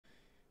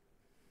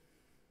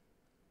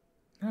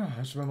Oh,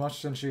 that's been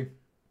much, didn't she?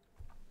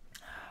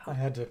 I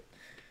had to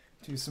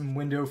do some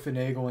window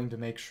finagling to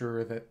make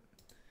sure that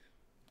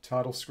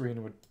title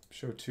screen would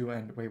show 2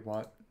 and... Wait,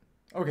 what?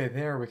 Okay,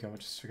 there we go. It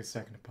just took a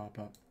second to pop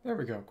up. There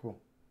we go. Cool.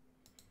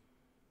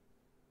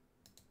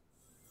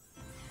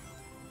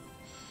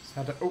 Just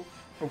had to... Oh.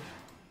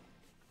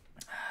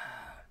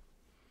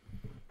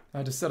 I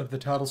had to set up the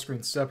title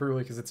screen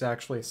separately because it's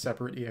actually a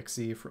separate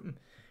EXE from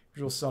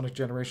Visual Sonic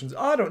Generations.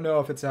 I don't know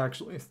if it's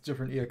actually a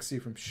different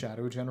EXE from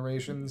Shadow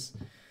Generations,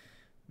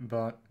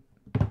 but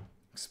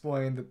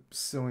explained the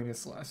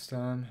silliness last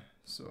time,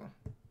 so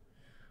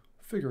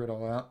figure it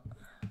all out.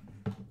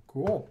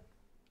 Cool.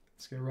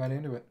 Let's get right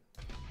into it.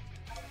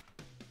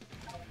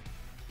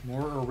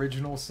 More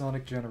original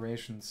Sonic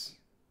Generations.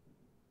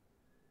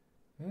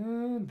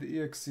 And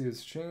the EXE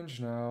has changed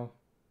now.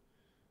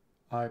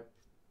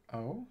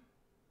 Oh?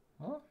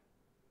 Huh?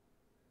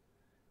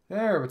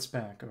 There, it's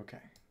back. Okay.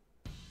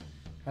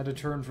 Had to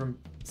turn from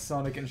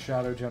Sonic and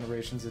Shadow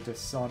Generations into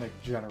Sonic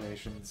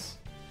Generations.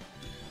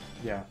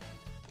 Yeah.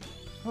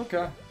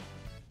 Okay.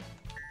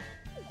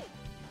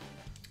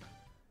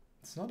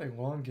 It's not a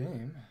long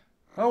game.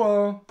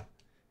 Hello!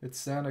 It's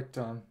Sonic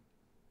time.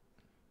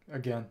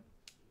 Again.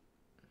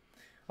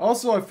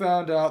 Also, I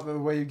found out that the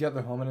way you get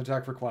the homing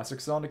attack for Classic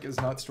Sonic is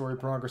not story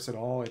progress at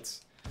all.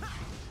 It's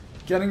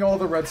getting all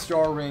the red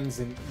star rings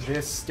in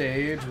this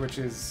stage, which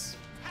is,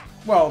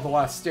 well, the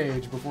last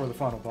stage before the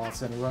final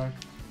boss anyway.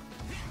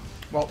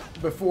 Well,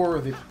 before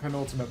the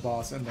penultimate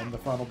boss and then the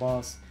final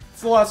boss.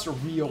 It's the last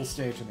real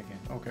stage in the game.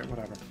 Okay,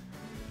 whatever.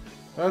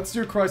 Let's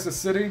do Crisis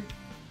City.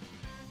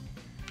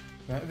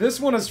 This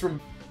one is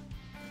from...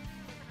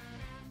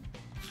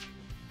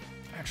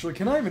 Actually,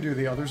 can I even do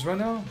the others right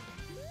now?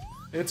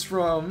 It's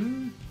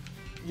from...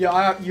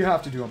 Yeah, you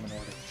have to do them in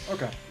order.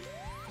 Okay.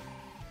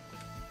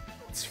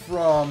 It's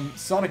from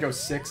Sonic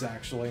 06,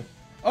 actually.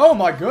 Oh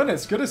my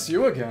goodness, good to see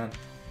you again.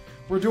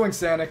 We're doing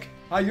Sonic.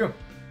 Hi, you.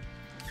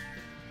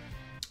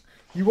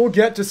 You will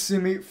get to see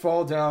me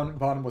fall down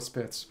bottomless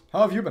pits.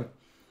 How have you been?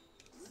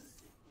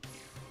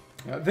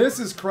 Yeah, this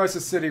is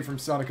Crisis City from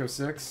Sonic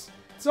 06.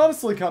 It's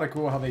honestly kind of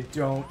cool how they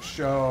don't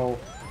show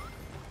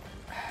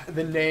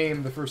the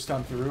name the first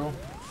time through.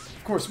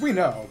 Of course, we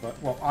know,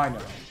 but, well, I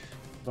know.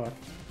 But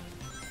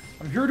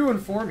I'm here to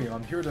inform you.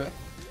 I'm here to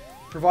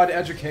provide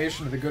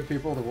education to the good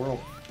people of the world.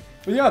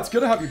 But yeah, it's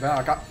good to have you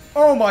back.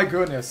 Oh my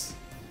goodness.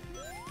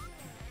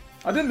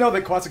 I didn't know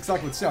that Classic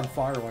Sonic would stay on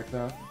fire like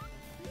that.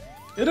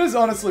 It is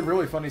honestly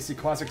really funny to see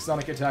Classic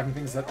Sonic attacking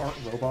things that aren't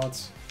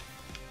robots.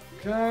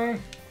 Okay.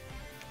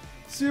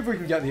 See if we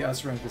can get the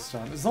S rank this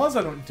time. As long as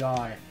I don't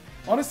die.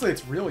 Honestly,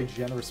 it's really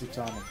generous with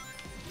timing.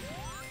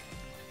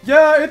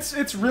 Yeah,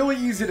 it's really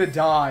easy to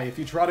die if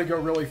you try to go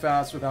really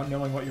fast without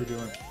knowing what you're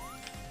doing.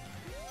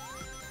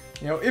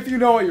 You know, if you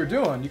know what you're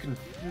doing, you can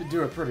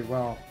do it pretty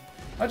well.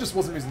 I just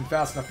wasn't using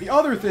fast enough. The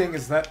other thing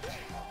is that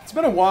it's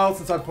been a while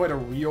since I've played a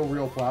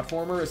real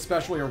platformer,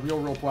 especially a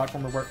real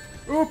platformer where...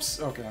 Oops!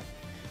 Okay.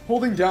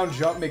 Holding down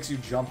jump makes you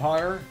jump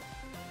higher.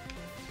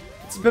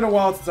 It's been a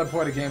while since I've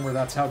played a game where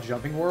that's how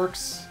jumping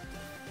works.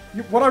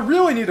 What I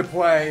really need to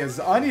play is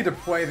I need to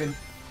play the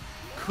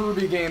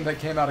Kirby game that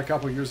came out a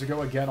couple years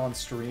ago again on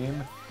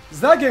stream. Because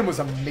that game was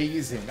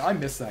amazing. I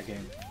miss that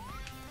game.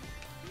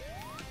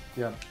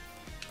 Yeah.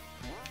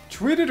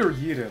 Tweeted or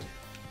yeeted?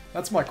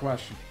 That's my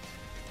question.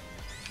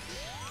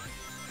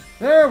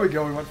 There we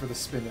go, we went for the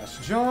spin dash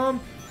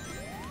jump.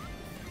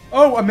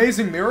 Oh,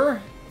 Amazing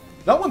Mirror?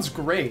 That one's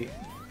great.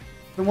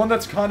 The one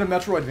that's kind of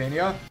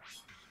Metroidvania?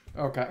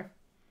 Okay.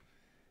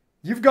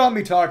 You've got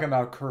me talking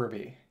about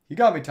Kirby. You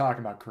got me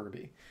talking about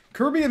Kirby.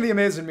 Kirby and the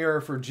Amazing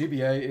Mirror for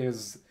GBA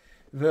is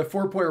the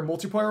 4-player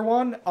multiplayer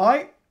one.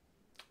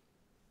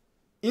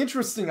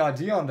 Interesting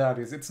idea on that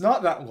is it's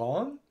not that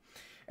long.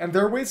 And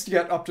there are ways to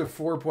get up to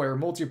 4-player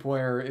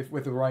multiplayer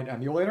with the right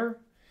emulator.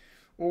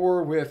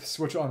 Or with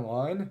Switch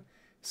Online.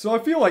 So I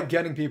feel like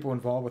getting people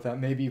involved with that,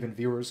 maybe even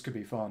viewers, could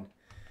be fun.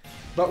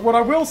 But what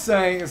I will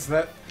say is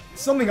that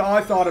something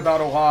I thought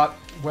about a lot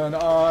when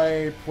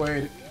I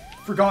played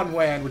Forgotten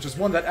Land, which is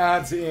one that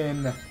adds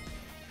in...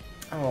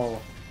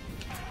 Oh.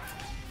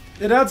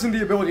 It adds in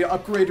the ability to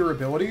upgrade your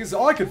abilities.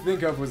 All I could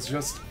think of was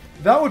just...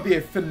 That would be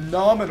a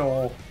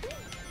phenomenal...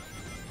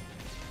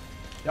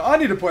 Yeah, I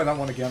need to play that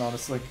one again,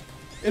 honestly.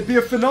 It'd be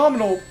a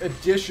phenomenal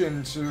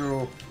addition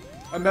to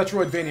a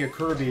Metroidvania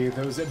Kirby,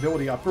 those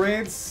ability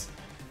upgrades.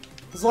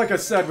 Because like I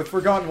said, with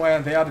Forgotten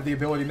Land, they added the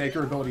ability to make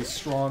your abilities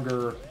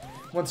stronger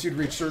once you'd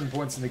reach certain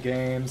points in the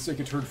game. So you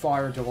could turn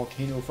fire into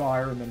Volcano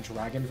Fire and then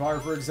Dragon Fire,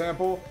 for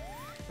example.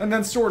 And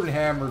then Sword and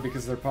Hammer,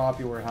 because they're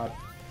popular, had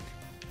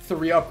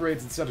 3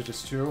 upgrades instead of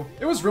just 2.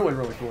 It was really,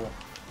 really cool.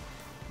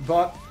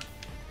 But...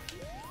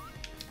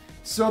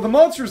 So the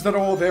monsters that are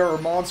all there are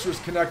monsters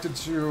connected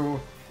to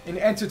an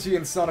entity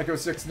in Sonic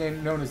 06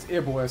 known as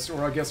Iblis,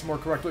 or I guess more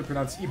correctly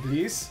pronounced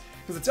Iblis.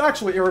 Because it's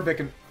actually Arabic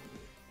and...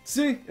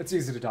 See? It's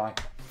easy to die.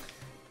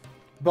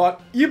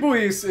 But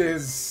Iblis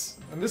is,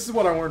 and this is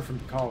what I learned from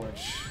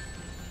college,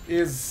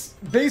 is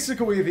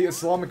basically the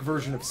Islamic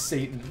version of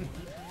Satan.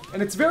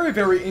 And it's very,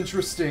 very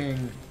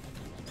interesting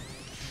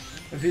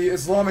the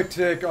Islamic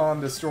take on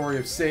the story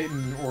of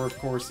Satan, or of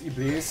course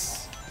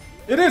Iblis.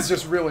 It is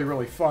just really,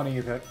 really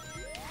funny that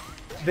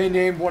they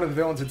named one of the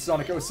villains in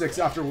Sonic 06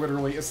 after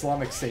literally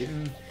Islamic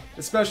Satan,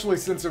 especially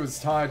since it was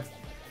tied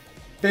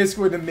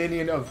basically the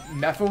minion of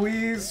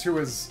Mephiles, who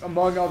is,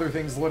 among other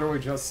things, literally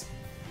just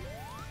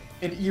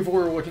an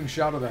eviler-looking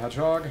Shadow the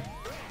Hedgehog.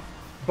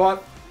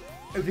 But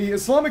the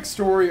Islamic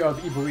story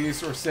of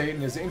Iblis, or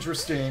Satan, is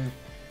interesting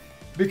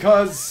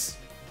because,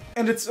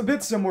 and it's a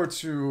bit similar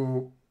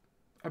to,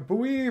 I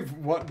believe,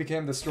 what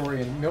became the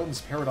story in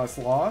Milton's Paradise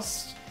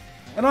Lost.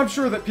 And I'm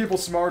sure that people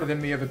smarter than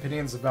me have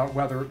opinions about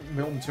whether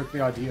Milton took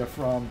the idea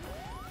from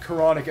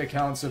Quranic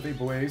accounts of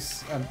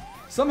Iblis, and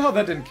somehow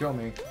that didn't kill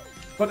me.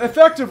 But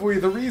effectively,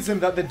 the reason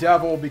that the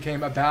devil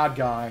became a bad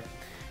guy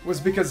was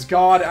because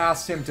God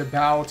asked him to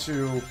bow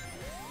to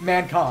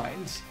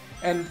mankind.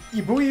 And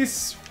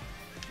Iblis,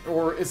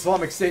 or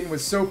Islamic Satan,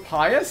 was so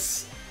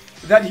pious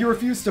that he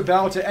refused to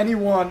bow to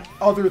anyone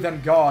other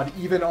than God,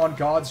 even on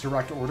God's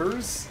direct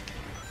orders.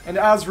 And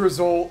as a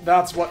result,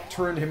 that's what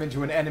turned him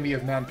into an enemy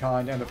of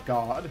mankind and of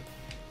God.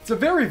 It's a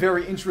very,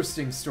 very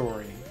interesting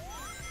story.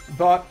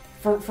 But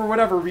for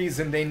whatever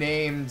reason, they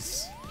named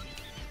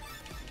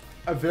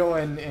a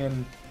villain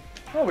in...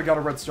 Oh, we got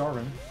a red star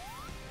ring.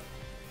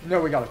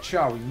 No, we got a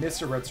Chow. We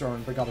missed a red star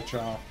ring, but got a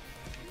Chow.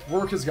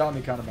 Work has got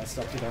me kind of messed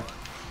up today.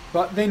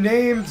 But they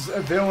named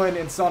a villain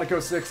in Sonic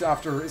 06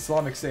 after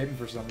Islamic Satan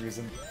for some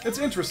reason. It's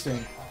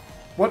interesting.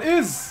 What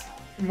is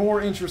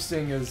more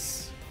interesting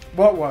is...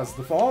 What was?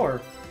 The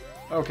Faller.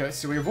 Okay,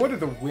 so we avoided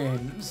the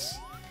winds.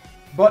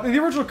 But in the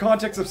original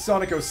context of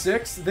Sonic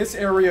 06, this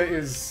area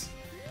is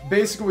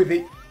basically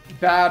the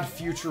bad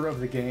future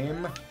of the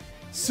game.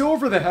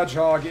 Silver the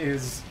Hedgehog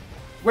is...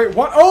 Wait,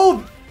 what?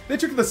 Oh! They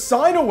took the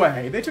sign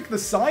away! They took the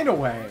sign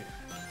away!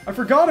 I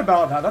forgot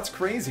about that. That's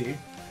crazy.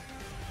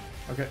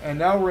 Okay, and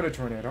now we're in a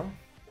tornado.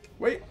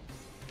 Wait.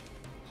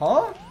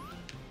 Huh?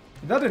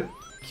 That didn't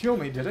kill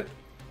me, did it?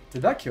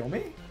 Did that kill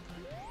me?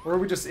 Or are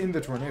we just in the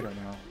tornado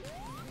now?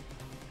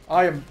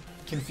 I am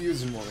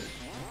confused and worried.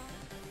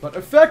 But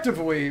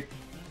effectively,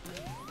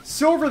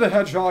 Silver the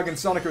Hedgehog in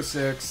Sonic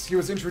 06, he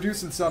was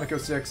introduced in Sonic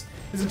 06.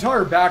 His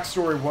entire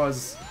backstory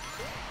was...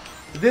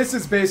 This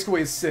is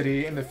basically a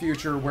city in the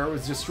future where it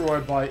was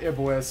destroyed by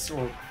Iblis,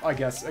 or I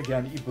guess,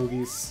 again,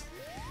 Iblis.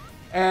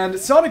 And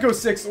Sonic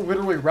 06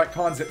 literally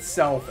retcons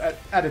itself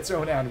at its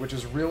own end, which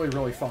is really,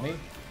 really funny.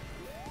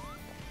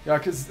 Yeah,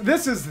 because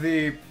this is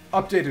the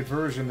updated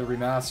version, the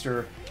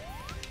remaster,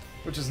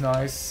 which is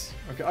nice.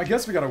 Okay, I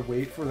guess we gotta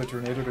wait for the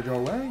tornado to go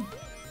away.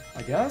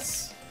 I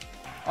guess?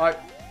 I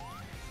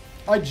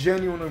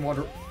genuinely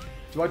wonder...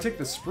 Do I take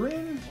the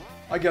spring?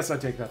 I guess I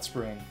take that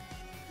spring.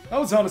 That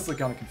was honestly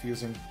kind of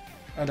confusing.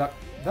 And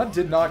that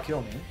did not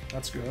kill me.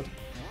 That's good.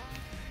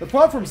 The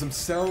platforms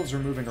themselves are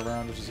moving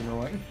around, which is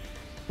annoying.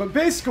 But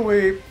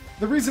basically,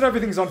 the reason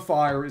everything's on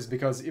fire is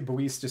because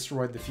Iblis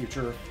destroyed the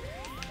future.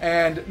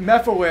 And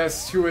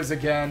Mephiles, who is,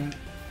 again,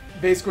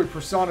 basically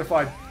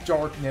personified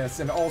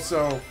darkness, and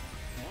also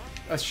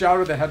a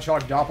Shadow the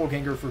Hedgehog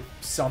doppelganger for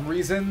some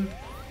reason,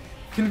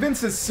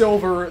 convinces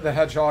Silver the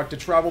Hedgehog to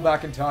travel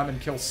back in time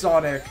and kill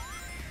Sonic,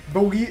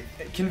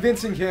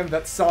 convincing him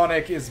that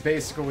Sonic is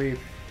basically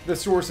the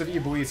source of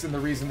Iblis and the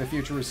reason the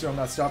future is so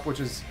messed up,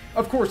 which is,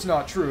 of course,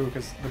 not true,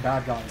 because the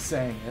bad guy is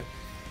saying it.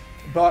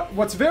 But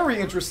what's very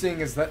interesting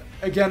is that,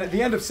 again, at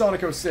the end of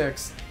Sonic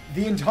 06,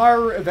 the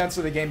entire events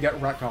of the game get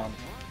retconned.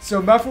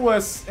 So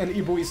Mephiles and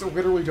Iblis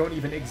literally don't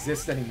even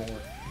exist anymore.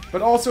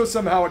 But also,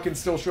 somehow, it can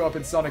still show up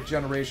in Sonic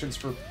Generations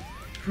for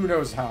who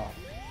knows how.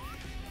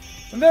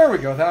 And there we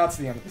go, that's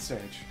the end of the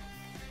stage.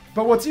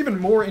 But what's even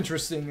more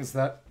interesting is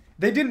that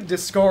they didn't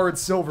discard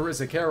Silver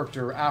as a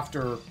character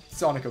after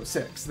Sonic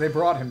 06. They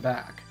brought him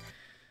back.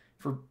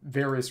 For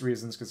various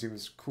reasons, because he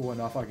was cool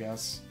enough, I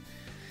guess.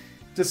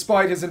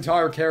 Despite his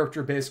entire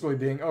character basically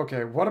being,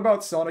 okay, what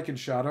about Sonic and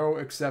Shadow,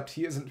 except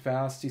he isn't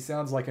fast, he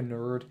sounds like a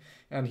nerd,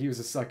 and he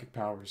uses psychic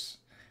powers.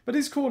 But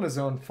he's cool in his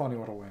own funny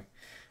little way.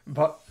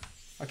 But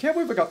I can't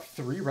believe I got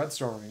 3 red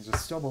star rings,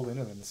 just stumbled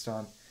into them this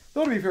time.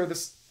 Though to be fair,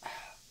 this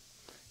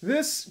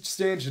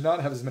stage did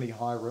not have as many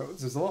high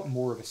roads. There's a lot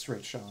more of a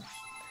straight shot.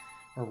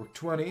 Or we're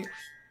 20.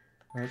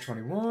 Alright,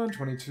 21,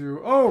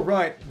 22. Oh,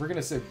 right. We're going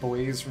to say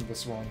Blaze from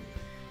this one.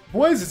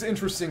 Blaze is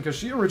interesting because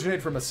she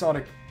originated from a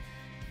Sonic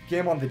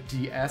game on the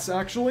DS,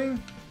 actually.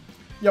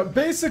 Yeah,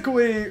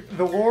 basically,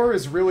 the lore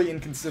is really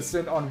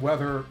inconsistent on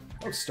whether...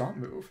 Oh, stop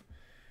move.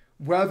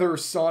 Whether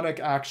Sonic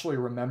actually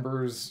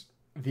remembers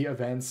the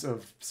events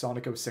of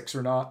Sonic 06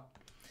 or not.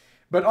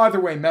 But either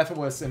way,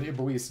 Mephiles and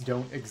Iblis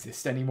don't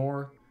exist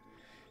anymore.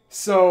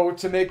 So,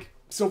 to make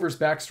Silver's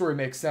backstory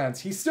make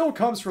sense, he still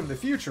comes from the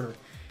future,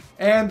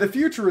 and the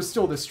future is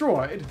still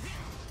destroyed,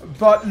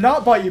 but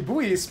not by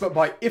Iblis, but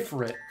by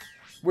Ifrit,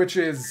 which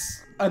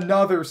is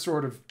another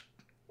sort of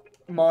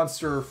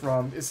monster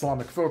from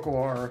Islamic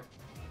folklore,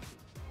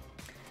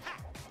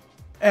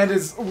 and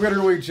is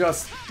literally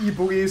just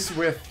Iblis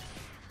with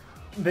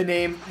the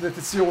name that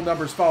the serial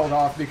numbers followed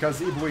off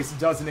because Iblis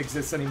doesn't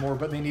exist anymore,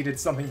 but they needed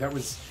something that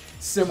was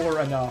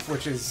similar enough,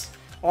 which is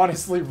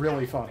honestly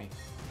really funny.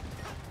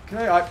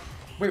 Okay,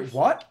 Wait,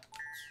 what?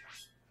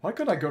 Why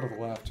couldn't I go to the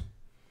left?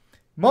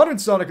 Modern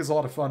Sonic is a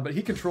lot of fun, but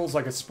he controls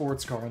like a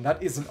sports car, and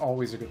that isn't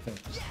always a good thing.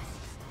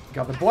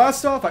 Got the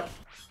blast off.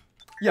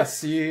 Yeah,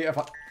 see, if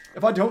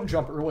I don't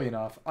jump early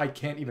enough, I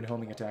can't even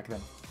homing attack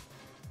them.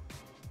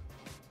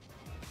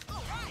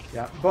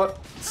 Yeah, but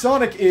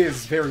Sonic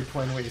is very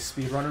plainly a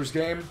speedrunner's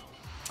game.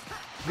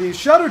 The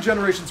Shadow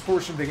Generations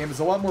portion of the game is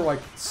a lot more like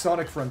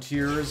Sonic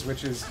Frontiers,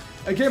 which is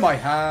a game I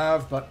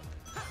have, but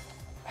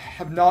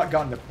have not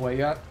gotten to play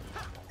yet.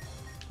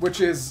 Which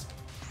is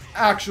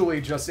actually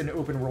just an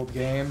open-world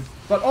game,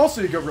 but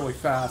also you go really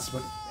fast,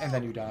 and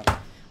then you die.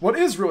 What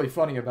is really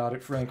funny about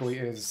it, frankly,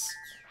 is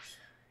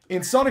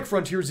in Sonic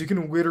Frontiers, you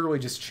can literally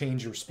just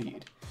change your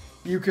speed.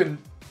 You can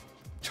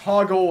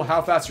toggle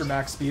how fast your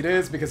max speed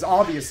is, because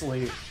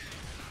obviously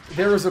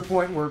there is a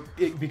point where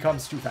it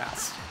becomes too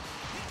fast.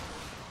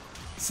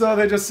 So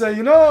they just say,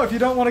 you know, if you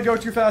don't want to go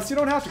too fast, you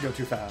don't have to go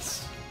too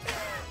fast.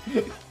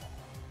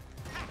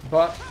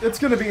 But it's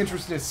going to be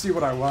interesting to see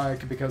what I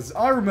like, because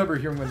I remember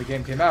hearing when the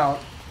game came out,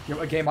 you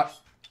know, a game I...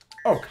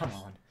 Oh, come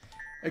on.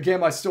 A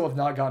game I still have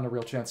not gotten a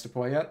real chance to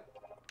play yet.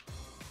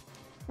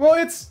 Well,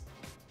 it's...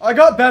 I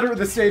got better at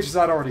the stages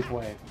I'd already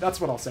played.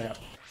 That's what I'll say.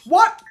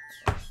 What?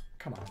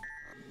 Come on.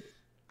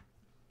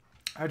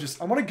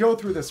 I want to go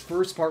through this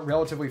first part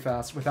relatively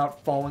fast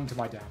without falling to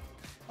my death.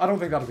 I don't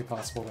think that'll be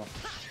possible,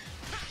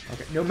 though.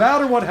 Okay, no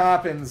matter what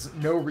happens,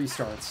 no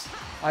restarts.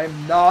 I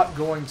am not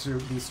going to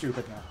be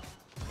stupid now.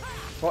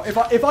 Well,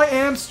 if I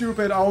am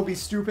stupid, I'll be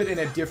stupid in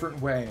a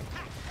different way.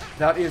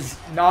 That is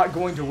not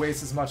going to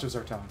waste as much as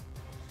our time.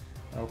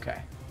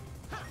 Okay.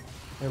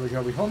 There we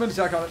go. We home and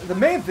attack on it. The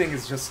main thing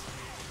is just...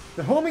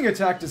 The homing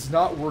attack does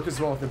not work as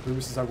well with the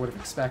boost as I would have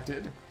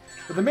expected.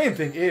 But the main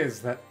thing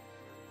is that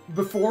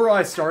before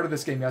I started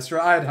this game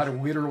yesterday, I had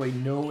had literally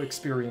no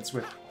experience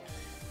with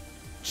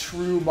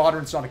true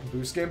modern Sonic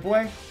boost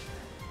gameplay.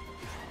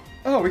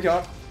 Oh, we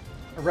got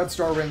a red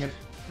star ring and...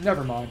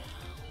 Never mind.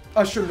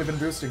 I shouldn't have been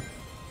boosting.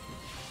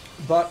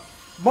 But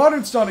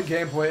modern Sonic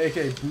gameplay,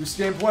 aka boost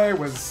gameplay,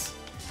 was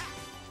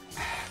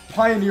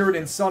pioneered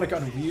in Sonic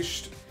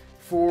Unleashed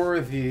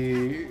for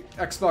the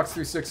Xbox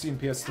 360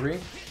 and PS3.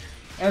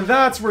 And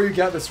that's where you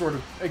get this sort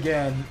of,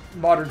 again,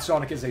 modern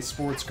Sonic is a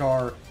sports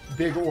car,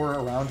 big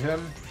aura around him.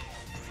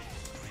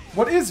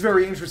 What is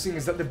very interesting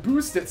is that the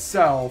boost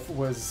itself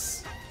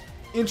was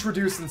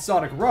introduced in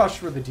Sonic Rush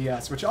for the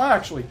DS, which I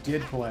actually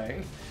did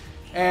play.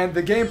 And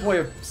the gameplay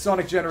of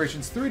Sonic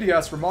Generations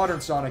 3DS for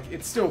modern Sonic,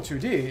 it's still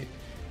 2D,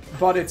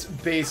 but it's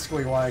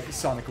basically like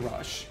Sonic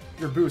Rush.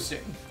 You're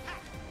boosting.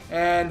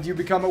 And you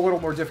become a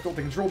little more difficult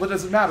to control, but it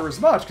doesn't matter as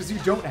much because you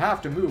don't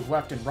have to move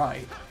left and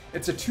right.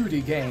 It's a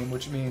 2D game,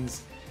 which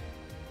means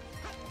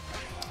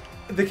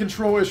the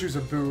control issues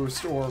of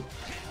boost, or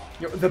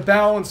you know, the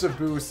balance of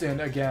boost,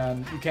 and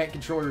again, you can't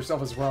control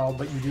yourself as well,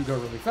 but you do go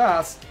really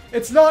fast.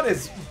 It's not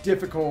as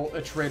difficult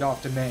a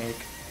trade-off to make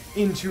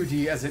in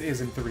 2D as it is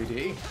in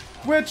 3D,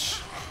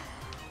 which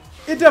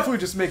it definitely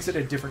just makes it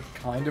a different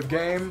kind of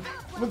game.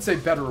 I wouldn't say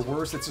better or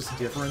worse, it's just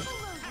different.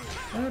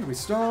 And we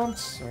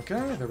stomped.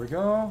 Okay, there we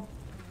go.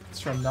 Let's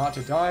try not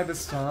to die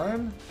this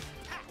time.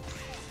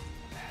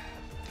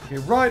 Okay,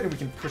 right, and we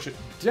can push it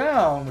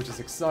down, which is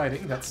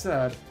exciting. That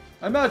said,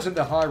 I imagine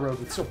the high road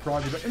would still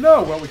prod you, but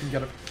no, well, we can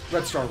get a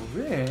red star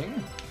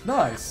ring.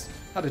 Nice.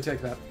 Had to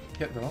take that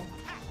hit, though.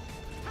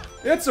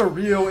 It's a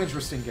real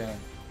interesting game.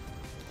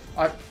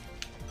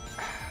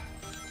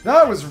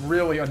 That was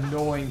really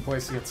annoying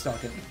place to get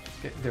stuck in.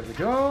 Okay, there we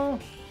go.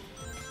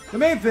 The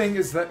main thing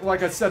is that,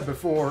 like I said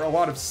before, a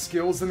lot of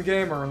skills in the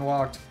game are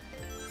unlocked.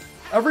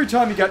 Every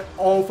time you get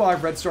all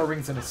 5 red star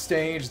rings in a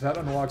stage, that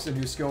unlocks a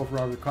new skill for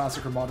either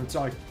classic or modern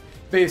Sonic,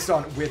 based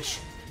on which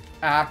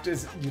act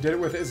you did it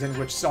with, is in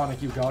which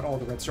Sonic you got all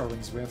the red star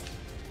rings with.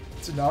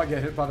 To not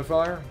get hit by the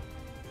fire.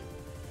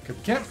 Okay,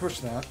 we can't push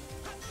that.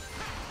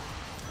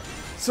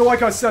 So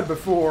like I said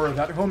before,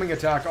 that homing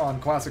attack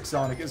on classic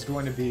Sonic is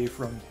going to be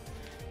from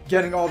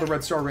getting all the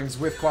red star rings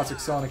with classic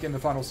Sonic in the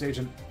final stage,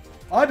 and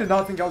I did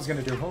not think I was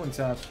going to do a homing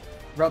attack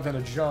rather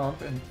than a jump,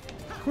 and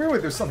clearly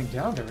there's something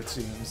down there, it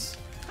seems.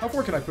 How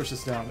far can I push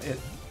this down?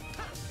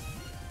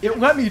 It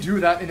let me do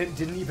that, and it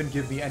didn't even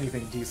give me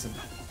anything decent.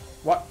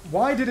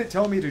 Why did it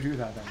tell me to do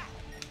that, then?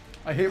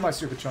 I hate my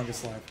stupid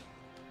Chungus life.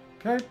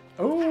 Okay.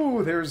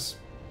 Oh, there's...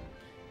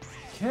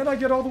 Can I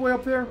get all the way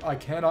up there? I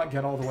cannot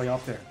get all the way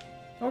up there.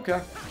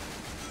 Okay.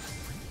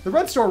 The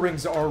red star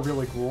rings are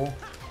really cool.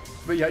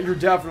 But yeah, you're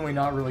definitely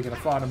not really going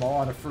to find them all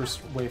on a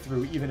first way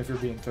through, even if you're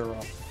being thorough.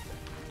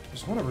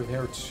 There's one over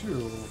there,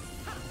 too.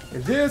 Okay,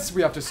 this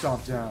we have to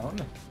stomp down.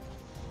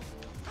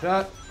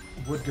 That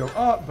would go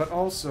up, but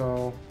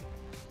also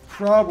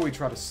probably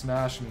try to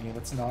smash me.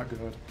 That's not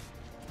good.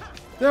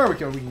 There we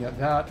go, we can get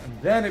that,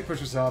 and then it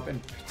pushes up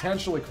and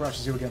potentially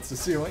crushes you against the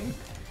ceiling.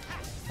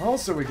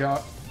 Also, we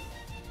got...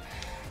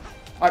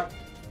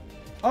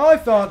 I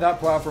thought that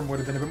platform would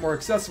have been a bit more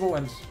accessible,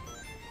 and...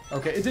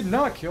 Okay, it did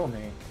not kill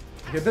me.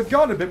 Okay, they've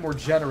gotten a bit more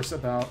generous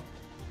about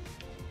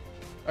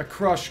a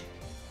crush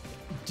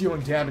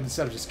dealing damage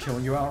instead of just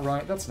killing you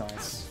outright. That's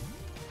nice.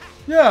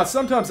 Yeah,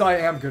 sometimes I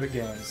am good at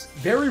games.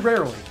 Very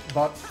rarely,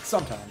 but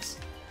sometimes.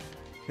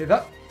 Okay,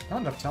 not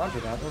enough time for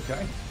that.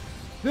 Okay.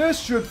 This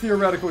should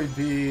theoretically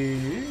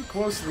be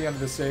close to the end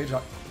of the stage.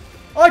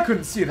 I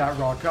couldn't see that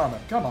rock coming.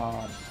 Come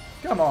on.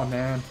 Come on,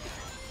 man.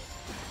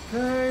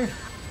 Okay.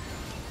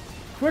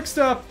 Quick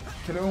step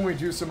can only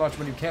do so much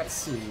when you can't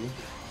see.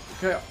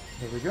 Okay,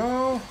 there we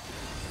go.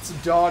 Let's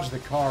dodge the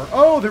car.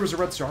 Oh, there was a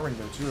red star ring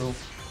there, too.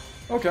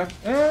 Okay,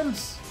 and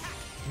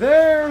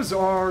there's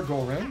our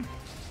goal ring.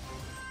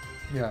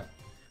 Yeah.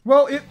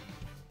 Well,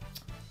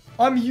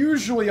 I'm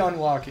usually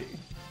unlucky.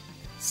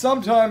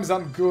 Sometimes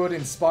I'm good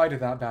in spite of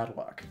that bad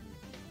luck.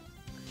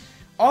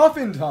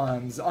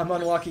 Oftentimes, I'm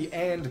unlucky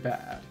and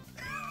bad.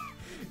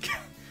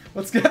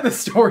 Let's get the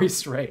story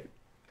straight.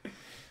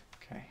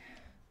 Okay.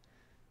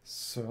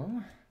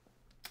 So,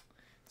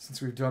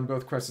 since we've done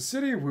both Crisis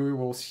City, we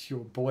will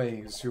heal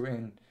Blaze, who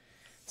in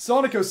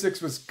Sonic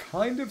 06 was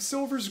kind of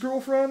Silver's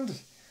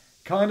girlfriend.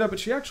 Kinda, but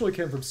she actually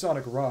came from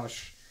Sonic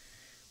Rush,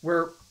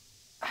 where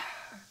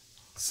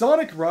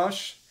Sonic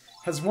Rush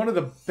has one of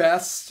the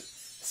best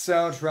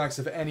soundtracks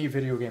of any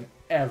video game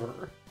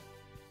ever.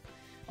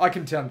 I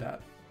contend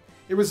that.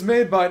 It was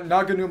made by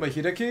Naganuma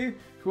Hideki,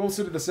 who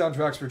also did the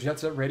soundtracks for Jet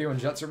Set Radio and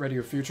Jet Set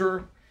Radio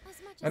Future,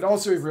 and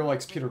also he really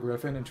likes Peter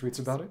Griffin and tweets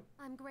about it.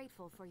 I'm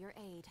grateful for your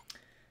aid.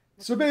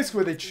 So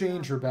basically they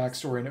changed her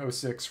backstory in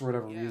 06 for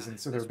whatever reason,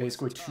 so there are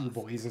basically two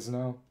Blazes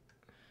now.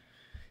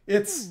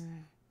 It's...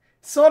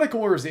 Sonic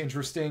lore is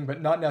interesting,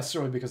 but not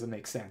necessarily because it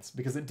makes sense,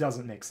 because it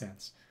doesn't make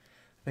sense.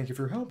 Thank you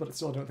for your help, but I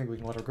still don't think we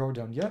can let her go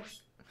down yet.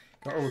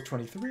 Got Orc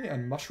 23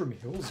 and Mushroom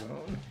Hill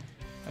Zone.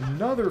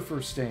 Another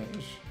first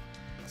stage.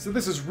 So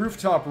this is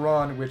Rooftop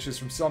Run, which is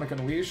from Sonic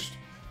Unleashed.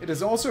 It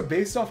is also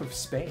based off of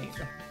Spain.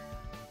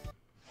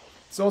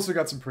 It's also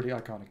got some pretty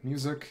iconic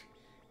music.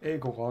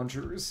 Egg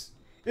launchers.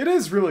 It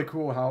is really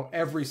cool how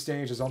every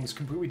stage is almost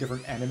completely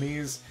different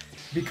enemies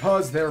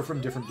because they're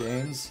from different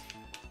games.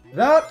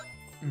 That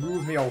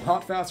moved me a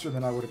lot faster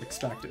than I would have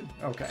expected.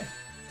 Okay.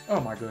 Oh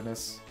my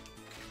goodness.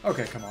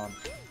 Okay, come on.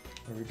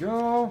 There we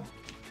go.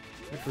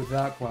 Wait for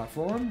that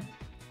platform.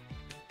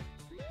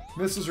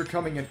 Missiles are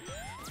coming in.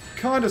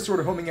 Kinda, sort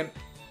of homing in.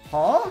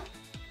 Huh?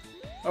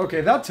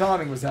 Okay, that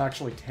timing was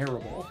actually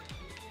terrible.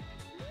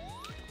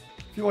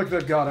 I feel like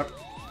they've got a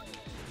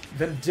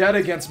vendetta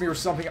against me or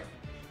something.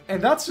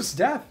 And that's just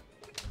death.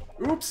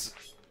 Oops.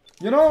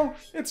 You know,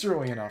 it's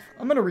early enough.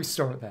 I'm gonna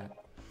restart that.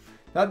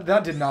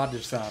 That did not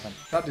just happen.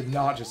 That did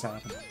not just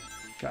happen.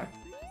 Okay.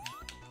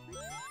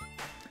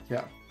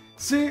 Yeah.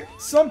 See,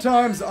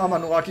 sometimes I'm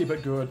unlucky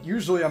but good.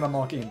 Usually I'm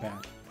unlucky and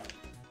bad.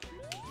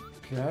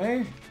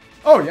 Okay.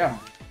 Oh, yeah.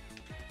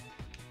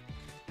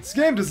 This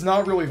game does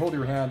not really hold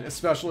your hand,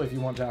 especially if you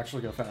want to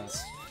actually go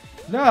fast.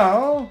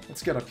 Now,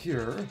 let's get up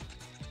here.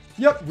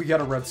 Yep, we get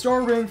a red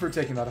star ring for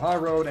taking that high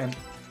road, and...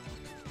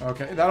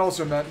 Okay, that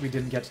also meant we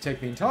didn't get to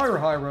take the entire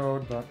high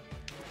road, but...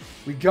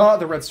 We got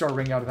the red star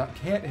ring out of that.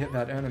 Can't hit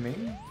that enemy.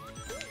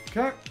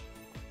 Okay.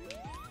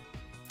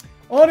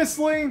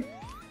 Honestly,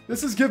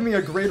 this has given me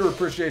a greater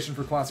appreciation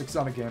for classic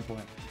Sonic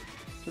gameplay.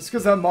 Just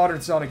because that modern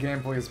Sonic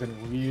gameplay has been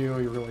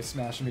really, really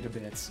smashing me to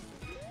bits.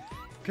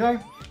 Okay?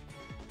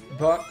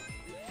 But...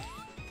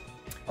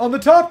 On the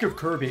topic of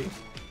Kirby,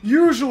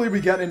 usually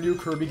we get a new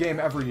Kirby game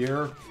every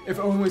year, if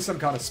only some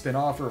kind of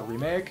spin-off or a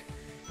remake,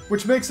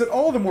 which makes it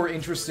all the more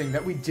interesting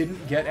that we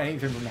didn't get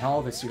anything from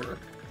HAL this year.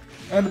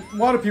 And a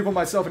lot of people,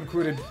 myself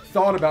included,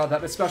 thought about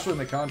that, especially in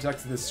the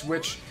context of the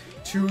Switch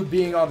 2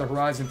 being on the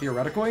horizon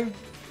theoretically.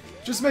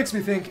 Just makes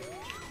me think,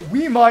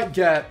 we might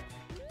get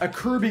a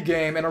Kirby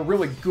game, and a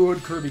really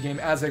good Kirby game,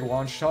 as a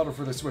launch title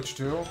for the Switch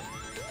 2.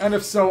 And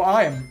if so,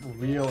 I am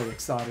really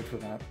excited for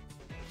that.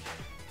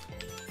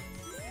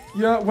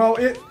 Yeah, well,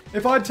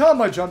 if I'd timed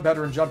my jump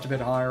better and jumped a bit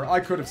higher,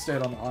 I could have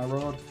stayed on the high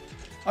road.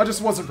 I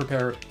just wasn't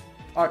prepared.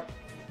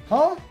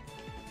 Huh?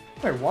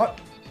 Wait, what?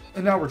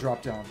 And now we're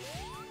dropped down.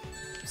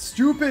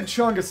 Stupid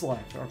Chungus life.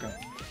 Okay.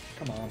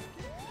 Come on.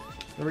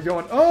 There we go.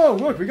 And, oh,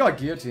 look, we got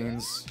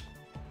guillotines.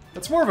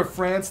 That's more of a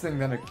France thing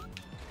than a...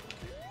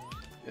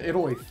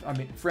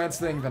 France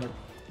thing than a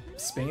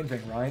Spain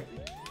thing, right?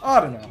 I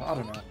don't know. I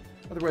don't know.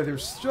 By the way, there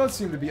does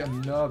seem to be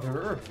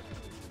another...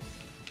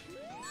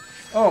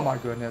 Oh my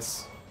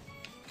goodness.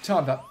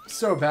 Timed that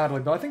so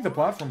badly, but I think the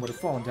platform would have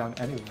fallen down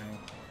anyway.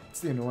 It's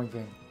the annoying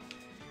thing.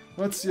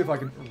 Let's see if I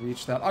can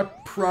reach that. I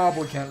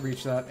probably can't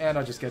reach that, and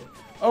I just get...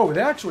 Oh,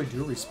 they actually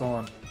do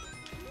respawn.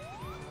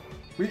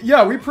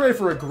 We pray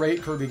for a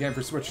great Kirby game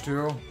for Switch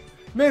 2.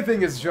 Main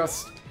thing is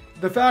just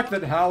the fact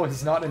that HAL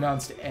has not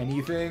announced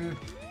anything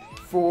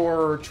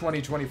for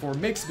 2024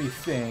 makes me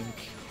think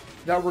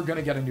that we're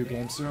gonna get a new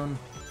game soon.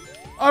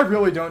 I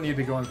really don't need to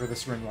be going for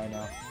this ring right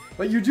now.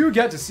 But you do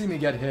get to see me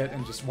get hit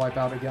and just wipe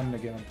out again and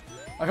again.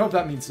 I hope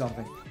that means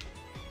something.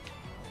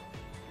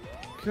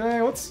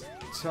 Okay, let's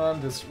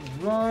time this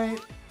right.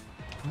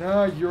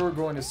 Now you're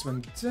going to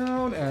swing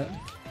down, and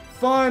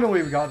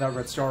finally we got that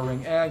red star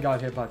ring and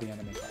got hit by the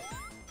enemy.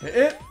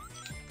 It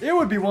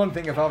would be one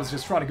thing if I was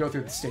just trying to go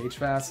through the stage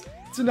fast.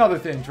 It's another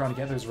thing trying to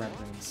get those red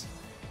rings.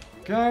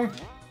 Okay.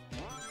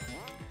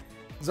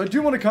 Because I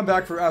do want to come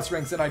back for S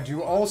ranks, and I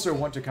do also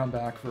want to come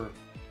back for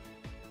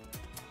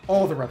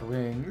all the red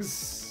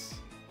rings.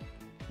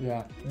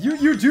 Yeah.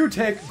 You do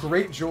take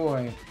great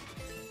joy.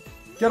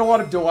 Get a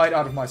lot of delight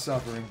out of my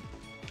suffering.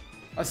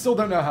 I still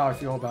don't know how I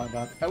feel about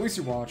that. At least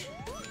you watch.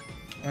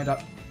 And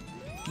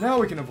now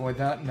we can avoid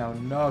that. Now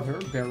another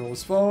barrel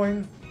is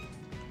falling.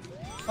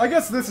 I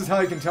guess this is how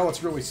you can tell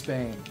it's really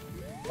Spain.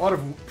 A lot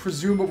of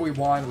presumably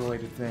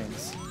wine-related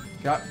things.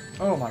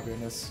 Oh my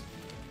goodness.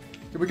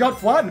 We got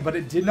flattened, but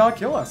it did not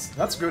kill us.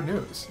 That's good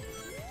news.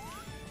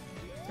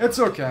 It's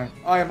okay.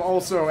 I am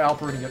also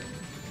outputting at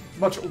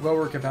much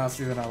lower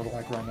capacity than I would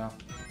like right now.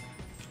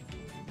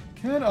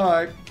 Can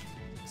I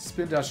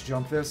spin dash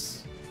jump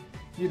this?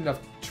 Need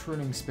enough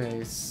turning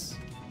space.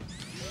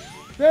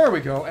 There we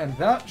go, and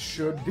that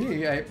should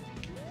be a...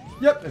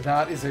 Yep,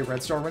 that is a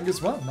red star ring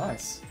as well.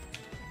 Nice.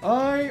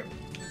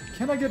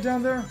 Can I get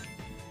down there?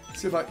 Let's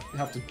see if I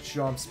have to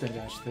jump spin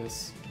dash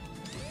this.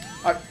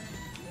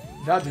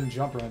 That didn't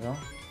jump right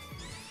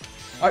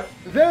though.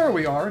 There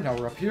we are. Now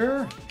we're up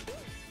here.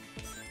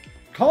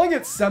 Calling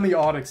it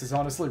semiotics is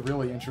honestly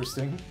really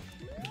interesting.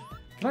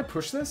 Can I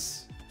push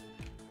this?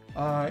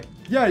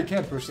 Yeah, you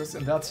can push this,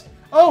 and that's...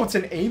 Oh, it's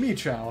an Amy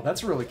Chow.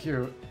 That's really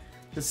cute.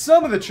 Because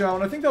some of the Chow,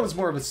 and I think that was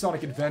more of a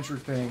Sonic Adventure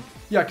thing.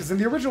 Yeah, because in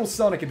the original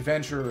Sonic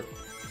Adventure,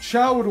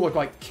 Chow would look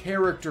like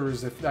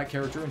characters if that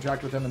character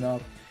interacted with them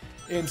enough.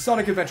 In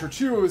Sonic Adventure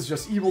 2, it was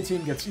just evil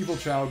team gets evil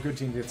Chow, good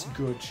team gets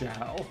good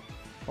Chow.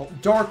 Well,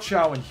 Dark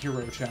Chow and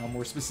Hero Chow,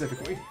 more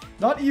specifically.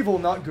 Not evil,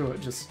 not good,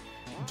 just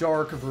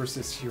Dark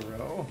versus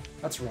Hero.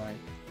 That's right.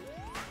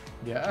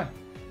 Yeah.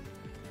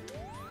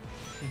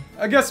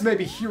 I guess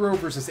maybe Hero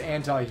versus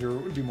Anti-Hero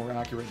would be more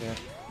accurate there.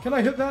 Can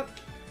I hit that?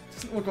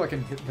 Doesn't look like I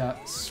can hit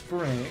that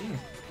spring.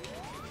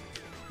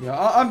 Yeah,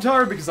 I'm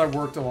tired because I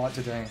worked a lot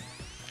today.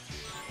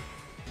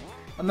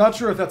 I'm not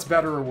sure if that's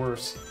better or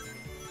worse.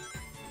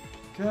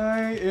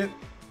 Okay,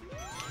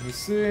 let me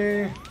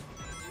see.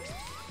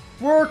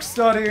 Work,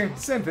 study,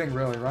 same thing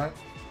really, right?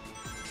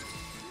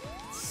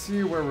 Let's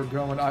see where we're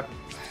going.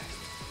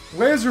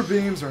 Laser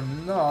beams are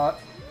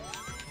not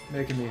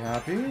making me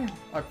happy.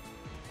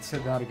 Let's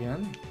hit that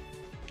again.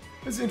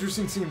 It's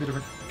interesting seeing the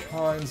different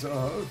kinds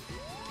of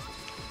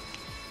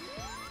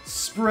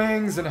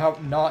springs and how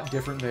not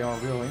different they are,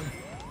 really.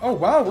 Oh,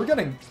 wow, we're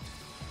getting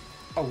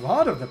a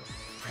lot of the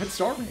red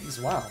star rings.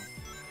 Wow.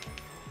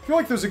 I feel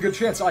like there's a good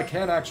chance I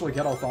can actually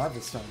get all 5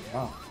 this time.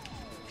 Wow.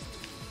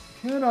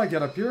 Can I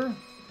get up here?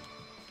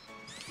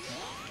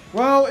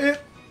 Well,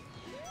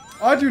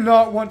 I do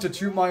not want to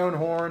toot my own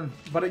horn,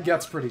 but it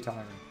gets pretty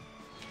tiring.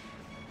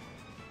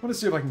 I want to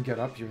see if I can get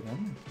up here,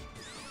 then.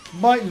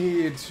 Might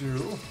need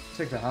to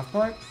take the half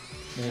pipe,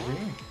 maybe.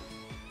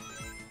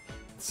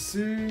 Let's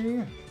see.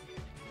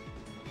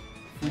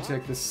 If we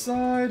take this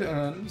side,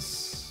 and...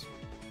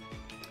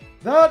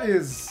 That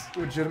is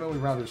legitimately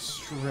rather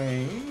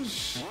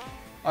strange.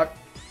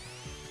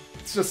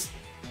 It's just...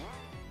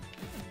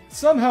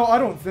 Somehow, I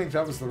don't think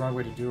that was the right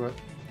way to do it.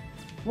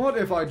 What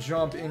if I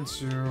jump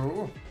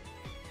into...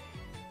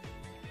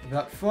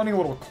 that funny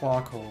little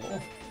clock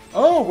hole?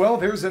 Oh, well,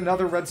 there's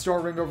another red star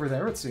ring over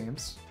there, it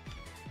seems.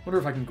 Wonder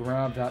if I can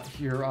grab that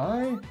here.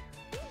 I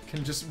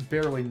can just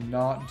barely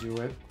not do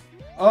it.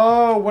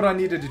 Oh, what I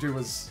needed to do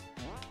was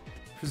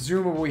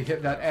presumably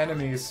hit that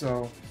enemy,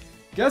 so...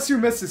 Guess who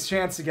missed his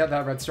chance to get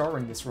that red star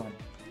ring this run?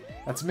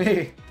 That's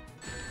me.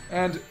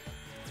 And...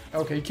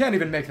 Okay, you can't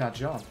even make that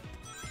jump.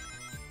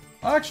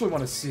 I actually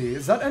want to see,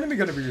 is that enemy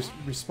going to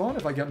respawn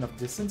if I get enough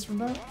distance from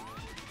that?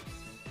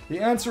 The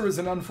answer is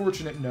an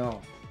unfortunate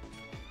no.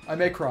 I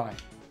may cry.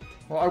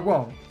 Well, I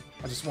won't.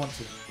 I just want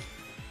to.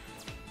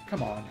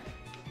 Come on.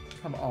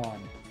 Come on.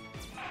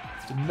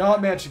 Did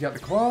not manage to get the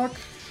clock.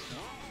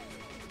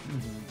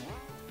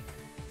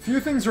 Few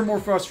things are more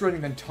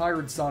frustrating than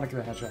tired Sonic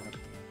the Hedgehog.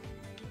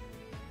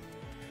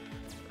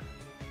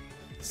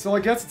 So I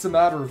guess it's a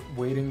matter of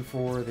waiting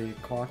for the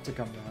clock to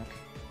come back.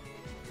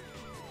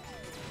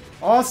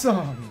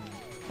 Awesome!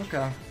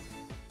 Okay.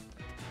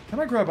 Can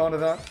I grab onto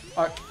that?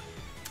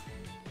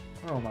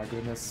 Oh my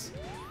goodness.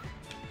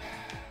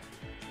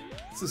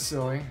 This is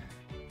silly.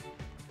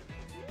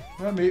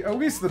 At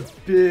least the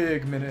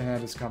big minute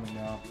hand is coming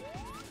now.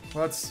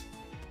 Well, that's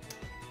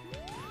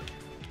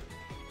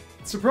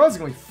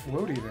surprisingly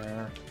floaty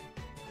there.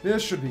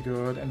 This should be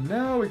good. And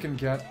now we can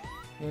get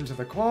into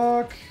the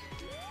clock.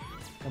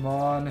 Come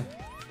on.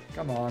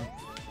 Come on.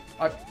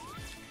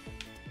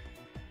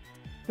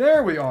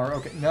 There we are.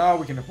 Okay, now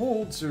we can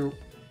hold to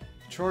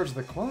charge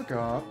the clock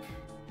up.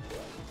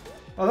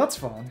 Oh, that's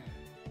fun.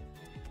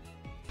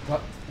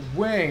 But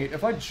wait,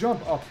 if I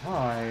jump up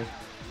high...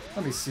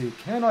 Let me see,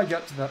 can I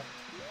get to that...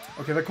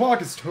 Okay, the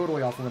clock is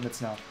totally off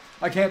limits now.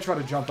 I can't try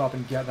to jump up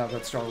and get that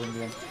red star ring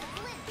in.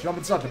 Jump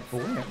inside the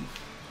blimp.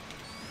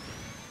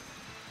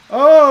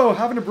 Oh,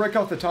 having to break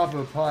out the top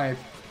of a pipe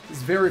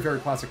is very, very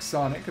classic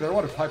Sonic. There are a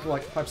lot of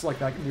pipes like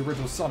that in the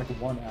original Sonic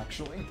 1,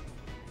 actually.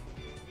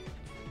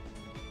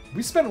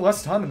 We spent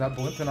less time in that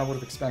blimp than I would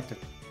have expected.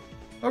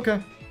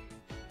 Okay.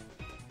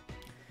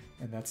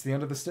 And that's the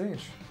end of the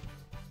stage.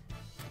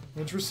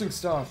 Interesting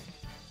stuff.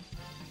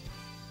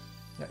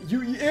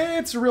 Yeah,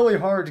 it's really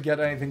hard to get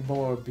anything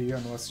below a B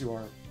unless you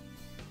are...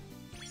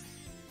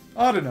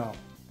 I don't know.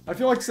 I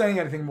feel like saying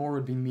anything more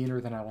would be meaner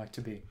than I like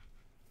to be.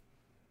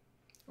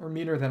 Or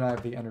meaner than I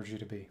have the energy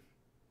to be.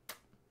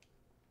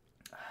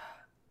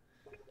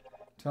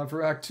 Time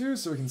for Act 2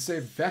 so we can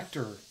save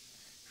Vector,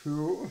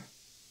 who...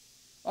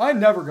 I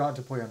never got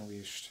to play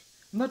Unleashed.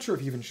 I'm not sure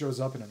if he even shows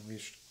up in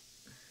Unleashed.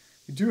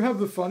 You do have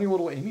the funny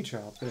little Amy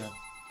child there.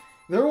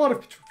 There are a lot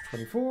of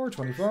 24,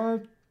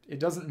 25. It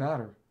doesn't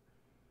matter.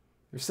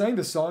 You're saying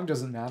the song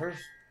doesn't matter?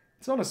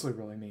 It's honestly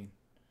really mean.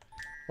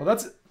 Well,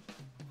 that's...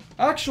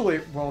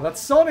 Actually, well,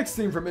 that's Sonic's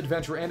theme from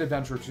Adventure and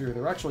Adventure 2.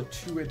 There are actually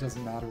two It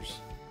Doesn't Matters.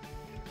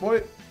 Well,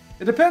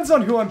 it depends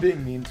on who I'm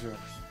being mean to.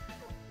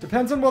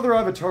 Depends on whether I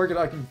have a target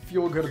I can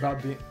feel good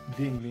about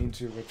being mean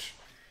to, which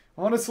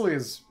honestly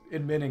is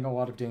admitting a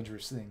lot of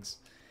dangerous things.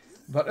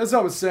 But as I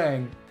was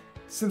saying,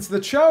 since the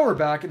Chow are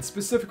back, and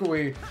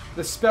specifically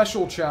the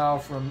special Chow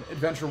from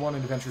Adventure 1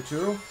 and Adventure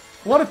 2,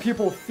 a lot of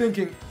people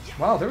thinking...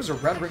 Wow, there's a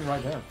red ring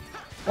right there.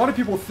 A lot of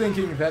people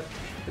thinking that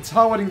it's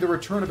highlighting the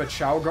return of a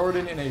Chow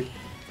Garden in a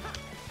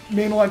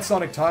mainline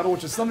Sonic title,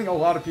 which is something a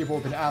lot of people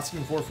have been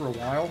asking for a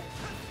while.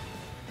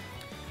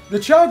 The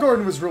Chow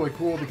Garden was really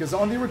cool because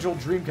on the original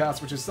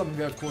Dreamcast, which is something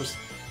that, of course,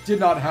 did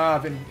not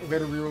have in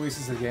later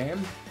re-releases of the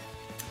game,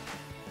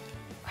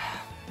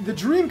 the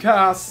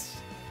Dreamcast,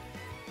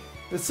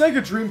 the Sega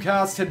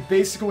Dreamcast had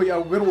basically a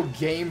little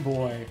Game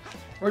Boy,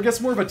 or I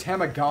guess more of a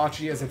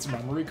Tamagotchi as its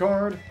memory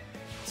card.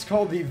 It's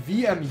called the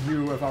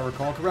VMU, if I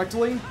recall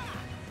correctly,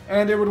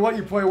 and it would let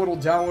you play little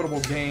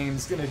downloadable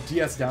games in a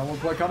DS download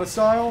play kind of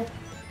style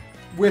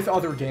with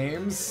other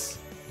games.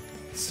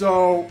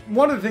 So,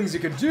 one of the things you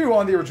could do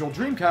on the original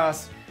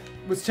Dreamcast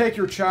was take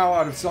your Chow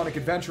out of Sonic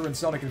Adventure and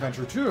Sonic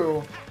Adventure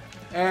 2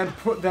 and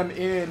put them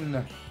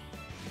in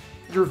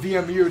your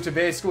VMU to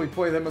basically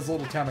play them as a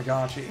little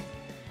Tamagotchi.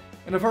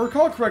 And if I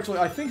recall correctly,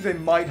 I think they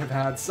might have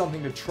had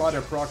something to try to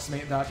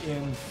approximate that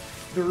in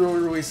the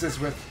early releases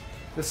with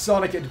the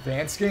Sonic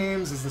Advance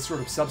games as the sort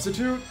of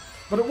substitute,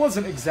 but it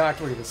wasn't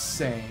exactly the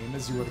same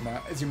as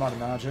you might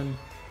imagine.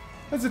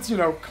 As it's, you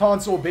know,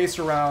 console based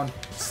around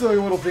silly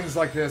little things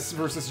like this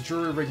versus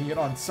jury-rigging it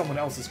on someone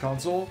else's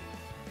console.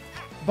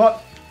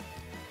 But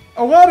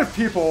a lot of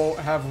people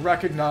have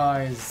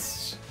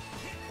recognized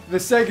the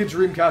Sega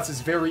Dreamcast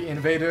is very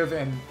innovative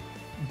and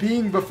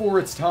being before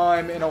its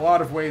time in a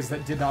lot of ways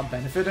that did not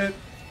benefit it,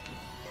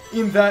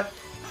 in that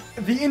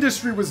the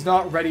industry was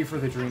not ready for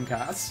the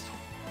Dreamcast.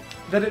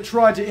 That it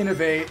tried to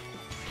innovate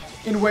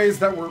in ways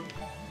that were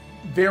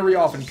very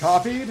often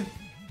copied,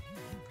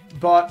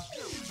 but...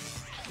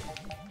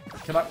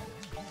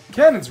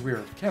 Canon's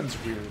weird. Canon's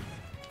weird.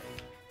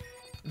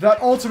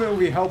 That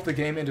ultimately helped the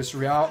game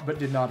industry out, but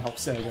did not help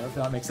Sega, if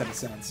that makes any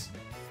sense.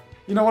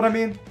 You know what I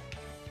mean?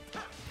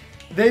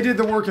 They did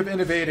the work of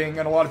innovating,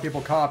 and a lot of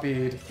people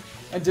copied,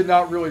 and did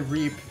not really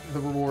reap the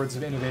rewards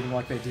of innovating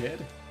like they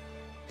did.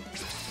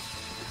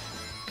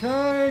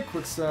 Okay,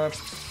 quick step,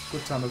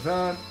 quick time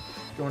event.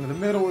 Going to the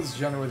middle is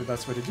generally the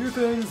best way to do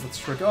things. Let's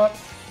trick up.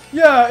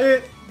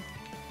 Yeah,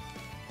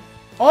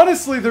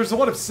 honestly, there's a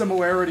lot of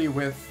similarity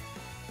with...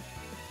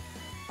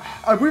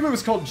 I believe it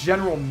was called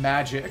General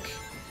Magic.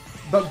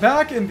 But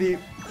back in the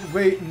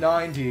late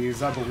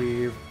 90s, I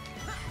believe,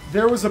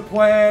 there was a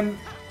plan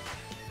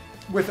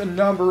with a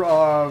number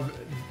of...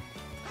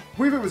 I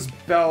believe it was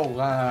Bell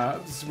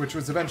Labs, which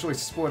was eventually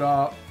split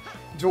up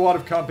into a lot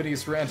of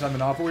companies for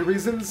anti-monopoly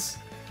reasons.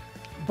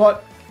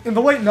 But in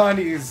the late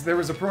 90s, there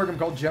was a program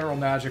called General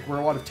Magic where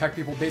a lot of tech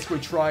people basically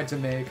tried to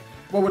make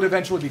what would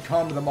eventually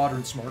become the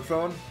modern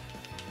smartphone.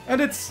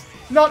 And it's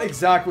not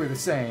exactly the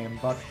same,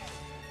 but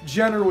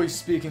generally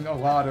speaking, a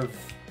lot of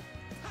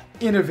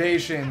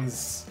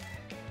innovations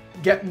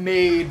get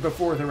made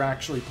before they're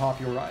actually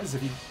popularized,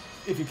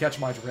 if you catch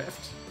my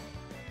drift.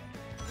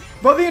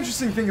 But the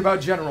interesting thing about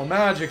General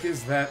Magic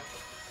is that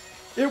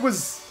it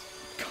was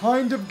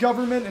kind of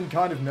government and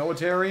kind of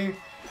military,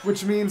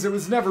 which means it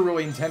was never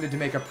really intended to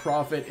make a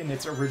profit in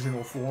its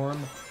original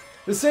form.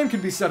 The same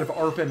could be said of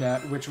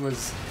ARPANET, which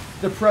was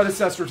the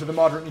predecessor to the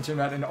modern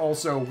internet and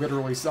also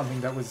literally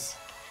something that was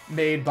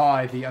made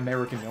by the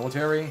American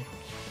military.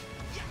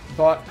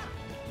 But...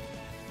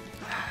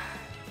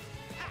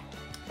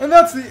 And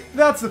that's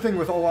the thing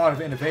with a lot of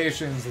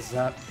innovations, is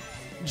that,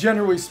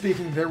 generally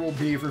speaking, there will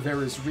be, for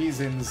various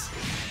reasons,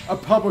 a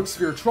public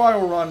sphere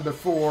trial run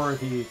before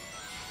the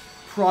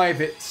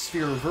private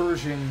sphere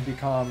version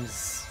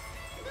becomes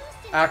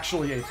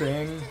actually a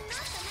thing.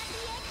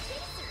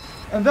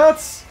 And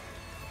that's...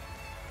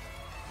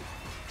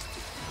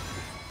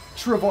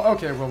 trivial.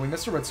 Okay, well, we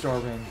missed a red star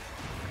ring.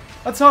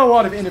 That's how a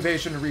lot of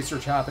innovation and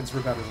research happens,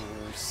 for better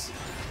or worse.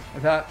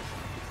 That...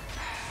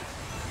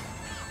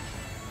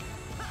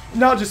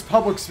 not just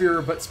public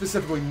sphere, but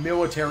specifically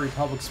military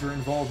public sphere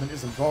involvement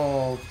is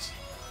involved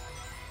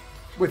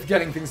with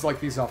getting things like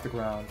these off the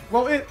ground.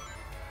 Well,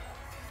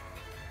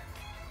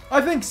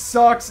 I think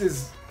sucks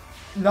is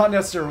not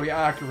necessarily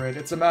accurate.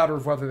 It's a matter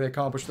of whether they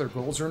accomplish their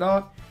goals or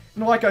not.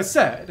 And like I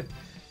said,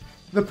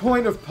 the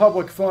point of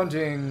public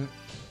funding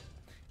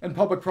and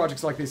public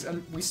projects like these,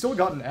 and we still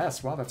got an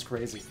S. Wow, that's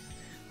crazy.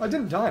 I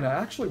didn't die, and I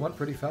actually went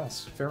pretty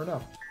fast. Fair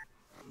enough.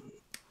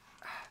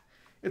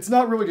 It's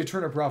not really to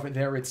turn a profit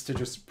there, it's to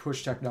just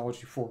push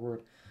technology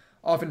forward.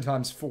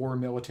 Oftentimes for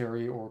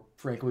military or,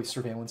 frankly,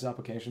 surveillance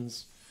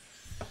applications.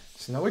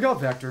 So now we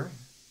got Vector.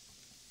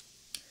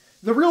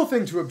 The real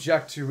thing to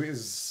object to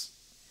is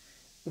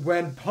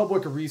when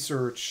public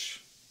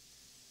research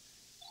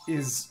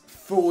is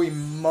fully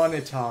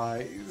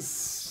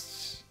monetized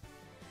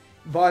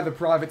by the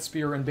private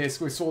sphere and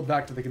basically sold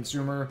back to the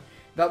consumer,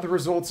 that the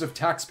results of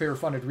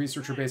taxpayer-funded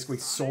research are basically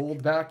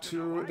sold back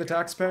to the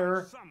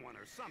taxpayer,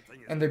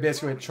 and they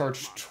basically get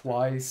charged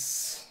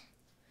twice.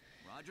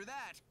 Roger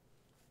that.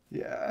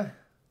 Yeah.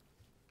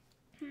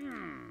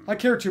 I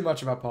care too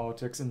much about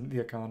politics and the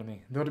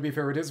economy. Though to be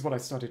fair, it is what I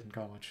studied in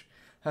college.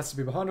 Has to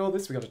be behind all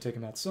this, we gotta take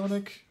him out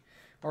Sonic.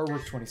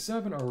 Artwork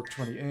 27, artwork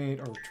 28,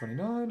 artwork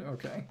 29,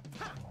 okay.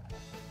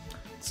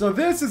 So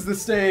this is the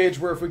stage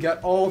where if we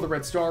get all the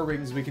red star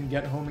rings, we can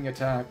get homing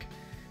attack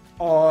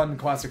on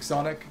Classic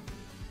Sonic.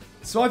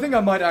 So I think I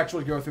might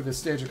actually go through this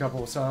stage a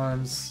couple of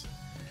times.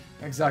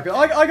 Exactly.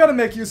 I gotta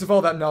make use of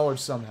all that knowledge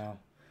somehow.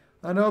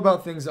 I know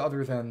about things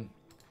other than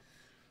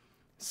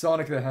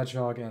Sonic the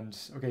Hedgehog and...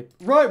 Okay,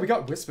 right, we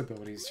got Wisp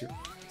abilities here.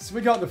 So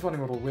we got the funny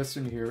little Wisp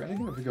in here.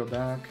 Anything if we go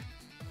back?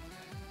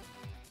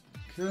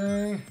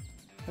 Okay,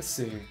 let's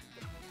see.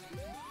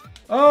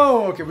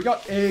 Oh, okay, we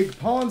got Egg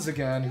Pawns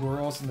again, who are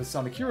also in the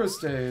Sonic Hero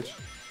stage.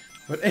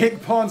 But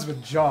Egg Pawns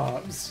with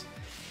jobs.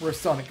 Where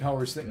Sonic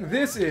Colors thing.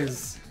 This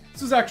is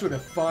actually the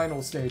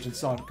final stage in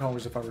Sonic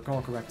Colors, if I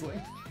recall correctly.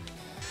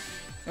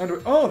 And,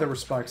 oh, there were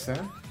spikes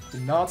there.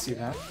 Did not see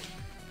that.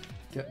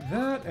 Get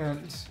that,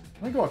 and...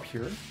 Can I go up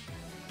here?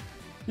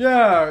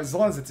 Yeah, as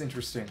long as it's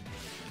interesting.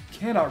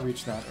 Cannot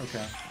reach that,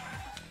 okay.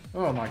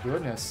 Oh my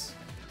goodness.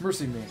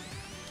 Mercy me.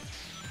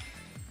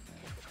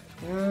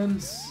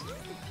 And...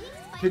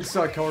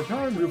 Pigsty color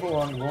power, move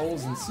along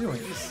walls and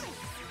ceilings.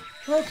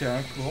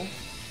 Okay, cool.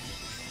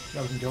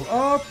 Now we can go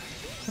up.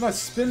 Can I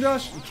spin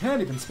dash? You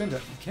can't even spin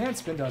dash. You can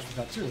spin dash with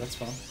that too, that's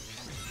fun.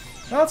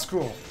 That's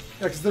cool.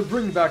 Yeah, because they're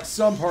bringing back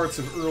some parts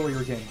of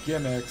earlier game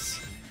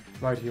gimmicks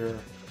right here.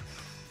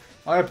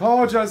 I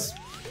apologize.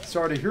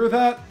 Sorry to hear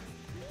that.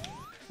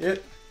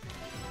 It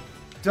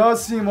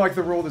does seem like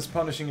the world is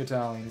punishing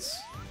Italians.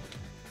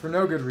 For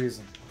no good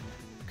reason.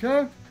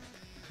 Okay.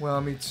 Well,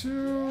 me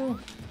too.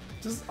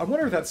 I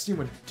wonder if that steam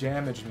would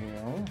damage me,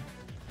 though.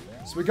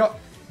 So we got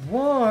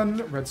one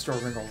red star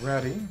ring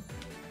already.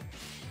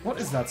 What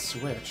is that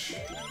switch?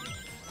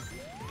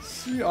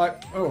 See,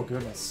 oh,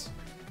 goodness.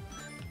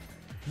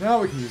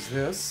 Now we can use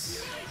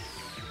this.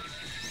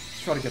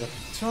 Let's try to get up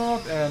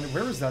top, and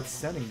where is that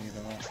sending me,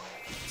 though?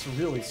 It's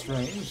really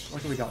strange.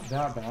 Luckily we got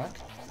that back.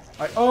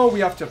 Oh,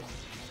 we have to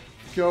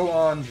go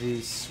on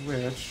the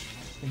switch.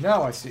 And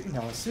now I see,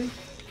 now I see.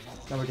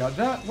 Now we got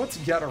that. Let's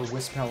get our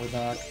Wisp power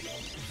back.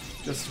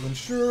 Just to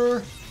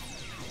ensure.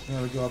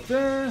 Now we go up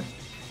there. I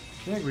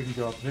think we can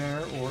go up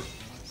there, or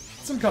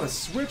some kind of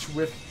switch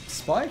with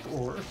Spike,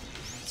 or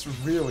it's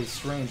really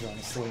strange,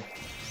 honestly.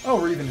 Oh,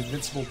 we're even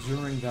invincible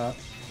during that.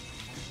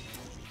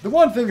 The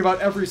one thing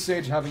about every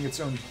stage having its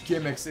own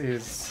gimmicks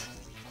is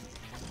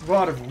a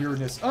lot of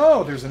weirdness.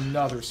 Oh, there's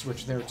another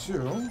switch there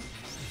too.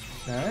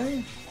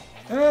 Okay.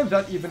 And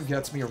that even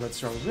gets me a red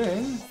star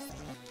ring.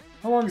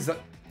 How long is that?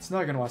 It's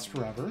not going to last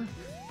forever.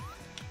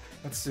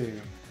 Let's see.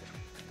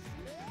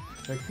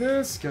 Take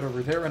this, get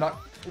over there, and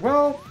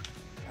well,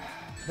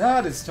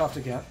 that is tough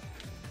to get.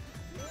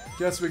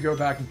 Guess we go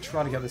back and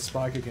try to get the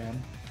spike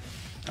again.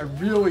 I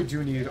really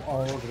do need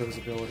all of those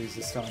abilities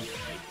this time.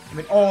 I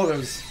mean, all of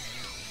those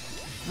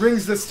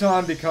rings this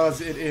time because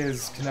it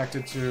is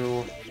connected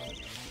to...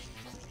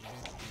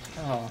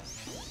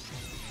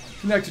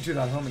 connected to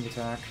that homing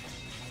attack.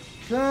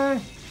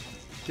 Okay.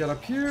 Get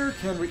up here.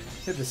 Can we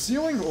hit the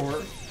ceiling, or...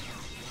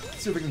 Let's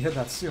see if we can hit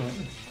that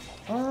ceiling.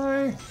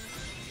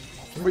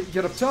 Can we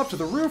get up top to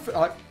the roof?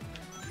 I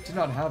did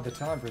not have the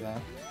time for that.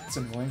 It's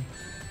annoying.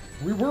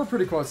 We were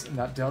pretty close, and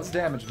that does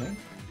damage me.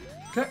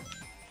 Okay.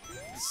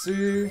 Let's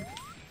see.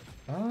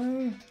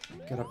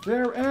 Get up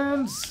there,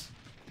 and...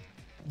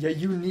 Yeah,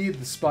 you need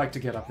the spike to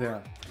get up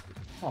there.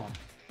 Huh.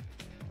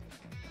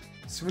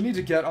 So we need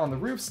to get on the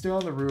roof, stay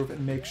on the roof,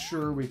 and make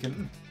sure we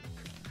can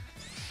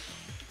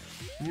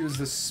use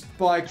the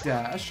spike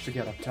dash to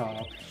get up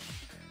top.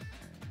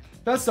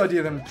 Best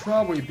idea then would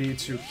probably be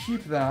to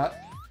keep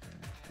that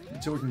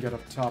until we can get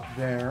up top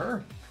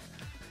there.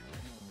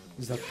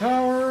 Use that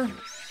power.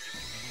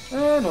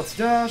 And let's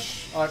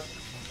dash.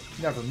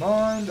 Never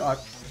mind.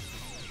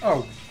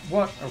 Oh,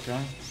 what?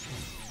 Okay.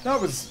 That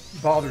was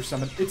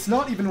bothersome. It's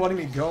not even letting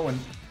me go in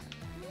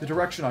the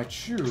direction I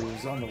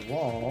choose on the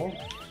wall.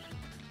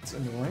 It's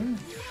annoying.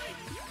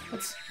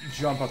 Let's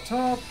jump up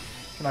top.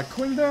 Can I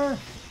cling there?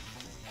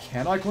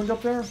 Can I cling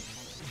up there?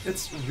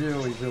 It's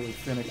really, really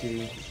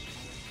finicky.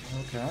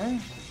 Okay.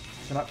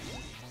 Can I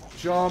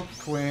jump,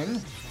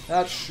 cling?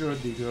 That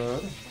should be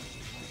good.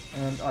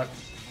 And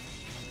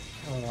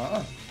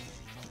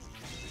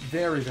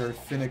very, very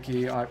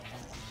finicky.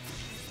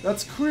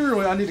 That's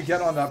clearly... I need to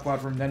get on that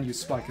platform, then use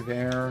Spike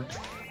there.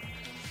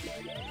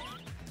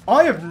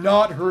 I have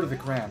not heard of the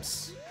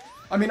Cramps.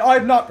 I mean, I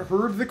have not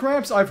heard of the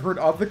Cramps. I've heard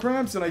of the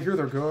Cramps, and I hear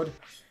they're good.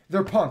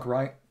 They're punk,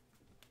 right?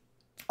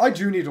 I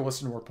do need to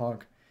listen to more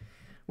punk.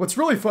 What's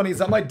really funny is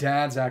that my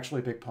dad's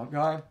actually a big punk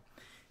guy.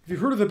 If you've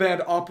heard of the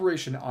band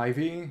Operation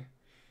Ivy,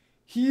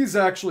 he's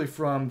actually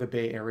from the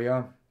Bay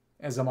Area,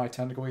 as am I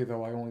technically,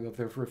 though I only lived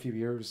there for a few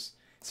years.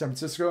 San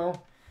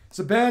Francisco. It's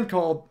a band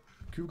called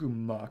Goo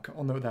Muck.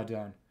 I'll note that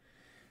down.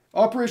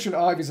 Operation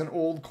Ivy is an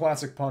old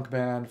classic punk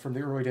band from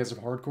the early days of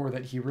hardcore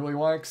that he really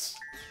likes.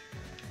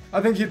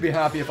 I think he'd be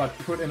happy if I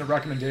put in a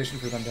recommendation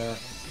for them there.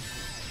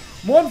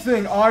 One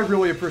thing I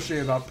really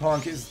appreciate about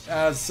punk is,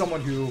 as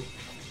someone who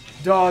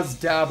does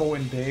dabble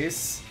in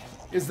bass,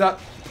 is that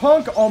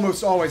punk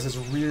almost always has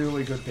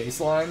really good bass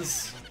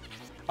lines.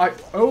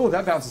 Oh,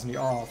 that bounces me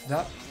off.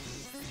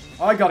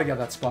 I gotta get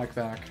that spike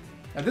back.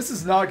 And this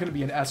is not gonna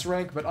be an S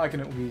rank, but I can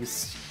at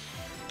least...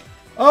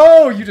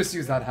 Oh, you just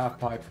used that half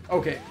pipe.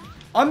 Okay,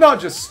 I'm not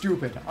just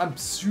stupid. I'm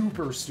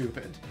super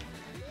stupid.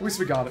 At least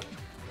we got it.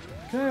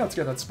 Okay, let's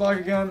get that spike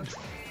again.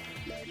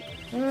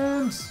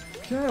 And...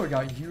 Okay, we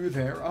got you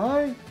there.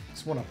 I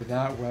just went up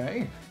that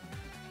way.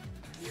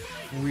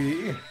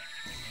 We...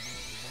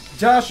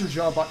 Dash and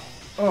jump.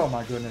 Oh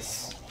my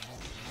goodness.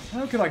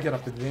 How can I get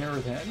up there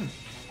then?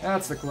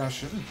 That's the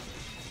question.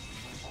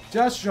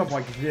 Dash jump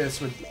like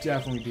this would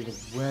definitely be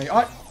the way.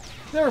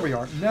 There we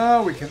are.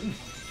 Now we can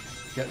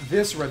get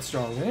this red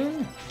star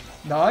ring.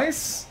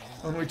 Nice.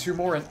 Only 2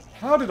 more, and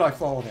how did I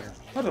fall there?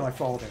 How did I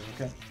fall there?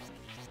 Okay.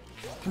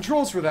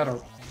 Controls for that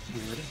are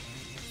weird.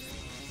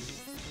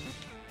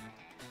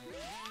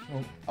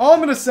 Well, all I'm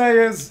gonna say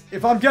is,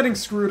 if I'm getting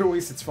screwed, at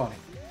least it's funny.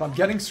 If I'm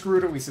getting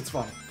screwed, at least it's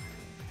funny.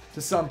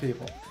 To some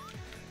people.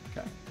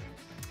 Okay.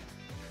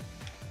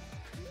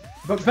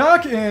 But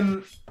back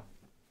in...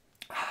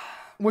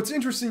 What's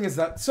interesting is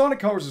that Sonic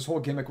Colors' whole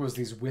gimmick was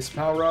these Wisp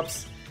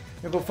power-ups.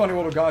 The funny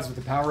little guys with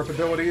the power-up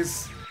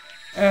abilities.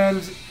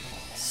 And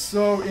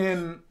so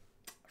in...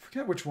 I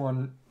forget which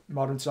one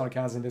Modern Sonic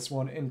has in this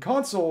one. In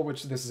console,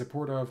 which this is a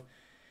port of,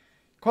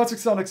 Classic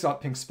Sonic's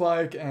got Pink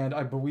Spike, and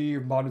I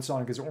believe Modern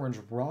Sonic is Orange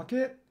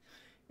Rocket.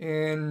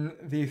 In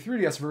the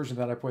 3DS version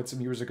that I played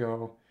some years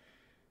ago,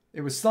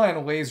 it was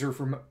Cyan Laser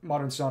for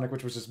Modern Sonic,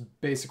 which was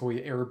just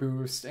basically Air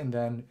Boost, and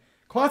then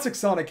Classic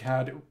Sonic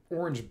had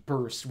Orange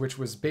Burst, which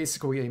was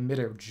basically a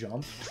mid-air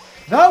jump.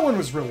 That one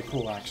was really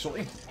cool,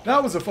 actually.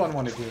 That was a fun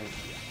one to do.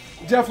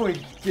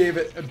 Definitely gave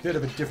it a bit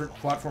of a different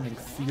platforming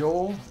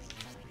feel.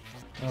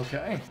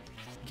 Okay.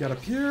 Get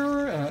up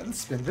here and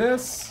spin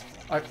this.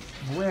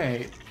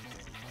 Wait.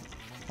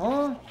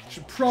 Huh?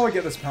 Should probably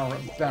get this power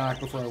up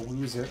back before I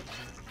lose it.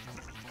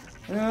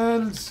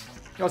 And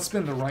gotta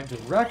spin the right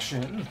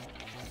direction.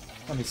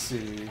 Let me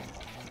see.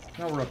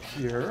 Now we're up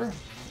here.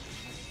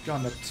 Got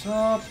on the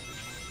top.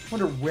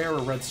 Wonder where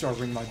a red star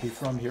ring might be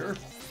from here.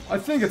 I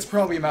think it's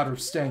probably a matter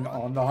of staying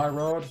on the high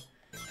road.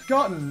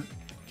 Can't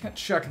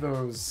check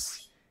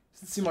those.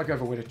 Doesn't seem like I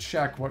have a way to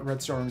check what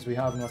red star rings we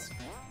have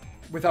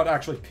without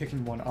actually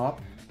picking one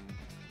up.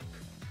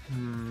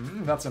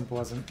 That's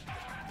unpleasant.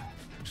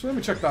 Actually, let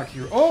me check back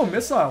here. Oh,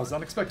 missiles!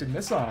 Unexpected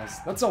missiles.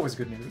 That's always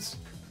good news.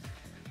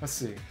 Let's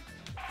see.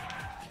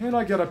 Can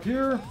I get up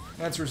here?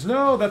 Answer is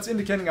no. That's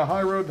indicating a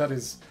high road that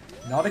is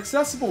not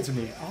accessible to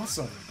me.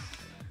 Awesome.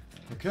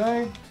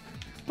 Okay.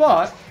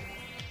 But,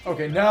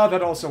 okay, now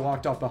that also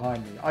locked off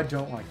behind me. I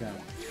don't like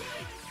that.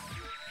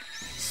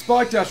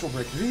 Spike Dash will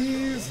break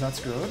these. That's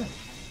good.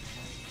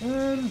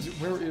 And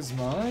where is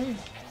my...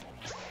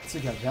 Let's see,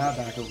 get that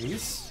back at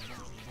least.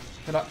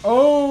 Can I...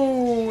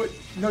 Oh!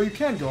 No, you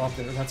can go up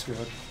there. That's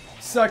good.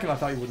 Second, I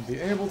thought you wouldn't be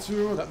able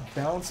to. That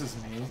bounces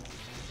me.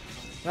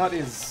 That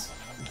is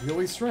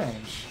really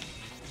strange.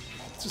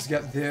 Let's just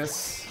get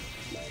this.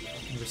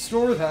 And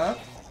restore that.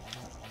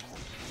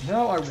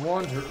 Now I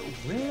wonder,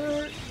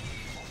 where...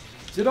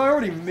 Did I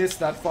already miss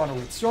that final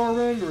red star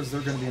ring, or is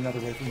there going to be another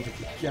way for me to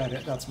get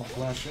it? That's my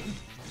question.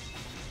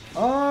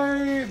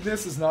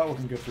 This is not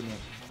looking good for me.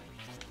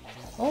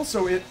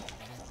 Also,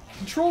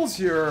 controls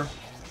here,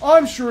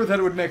 I'm sure that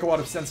it would make a lot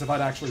of sense if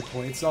I'd actually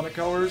played Sonic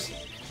Colors.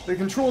 The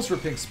controls for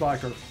Pink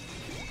Spike are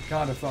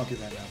kind of funky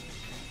right now.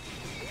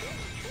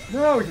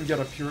 Now we can get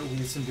up here at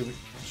least and do a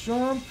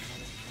jump.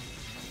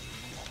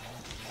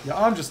 Yeah,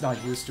 I'm just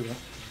not used to it.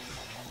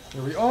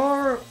 There we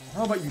are.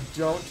 How about you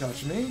don't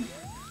touch me?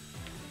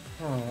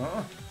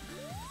 I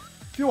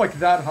feel like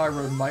that high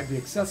road might be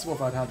accessible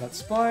if I'd had that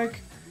spike.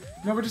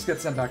 No, we just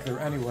get sent back there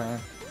anyway.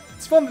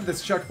 It's fun that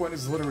this checkpoint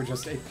is literally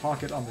just a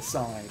pocket on the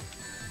side.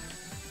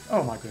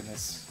 Oh my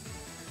goodness.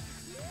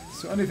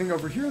 So anything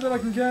over here that I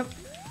can get?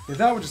 Yeah,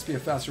 that would just be a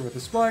faster with the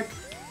spike.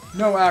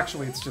 No,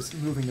 actually, it's just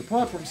moving the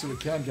platform so we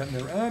can get in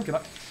there. And can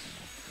I...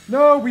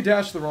 No, we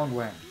dashed the wrong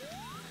way.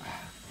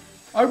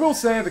 I will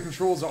say the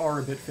controls are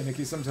a bit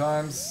finicky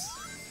sometimes.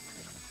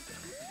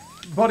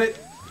 But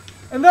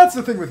and that's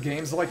the thing with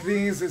games like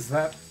these, is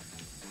that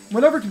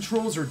whenever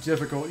controls are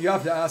difficult, you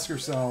have to ask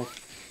yourself,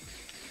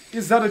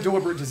 is that a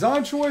deliberate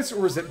design choice,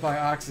 or is it by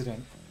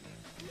accident?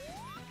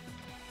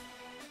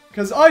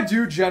 Because I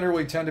do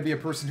generally tend to be a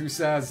person who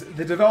says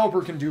the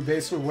developer can do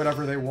basically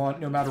whatever they want,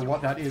 no matter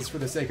what that is for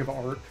the sake of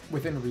art,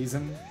 within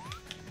reason.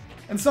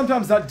 And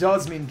sometimes that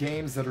does mean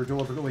games that are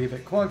deliberately a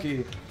bit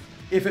clunky,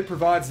 if it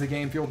provides the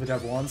game feel the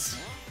dev wants.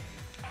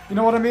 You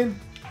know what I mean?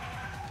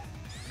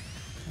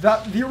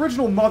 The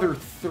original Mother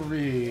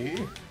 3,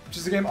 which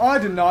is a game I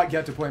did not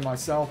get to play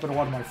myself, but a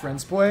lot of my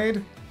friends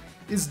played,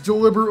 is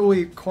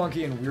deliberately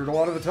clunky and weird a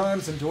lot of the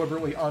times, and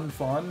deliberately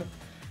unfun.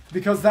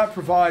 Because that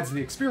provides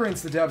the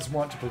experience the devs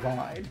want to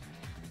provide.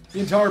 The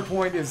entire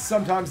point is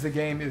sometimes the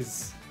game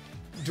is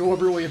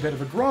deliberately a bit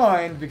of a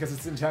grind because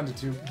it's intended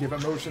to give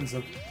emotions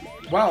of,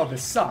 wow,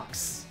 this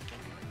sucks.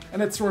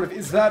 And it's sort of,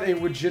 is that a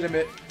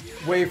legitimate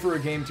way for a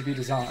game to be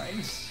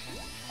designed?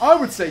 I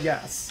would say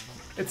yes.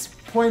 It's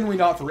plainly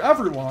not for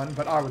everyone,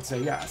 but I would say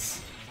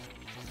yes.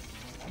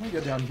 Let me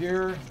get down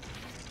here.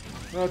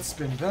 Let's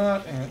spin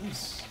that and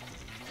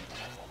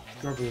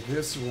go over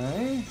this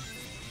way.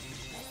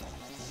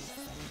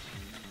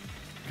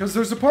 Because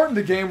there's a part in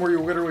the game where you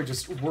literally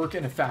just work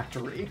in a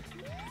factory.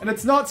 And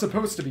it's not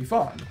supposed to be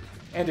fun.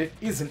 And it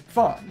isn't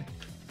fun.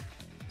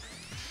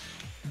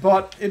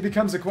 But it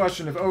becomes a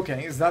question of,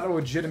 okay, is that a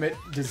legitimate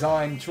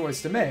design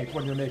choice to make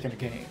when you're making a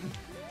game?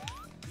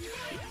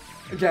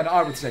 Again,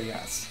 I would say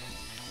yes.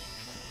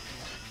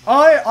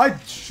 I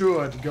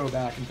should go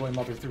back and play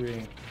Mother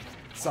 3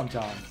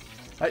 sometime.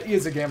 That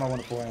is a game I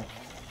want to play.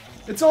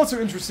 It's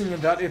also interesting in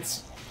that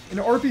it's an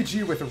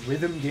RPG with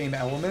rhythm game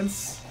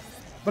elements.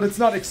 But it's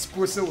not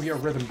explicitly a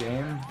rhythm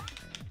game.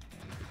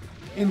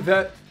 In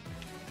that,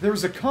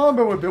 there's a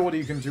combo ability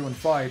you can do in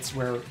fights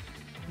where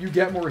you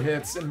get more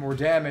hits and more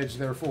damage,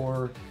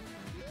 therefore,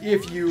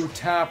 if you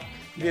tap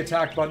the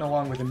attack button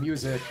along with the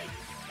music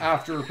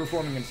after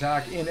performing an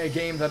attack in a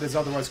game that is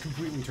otherwise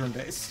completely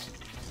turn-based.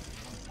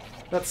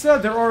 That said,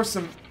 there are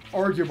some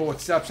arguable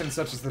exceptions,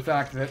 such as the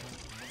fact that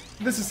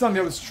this is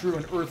something that was true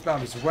in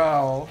Earthbound as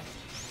well.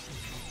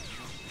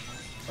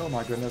 Oh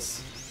my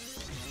goodness.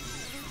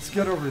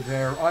 Get over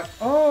there.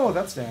 Oh,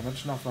 that's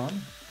damage. Not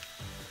fun.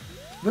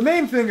 The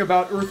main thing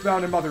about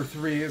Earthbound and Mother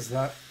 3 is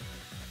that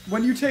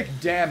when you take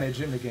damage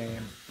in the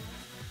game,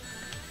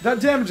 that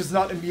damage is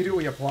not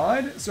immediately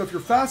applied, so if you're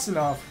fast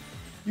enough,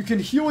 you can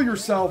heal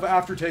yourself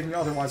after taking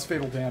otherwise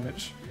fatal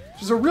damage,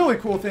 which is a really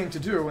cool thing to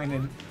do in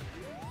an,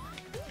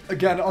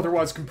 again,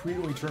 otherwise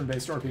completely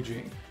turn-based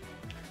RPG.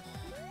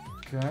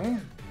 Okay. I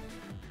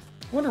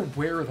wonder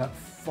where that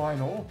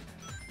final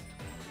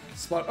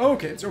spot.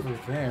 Okay, it's over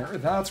there.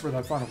 That's where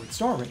that final red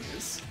star ring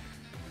is.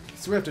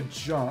 So we have to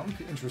jump.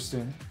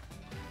 Interesting.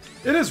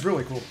 It is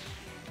really cool.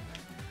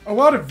 A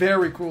lot of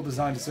very cool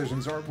design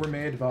decisions were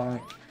made by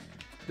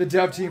the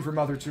dev team for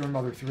Mother 2 and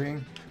Mother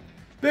 3.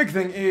 Big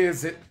thing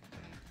is, it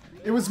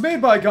was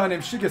made by a guy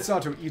named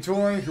Shigesato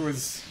Itoi, who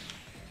is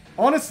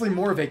honestly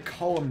more of a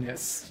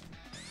columnist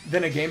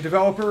than a game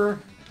developer.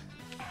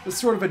 He's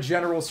sort of a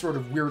general, sort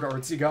of weird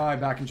artsy guy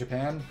back in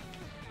Japan.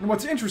 And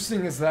what's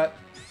interesting is that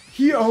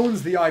he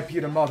owns the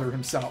IP to Mother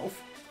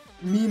himself,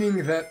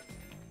 meaning that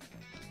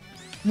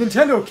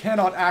Nintendo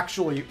cannot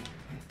actually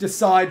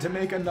decide to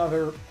make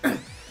another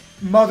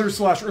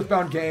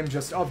Mother/Earthbound game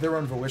just of their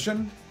own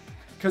volition,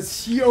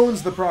 because he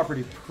owns the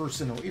property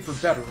personally, for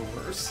better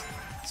or worse.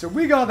 So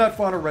we got that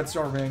final red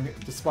star ring,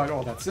 despite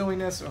all that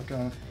silliness.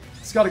 Okay,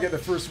 just gotta get the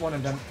first one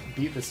and then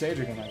beat the stage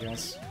again, I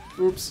guess.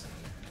 Oops.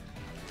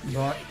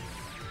 But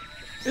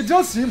it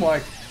does seem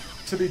like,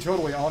 to be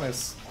totally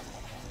honest,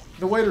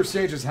 the later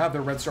stages have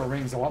their red star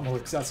rings a lot more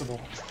accessible.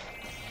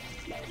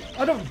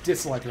 I don't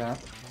dislike that.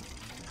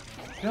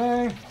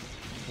 Okay,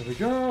 there we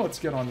go. Let's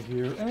get on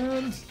here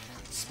and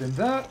spin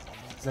that.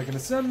 Is that going to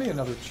send me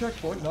another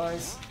checkpoint?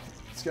 Nice.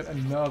 Let's get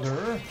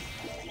another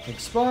pink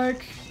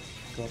spike.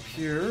 Go up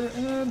here,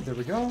 and there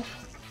we go.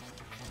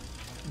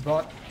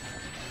 But,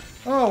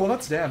 oh, well,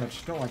 that's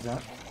damage. Don't like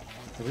that.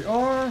 There we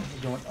are.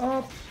 We're going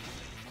up.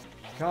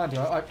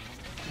 Kinda.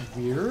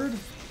 Weird.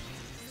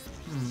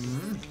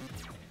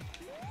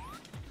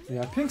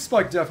 Yeah, pink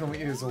spike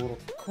definitely is a little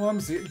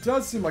clumsy. It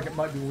does seem like it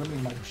might be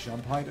limiting my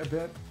jump height a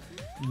bit.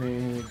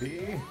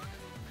 Maybe.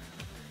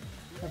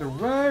 Either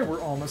way,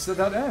 we're almost at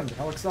that end.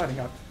 How exciting.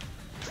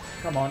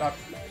 Come on, up.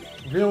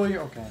 Really?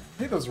 Okay.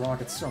 I hate those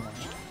rockets so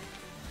much.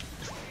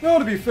 No,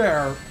 to be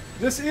fair,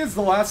 this is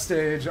the last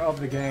stage of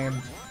the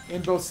game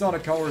in both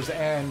Sonic Colors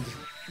and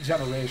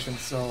Generations,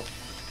 so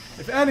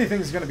if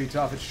anything's going to be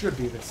tough, it should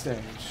be this stage.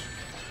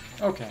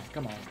 Okay,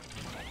 come on.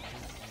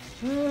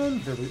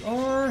 And there we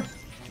are.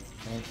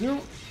 Thank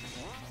you.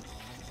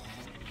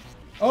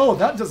 Oh,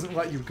 that doesn't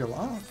let you go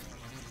up.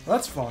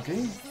 That's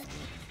funky.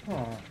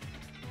 Oh.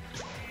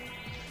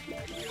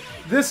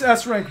 This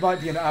S rank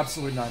might be an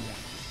absolute nightmare.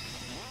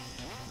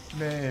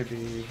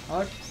 Maybe.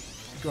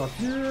 Go up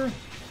here.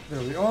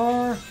 There we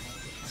are.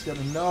 Let's get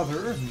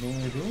another.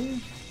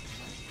 Maybe.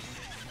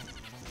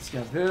 Let's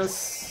get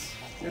this.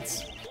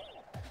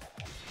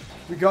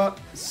 We got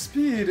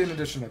speed in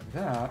addition to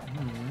that.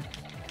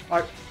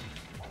 That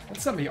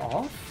set me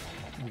off?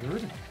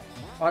 Weird.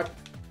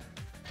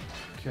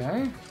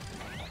 Okay.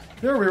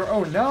 There we are.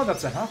 Oh, now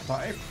that's a half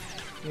pipe.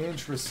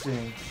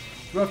 Interesting.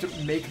 Do I have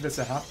to make this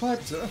a half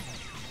pipe to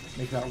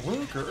make that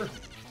work, or...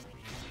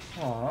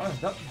 Aw,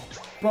 that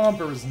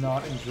bumper is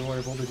not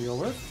enjoyable to deal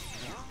with.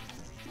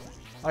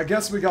 I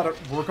guess we gotta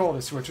work all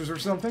the switches or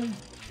something?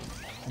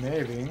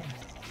 Maybe.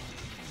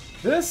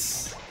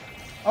 This...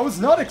 I was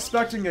not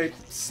expecting a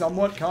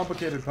somewhat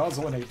complicated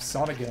puzzle in a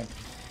Sonic game.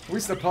 At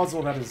least a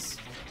puzzle that is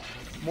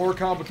more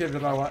complicated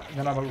than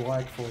I would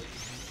like for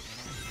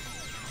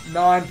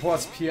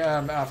 9+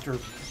 p.m. after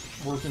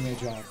working a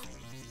job.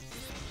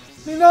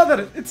 I mean, not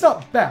that it's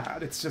not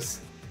bad, it's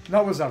just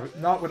not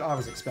what I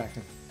was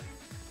expecting.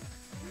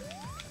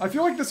 I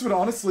feel like this would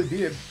honestly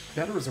be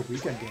better as a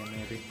weekend game,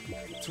 maybe.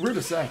 It's weird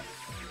to say.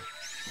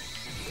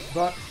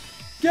 But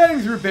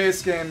getting through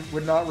base game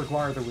would not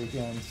require the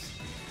weekends.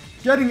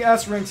 Getting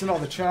S ranks and all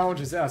the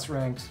challenges S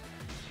ranked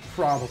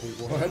probably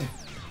would.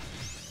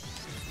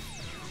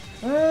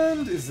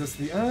 And is this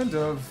the end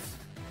of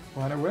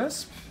Planet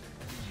Wisp?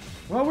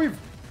 Well, we've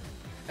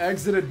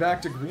exited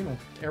back to green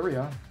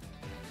area.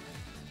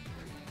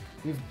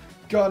 We've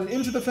gotten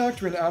into the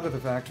factory and out of the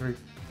factory.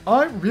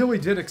 I really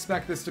did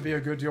expect this to be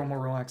a good deal more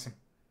relaxing.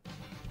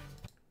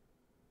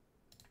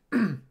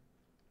 Okay.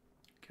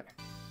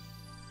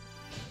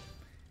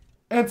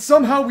 And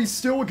somehow we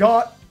still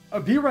got a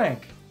B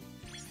rank.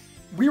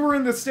 We were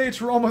in this stage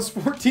for almost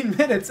 14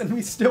 minutes and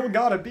we still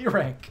got a B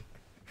rank.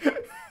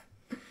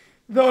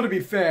 Though, to be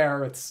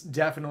fair, it's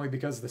definitely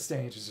because the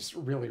stage is just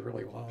really,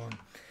 really long.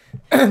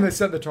 And they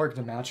set the target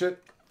to match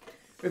it.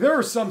 There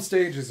are some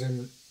stages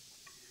in...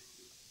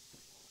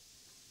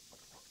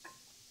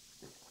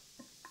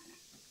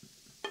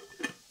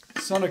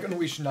 Sonic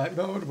Unleashed Night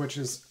Mode, which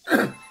is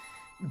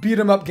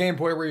beat-em-up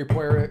gameplay where you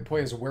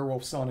play as a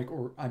werewolf Sonic,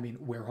 or, I mean,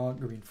 Werehog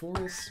Green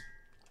Forest.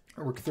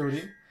 Or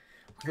 30.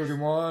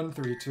 31,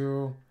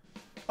 32.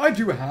 I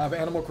do have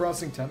Animal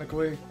Crossing,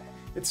 technically.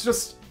 It's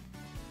just...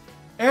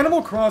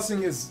 Animal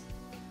Crossing is...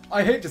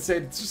 I hate to say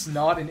it, it's just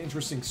not an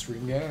interesting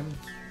stream game.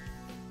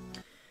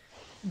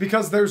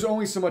 Because there's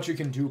only so much you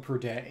can do per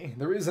day.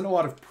 There isn't a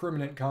lot of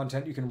permanent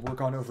content you can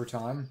work on over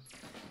time.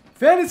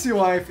 Fantasy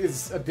Life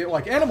is a bit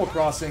like Animal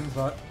Crossing,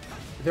 but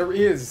there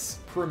is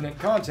permanent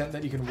content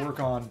that you can work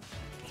on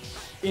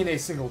in a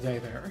single day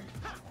there.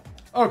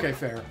 Okay,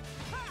 fair.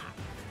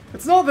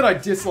 It's not that I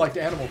disliked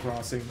Animal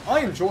Crossing. I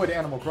enjoyed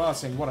Animal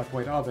Crossing, what I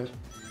played of it.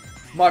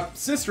 My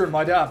sister and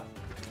my dad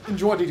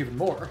enjoyed it even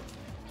more.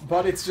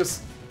 But it's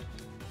just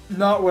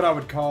not what I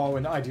would call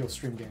an ideal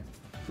stream game.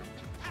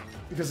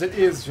 Because it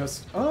is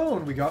just... Oh,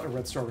 and we got a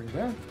red star ring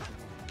there.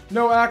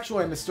 No,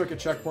 actually, I mistook a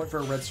checkpoint for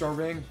a red star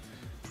ring.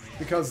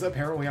 Because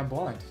apparently I'm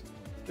blind.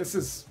 This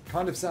is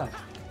kind of sad.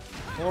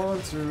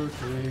 1, 2,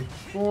 3,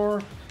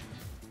 4.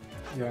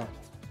 Yeah.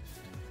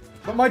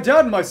 But my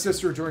dad and my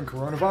sister during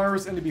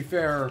coronavirus, and to be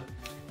fair,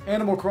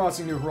 Animal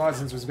Crossing New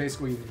Horizons was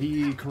basically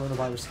the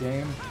coronavirus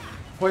game.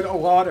 Played a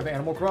lot of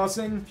Animal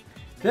Crossing.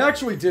 They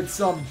actually did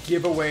some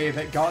giveaway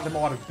that got them a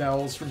lot of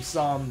bells from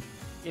some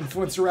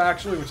influencer,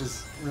 actually, which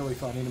is really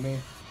funny to me.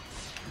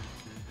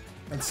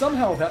 And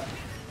somehow that...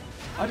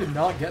 I did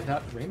not get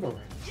that rainbow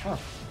ring. Huh.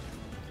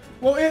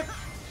 Well,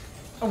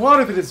 a lot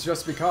of it is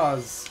just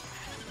because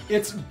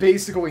it's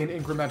basically an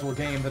incremental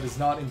game that is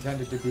not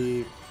intended to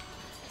be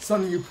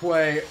something you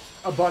play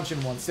a bunch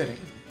in one sitting.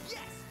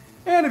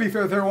 And to be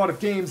fair, there are a lot of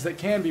games that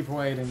can be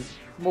played in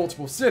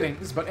multiple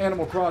sittings, but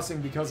Animal Crossing,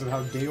 because of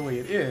how daily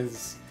it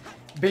is,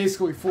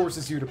 basically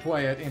forces you to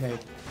play it in a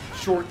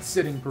short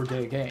sitting per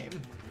day game.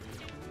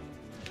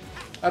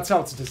 That's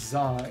how it's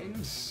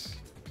designed.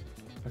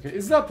 Okay,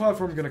 is that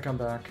platform gonna come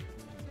back?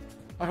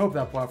 I hope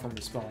that platform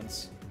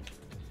responds.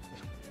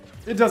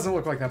 It doesn't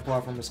look like that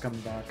platform is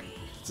coming back.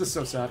 It's just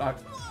so sad.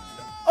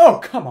 Oh,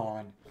 come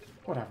on!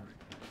 Whatever.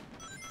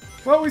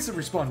 Well, at least it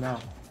respawned now.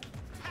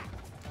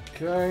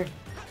 Okay.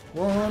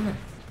 1.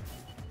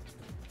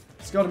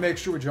 Just gotta make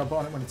sure we jump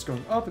on it when it's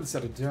going up and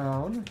set it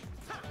down.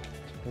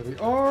 There we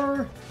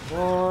are.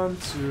 1,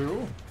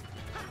 2.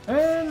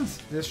 And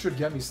this should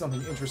get me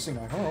something interesting,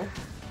 I hope.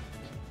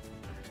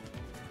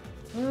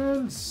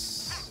 And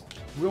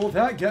will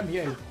that get me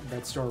a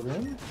red star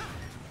ring?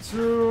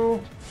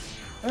 2.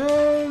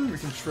 And we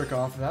can trick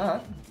off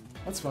that.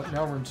 That's fun.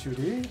 Now we're in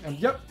 2D. And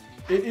yep,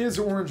 it is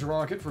Orange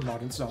Rocket for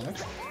Modern Sonic.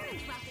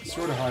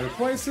 Sort of higher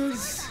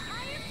places.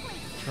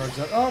 Charge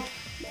that up.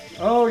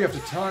 Oh, you have to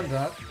time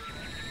that.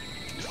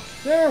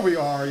 There we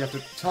are. You have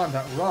to time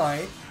that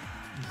right.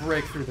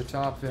 Break through the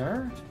top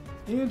there.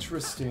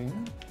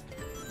 Interesting.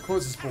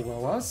 Closes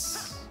below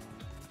us.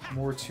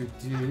 More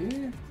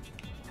 2D.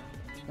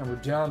 And we're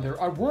down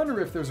there. I wonder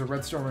if there's a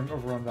red star ring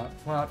over on that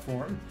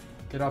platform.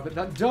 Get up it.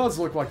 That does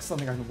look like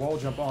something I can wall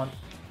jump on.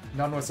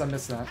 Not unless I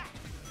miss that.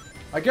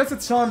 I guess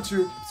it's time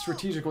to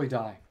strategically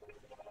die.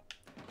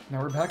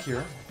 Now we're back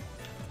here.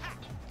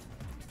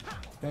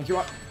 Thank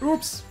you.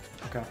 Oops!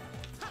 Okay.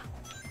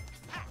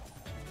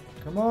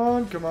 Come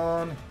on, come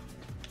on.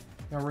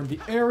 Now we're in the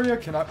area.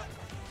 Can I...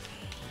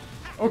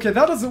 Okay,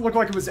 that doesn't look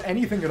like it was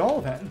anything at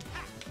all then.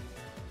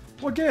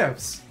 What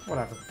gives?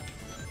 Whatever.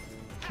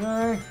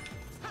 Okay.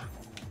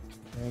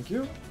 Thank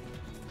you.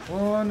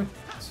 1,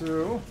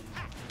 2.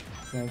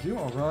 Thank you,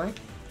 alright.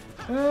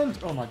 And,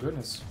 oh my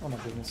goodness. Oh my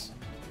goodness.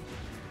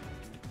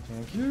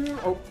 Thank you.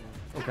 Oh,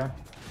 okay.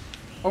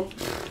 Oh,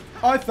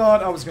 I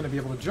thought I was going to be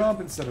able to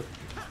jump instead of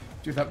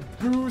do that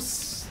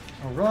boost.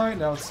 Alright,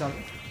 now it's time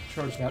to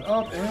charge that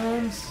up,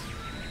 and...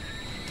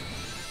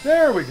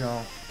 there we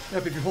go.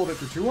 Yep, if you hold it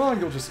for too long,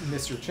 you'll just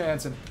miss your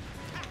chance, and...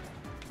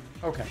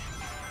 okay.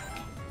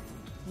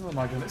 Oh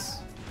my goodness.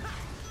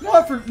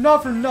 Not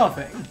for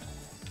nothing.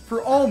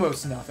 For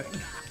almost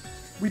nothing.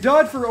 We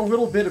died for a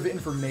little bit of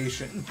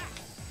information.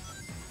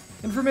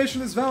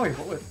 Information is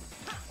valuable.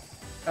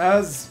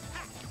 As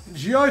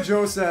G.I.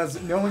 Joe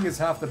says, knowing is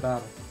half the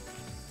battle.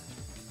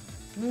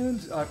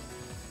 And,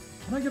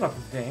 can I get up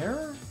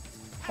there?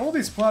 All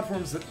these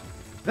platforms that...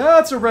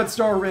 that's a red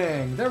star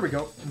ring! There we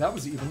go. And that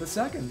was even the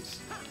second.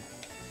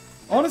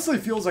 Honestly,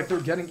 it feels like they're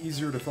getting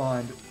easier to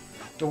find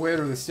the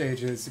later the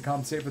stage is, to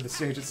compensate for the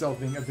stage itself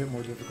being a bit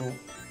more difficult.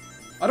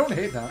 I don't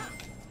hate that.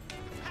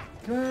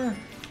 Okay.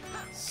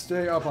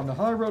 Stay up on the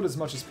high road as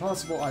much as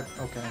possible.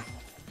 Okay.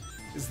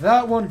 Is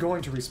that one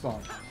going to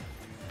respawn?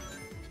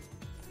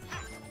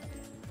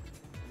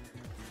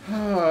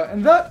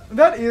 And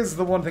that is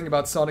the one thing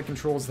about Sonic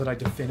controls that I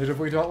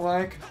definitively don't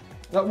like.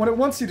 That when it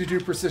wants you to do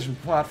precision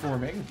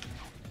platforming,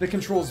 the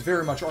controls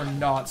very much are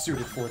not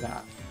suited for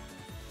that.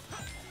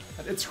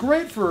 And it's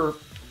great for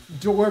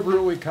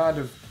deliberately kind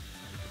of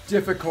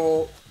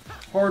difficult,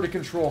 hard to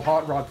control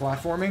hot rod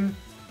platforming.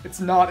 It's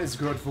not as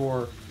good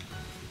for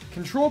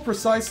control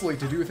precisely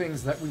to do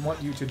things that we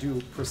want you to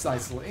do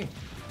precisely.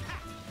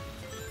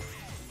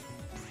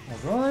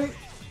 Alright.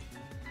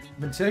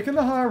 Been taking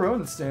the high road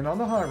and staying on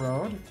the high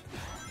road.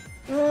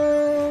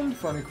 And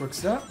funny quick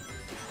step.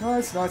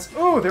 Nice, nice.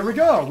 Oh, there we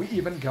go! We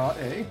even got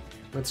a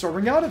red star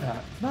ring out of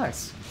that.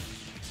 Nice.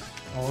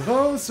 All of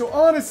those. So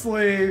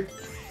honestly,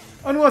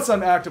 unless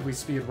I'm actively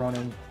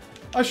speedrunning,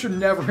 I should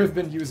never have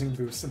been using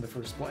boosts in the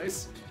first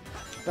place.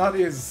 That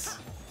is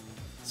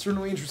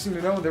certainly interesting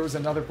to know. There was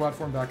another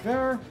platform back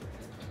there.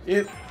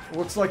 It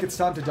looks like it's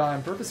time to die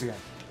on purpose again.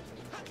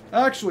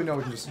 Actually, no,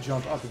 we can just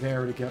jump up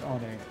there to get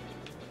on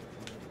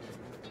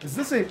a... is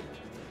this a...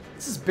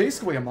 this is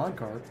basically a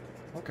minecart.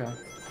 Okay.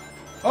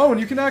 Oh, and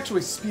you can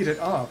actually speed it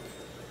up.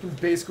 You can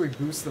basically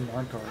boost the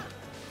minecart.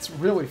 It's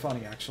really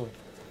funny, actually.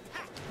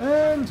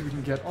 And we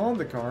can get on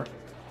the cart.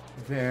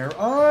 There.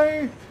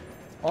 I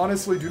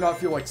honestly do not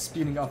feel like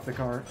speeding up the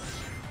cart.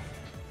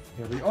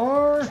 Here we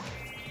are.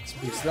 Let's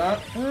boost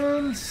that.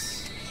 And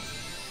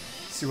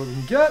see what we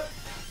can get.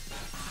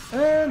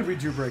 And we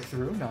do break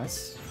through.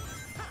 Nice.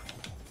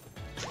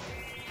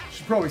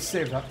 Should probably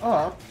save that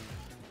up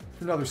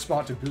for another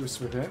spot to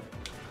boost with it.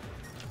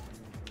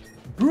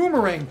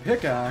 Boomerang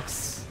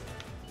pickaxe.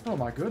 Oh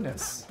my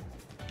goodness.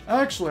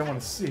 Actually, I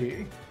want to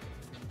see.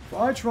 If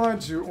I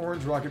tried to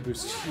orange rocket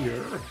boost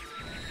here,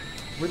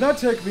 would that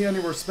take me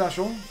anywhere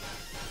special?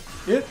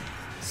 It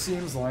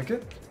seems like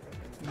it.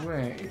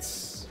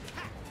 Wait.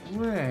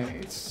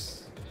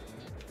 Wait.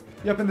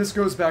 Yep, and this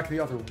goes back the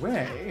other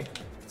way.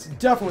 It's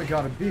definitely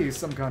gotta be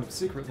some kind of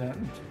secret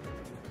then.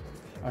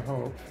 I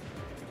hope.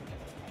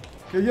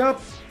 Okay, yep.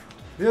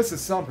 This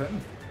is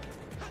something.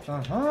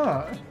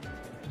 Uh-huh.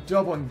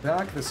 Doubling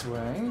back this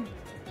way.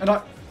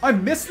 And I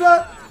missed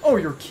that? Oh,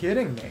 you're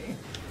kidding me.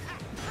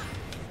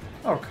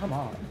 Oh, come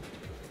on.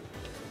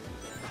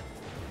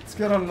 Let's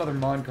get on another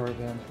minecart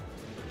then.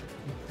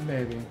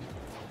 Maybe.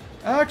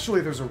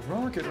 Actually, there's a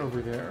rocket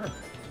over there.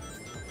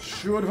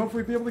 Should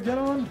hopefully be able to get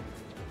on?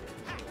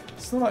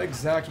 Still not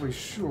exactly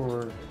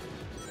sure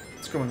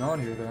what's going on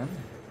here then.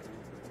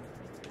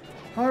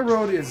 High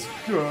road is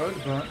good,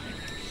 but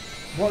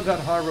what that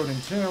high road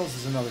entails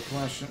is another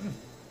question.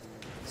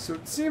 So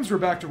it seems we're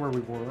back to where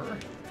we were.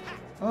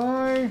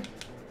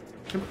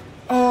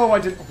 Oh, I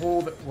didn't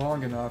hold it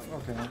long enough.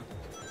 Okay.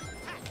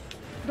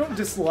 I don't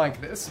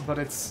dislike this, but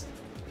it's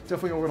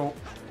definitely a little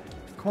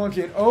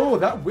clunky. And oh,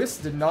 that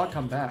wisp did not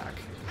come back.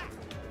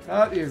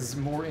 That is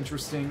more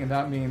interesting, and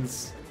that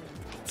means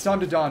it's time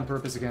to die on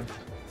purpose again.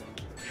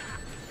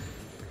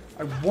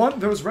 I want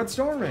those red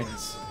star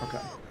rings.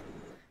 Okay.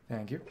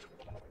 Thank you.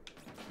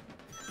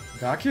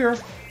 Back here.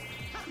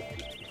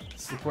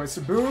 It's the place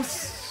to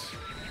boost.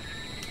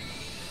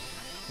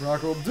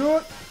 Rocket will do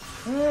it.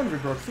 And we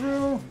broke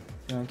through.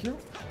 Thank you.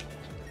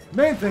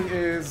 Main thing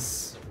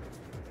is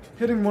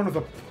hitting one with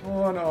a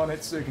pawn on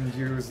it so you can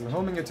use the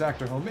homing attack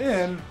to home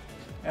in,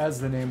 as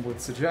the name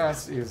would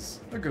suggest, is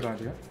a good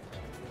idea.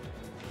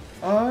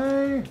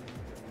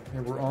 Yeah,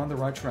 we're on the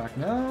right track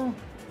now.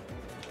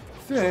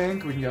 I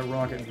think we can get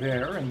Rocket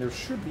there, and there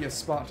should be a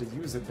spot to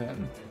use it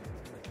then.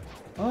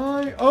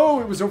 Oh,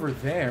 it was over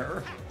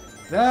there.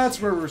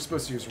 That's where we were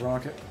supposed to use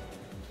Rocket.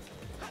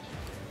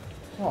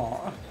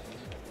 Aw.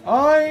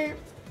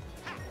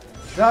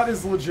 That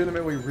is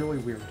legitimately really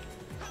weird.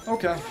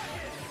 Okay.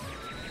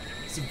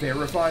 Let's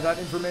verify that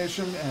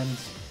information, and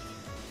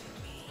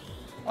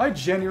I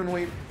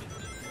genuinely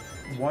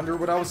wonder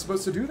what I was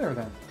supposed to do there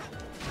then.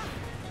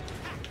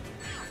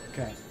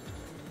 Okay.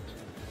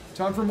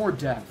 Time for more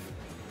death.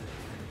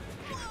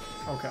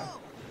 Okay.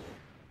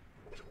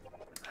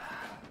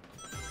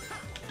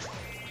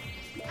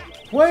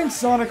 Playing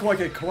Sonic like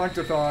a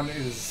collectathon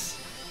is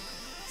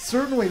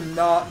Certainly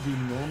not the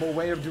normal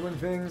way of doing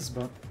things,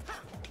 but...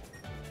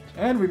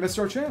 And we missed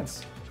our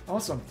chance.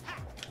 Awesome.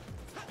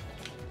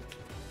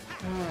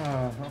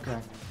 Okay.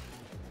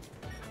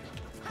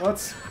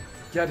 Let's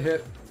get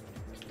hit.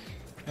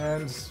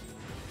 And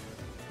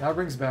that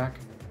rings back.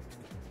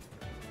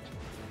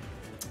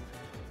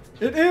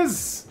 It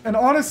is, and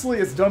honestly,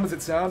 as dumb as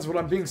it sounds, what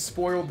I'm being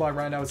spoiled by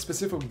right now is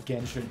specifically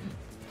Genshin.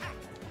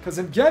 Because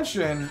in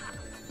Genshin,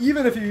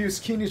 even if you use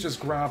Kinesis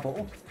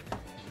Grapple,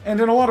 and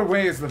in a lot of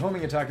ways the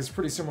homing attack is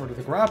pretty similar to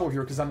the grapple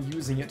here because I'm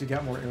using it to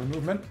get more air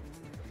movement.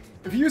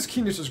 If you use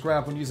Kinesis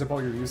Grapple and use up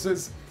all your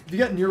uses, if you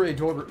get near a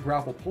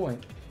grapple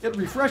point, it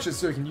refreshes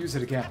so you can use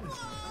it again.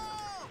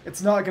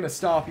 It's not going to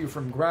stop you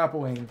from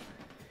grappling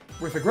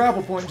with a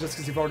grapple point just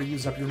because you've already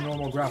used up your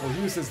normal grapple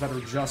uses that are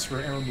just for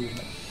air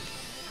movement.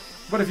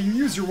 But if you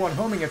use your one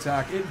homing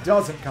attack, it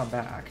doesn't come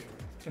back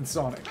in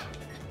Sonic.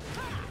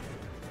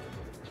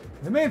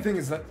 The main thing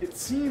is that it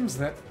seems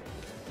that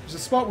there's a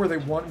spot where they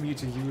want me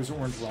to use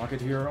Orange Rocket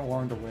here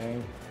along the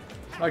way.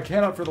 I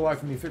cannot for the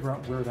life of me figure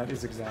out where that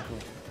is exactly.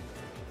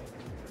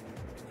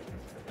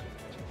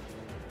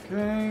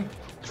 Okay.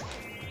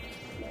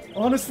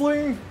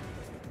 Honestly,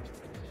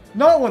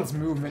 Not One's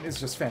movement is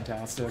just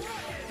fantastic.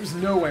 There's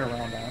no way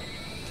around that.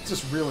 It's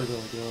just really,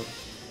 really good.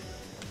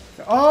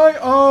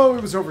 Oh,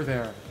 it was over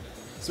there.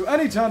 So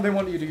anytime they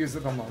want you to use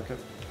it, they'll mark it.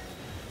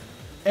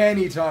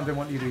 Anytime they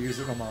want you to use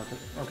it, they'll mark it.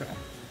 Okay.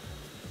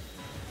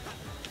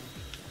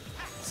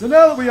 So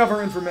now that we have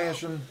our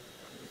information,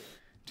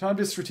 time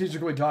to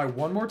strategically die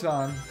one more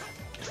time.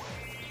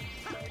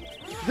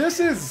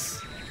 This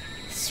is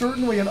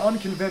certainly an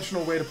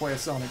unconventional way to play a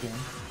Sonic game.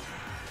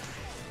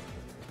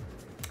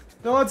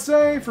 Though I'd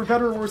say, for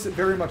better or worse, it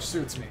very much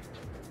suits me.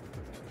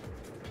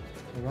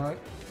 Alright.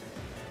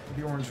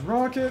 The Orange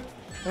Rocket.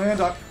 And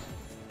up.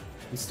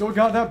 We still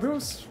got that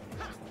boost.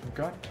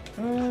 Okay.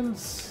 And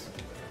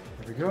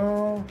there we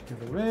go. Get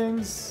the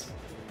rings.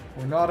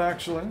 Or not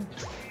actually.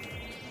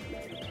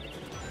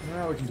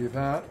 Now we can do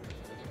that.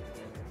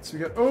 So we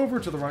get over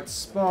to the right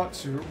spot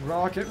to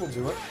rocket. We'll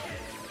do it.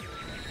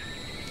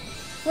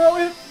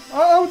 Well,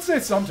 I would say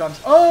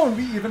sometimes. Oh, and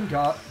we even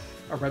got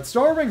a red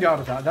star ring out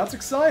of that. That's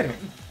exciting.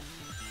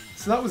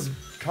 So that was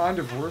kind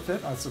of worth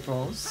it, I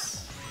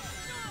suppose.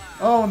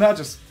 Oh, and that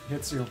just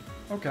hits you.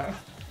 Okay.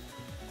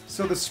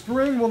 So the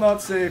spring will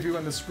not save you,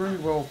 and the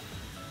spring will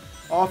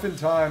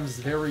oftentimes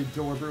very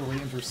deliberately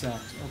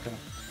intersect. Okay.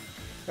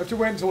 I have to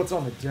wait until it's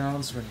on the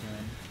downswing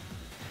then.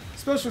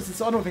 Especially since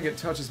I don't think it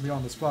touches me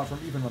on this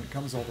platform even when it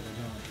comes all the way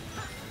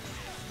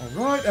down.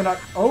 Alright, and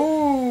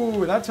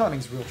oh, that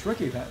timing's real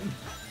tricky then.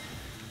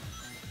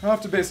 I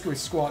have to basically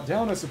squat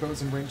down, I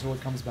suppose, and wait until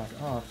it comes back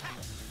up.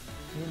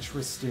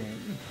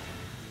 Interesting.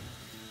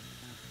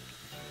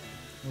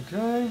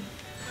 Okay.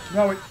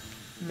 Now it...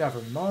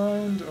 Never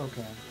mind.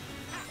 Okay.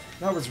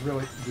 That was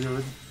really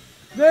weird.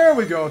 There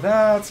we go.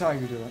 That's how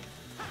you do it.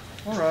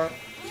 Alright.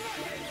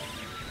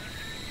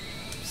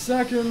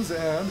 Seconds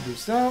and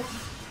boost out.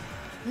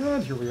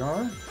 And here we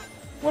are.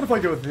 What if I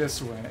go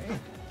this way?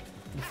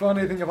 The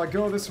funny thing, if I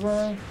go this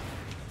way,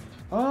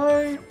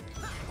 I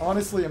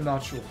honestly am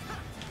not sure.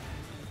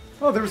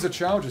 Oh, there's a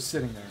Chow just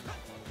sitting there.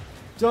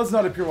 Does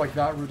not appear like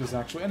that route is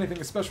actually anything,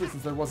 especially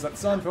since there was that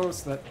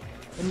signpost that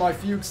in my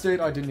fugue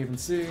state I didn't even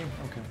see.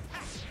 Okay.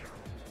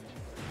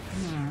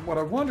 What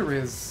I wonder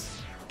is,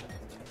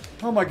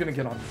 how am I going to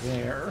get on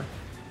there?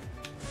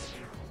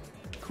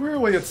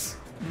 Clearly it's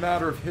a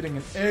matter of hitting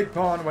an egg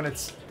pawn when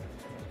it's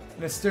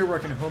in a state where I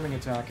can homing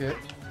attack it.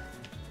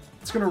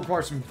 It's going to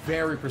require some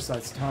very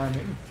precise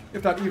timing,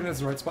 if that even is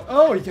the right spot.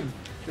 Oh, you can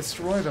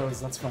destroy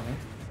those, that's funny.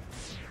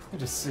 Let me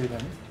just see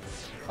them.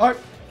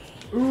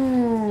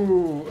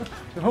 Ooh!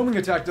 The homing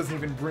attack doesn't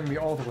even bring me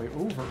all the way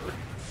over.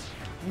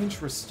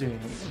 Interesting.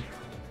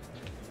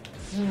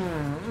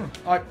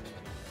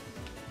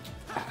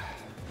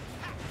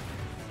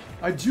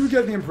 I do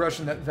get the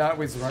impression that that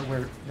way is the right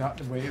way.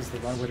 That way is the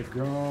right way to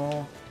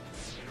go.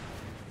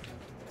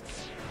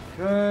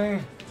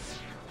 Okay.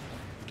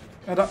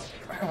 And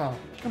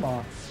come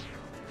on.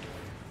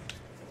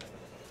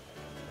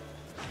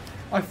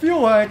 I feel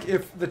like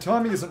if the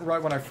timing isn't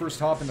right when I first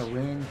hop in the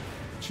ring,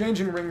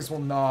 changing rings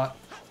will not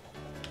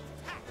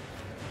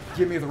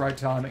give me the right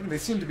timing. They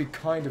seem to be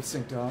kind of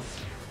synced up.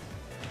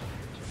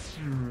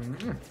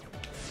 I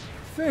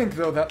think,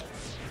 though, that...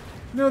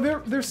 No,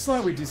 they're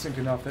slightly desynced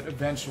enough that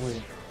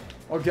eventually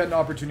I'll get an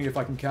opportunity if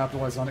I can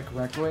capitalize on it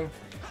correctly.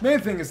 Main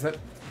thing is that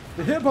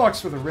the hitbox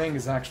for the ring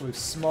is actually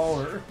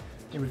smaller.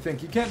 You would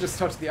think. You can't just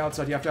touch the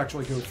outside, you have to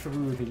actually go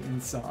through the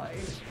inside.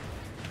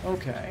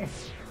 Okay.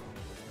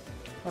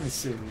 Let me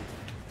see.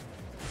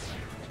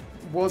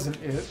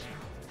 Wasn't it?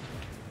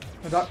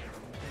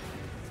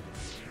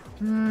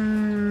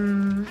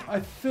 I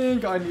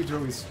think I need to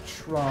at least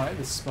try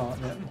this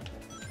spot then.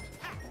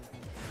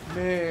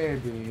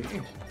 Maybe.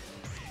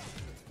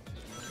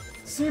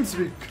 Seems to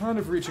be kind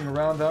of reaching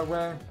around that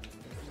way.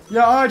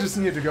 Yeah, I just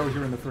need to go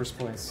here in the first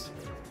place.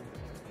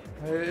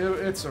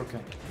 It's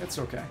okay. It's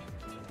okay.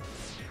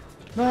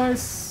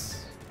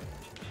 Nice.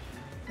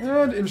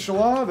 And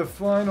inshallah, the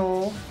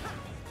final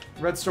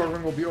Red Star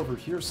Ring will be over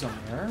here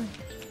somewhere.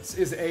 This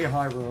is a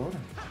high road.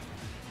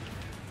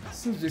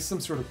 Seems to be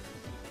some sort of...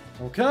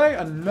 Okay,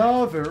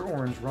 another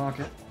orange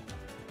rocket.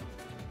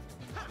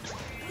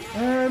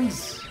 And...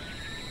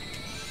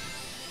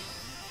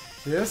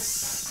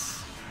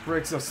 this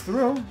breaks us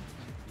through.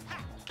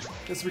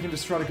 Guess we can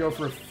just try to go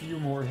for a few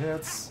more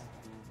hits.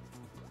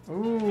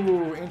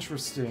 Ooh,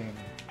 interesting.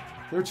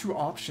 There are two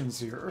options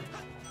here.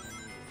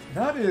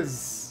 That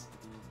is...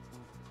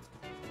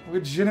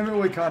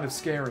 legitimately kind of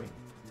scary.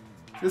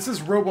 This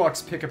is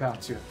Roblox Pickup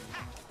Out here.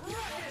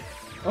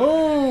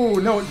 Oh,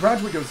 no, it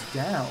gradually goes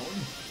down.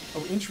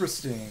 Oh,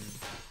 interesting.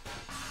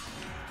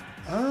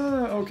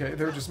 Okay,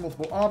 there are just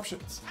multiple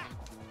options.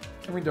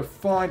 And we need to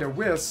find a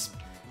wisp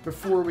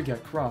before we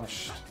get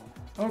crushed.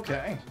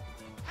 Okay.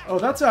 Oh,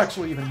 that's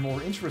actually even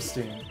more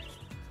interesting.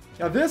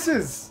 Now, this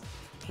is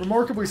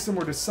remarkably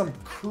similar to some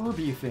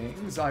Kirby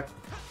things.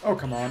 Oh,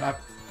 come on.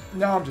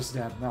 Now I'm just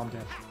dead. Now I'm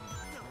dead.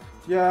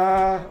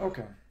 Yeah,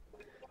 okay.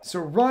 So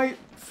right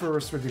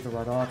first would be the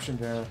right option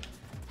there.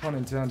 Pun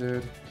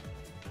intended.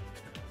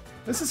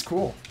 This is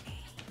cool.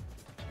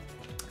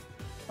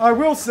 I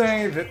will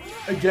say that,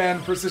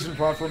 again, precision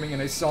platforming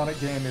in a Sonic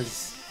game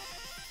is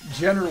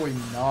generally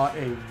not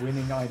a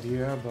winning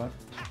idea, but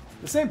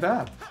this ain't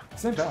bad.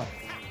 This ain't bad.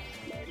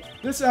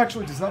 This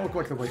actually does not look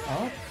like the way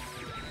up.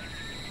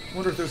 I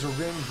wonder if there's a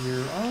ring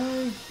here.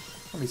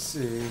 Let me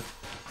see.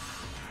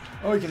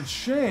 Oh, you can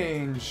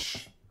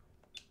change.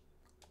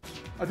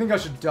 I think I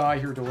should die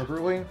here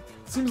deliberately.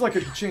 Seems like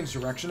it could change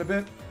direction a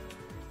bit.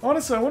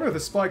 Honestly, I wonder if the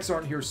spikes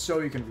aren't here so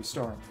you can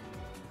restart.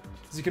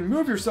 Because you can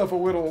move yourself a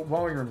little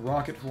while you're in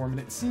rocket form, and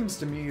it seems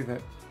to me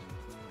that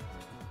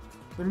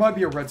there might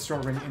be a red star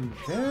ring in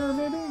there,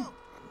 maybe?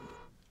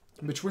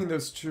 Between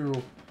those two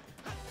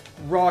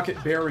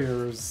rocket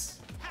barriers.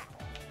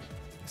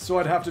 So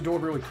I'd have to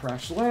deliberately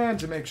crash land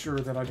to make sure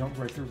that I don't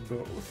break through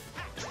both.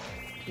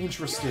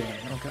 Interesting,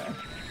 okay.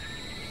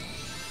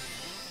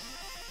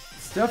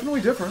 It's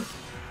definitely different.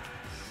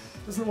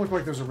 Doesn't look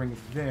like there's a ring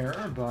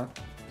there, but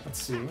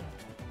let's see.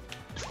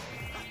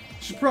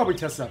 Should probably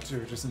test that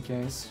too, just in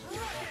case.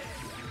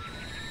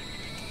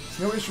 There's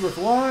no issue with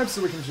live,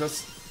 so we can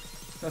just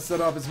mess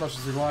that up as much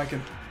as we like.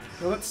 And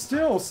well, that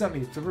still sent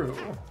me through.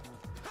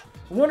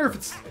 I wonder if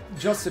it's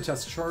just to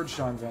test Charge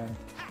Shine then.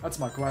 That's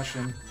my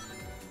question.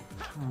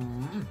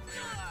 I'm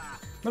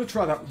gonna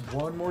try that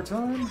one more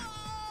time.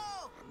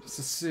 Just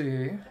to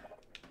see.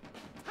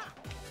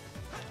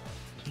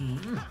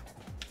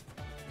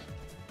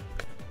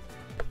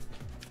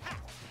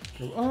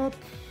 Go up.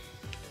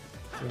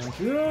 Thank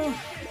you.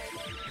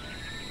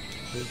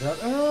 Hit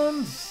that end.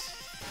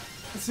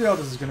 Let's see how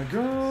this is gonna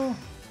go.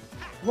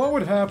 What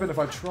would happen if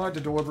I tried to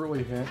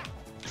deliberately hit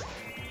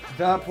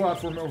that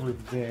platform over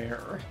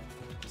there?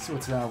 So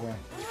it's that way.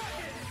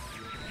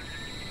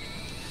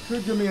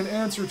 Could give me an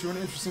answer to an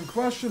interesting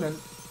question, and...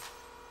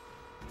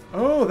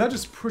 oh, that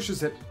just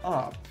pushes it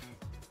up.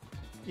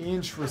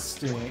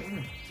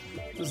 Interesting.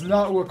 Does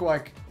not look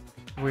like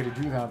a way to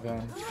do that,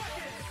 then.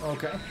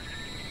 Okay.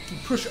 You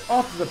push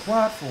up the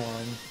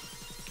platform.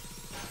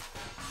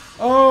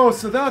 Oh,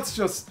 so that's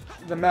just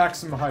the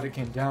maximum height it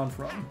came down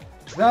from.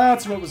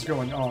 That's what was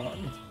going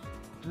on.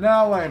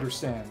 Now I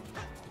understand.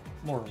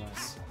 More or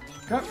less.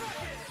 Okay.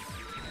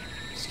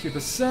 Just keep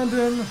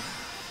ascending.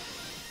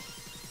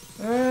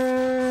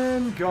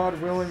 And, God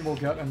willing, we'll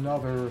get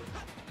another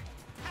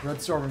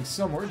red star ring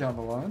somewhere down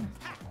the line.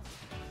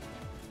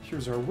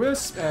 Here's our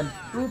wisp, and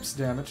oops,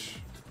 damage.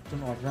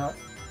 Didn't like that.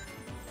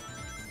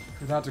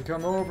 For that to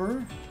come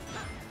over.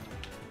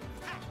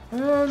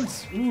 And,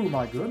 ooh,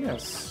 my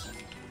goodness.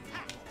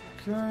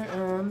 Okay,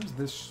 and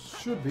this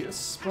should be a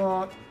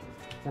spot.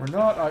 Or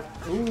not.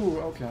 Ooh,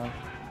 okay.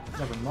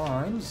 Never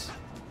mind.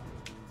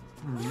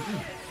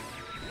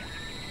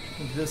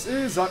 This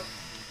is...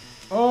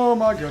 oh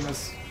my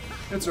goodness.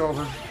 It's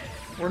over.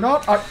 We're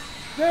not...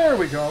 there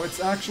we go.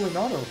 It's actually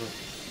not over.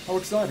 How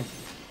exciting.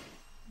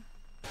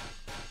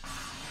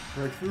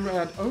 Break through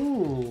and...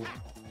 oh!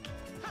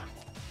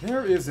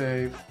 There is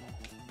a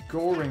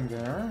goal ring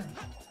there.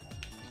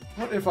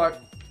 What if I...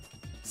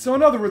 so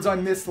in other words, I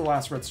missed the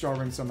last red star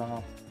ring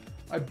somehow.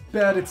 I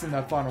bet it's in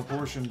that final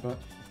portion, but...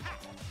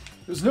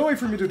 there's no way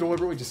for me to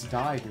deliberately just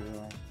die here,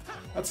 though.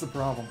 That's the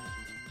problem.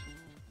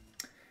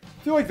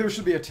 I feel like there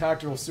should be a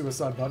tactical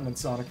suicide button in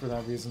Sonic for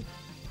that reason.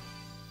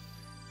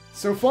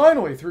 So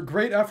finally, through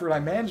great effort, I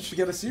managed to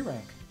get a C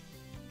rank.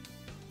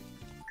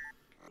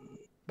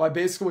 By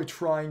basically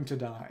trying to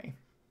die.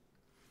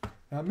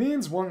 That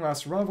means one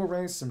last rival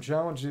race, some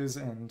challenges,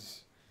 and...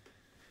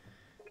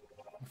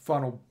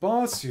 final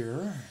boss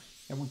here.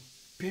 And we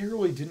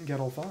barely didn't get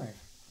all 5.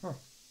 Huh.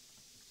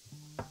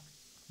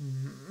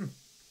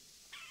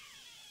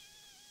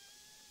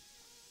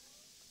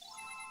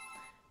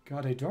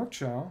 Got a Dark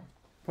Chow.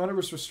 Planet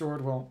was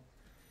restored. Well,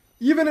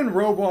 even in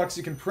Roblox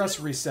you can press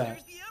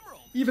reset.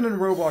 Even in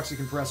Roblox you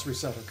can press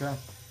reset, okay?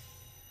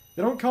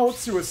 They don't call it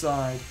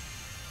suicide,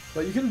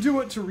 but you can do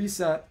it to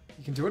reset.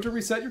 You can do it to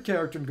reset your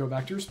character and go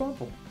back to your spawn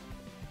point.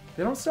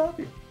 They don't stop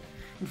you.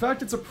 In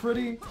fact, it's a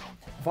pretty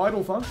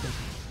vital function.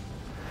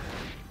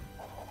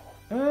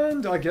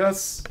 And I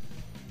guess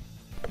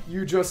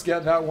you just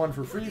get that one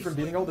for free from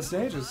beating all the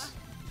stages.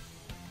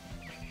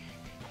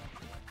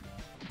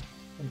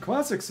 And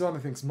classic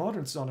Sonic thinks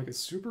modern Sonic is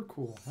super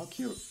cool. How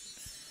cute.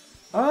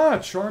 Ah,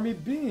 Charmy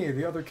B,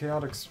 the other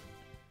chaotics.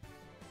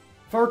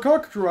 If I recall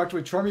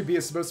correctly, Charmy B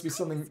is supposed to be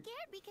something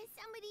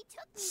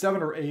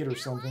 7 or 8 or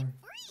something.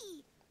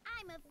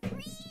 I'm a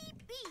free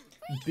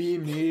B,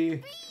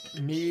 me,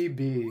 me,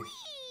 B.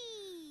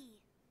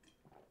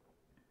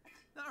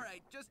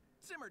 Alright, just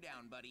simmer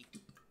down, buddy.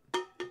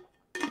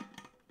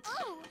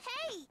 Oh,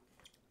 hey!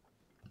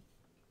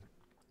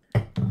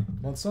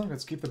 Come on, Sonic,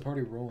 let's keep the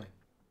party rolling.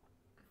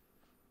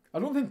 I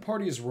don't think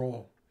parties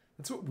roll.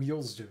 That's what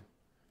wheels do.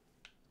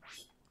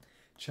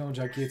 Challenge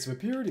at Gates of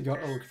Appeared. You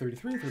got Orc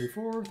 33,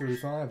 34,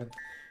 35, and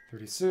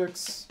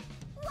 36.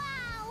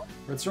 Wow!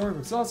 Red Storm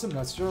looks awesome.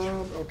 Nice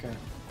job. Okay.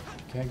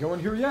 Can't go in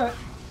here yet.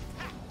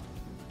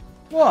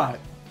 What?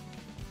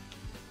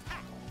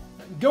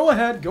 Go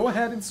ahead,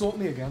 insult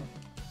me again.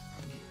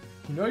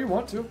 You know you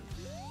want to.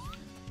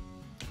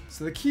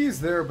 So the key is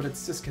there, but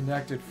it's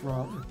disconnected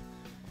from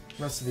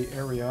the rest of the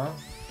area.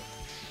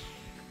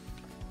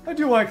 I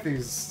do like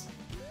these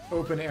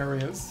open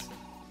areas.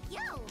 Yo!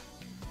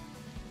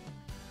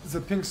 There's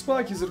a pink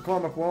spike, use it to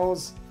climb up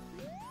walls.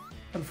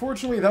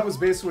 Unfortunately, that was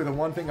basically the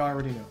one thing I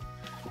already knew.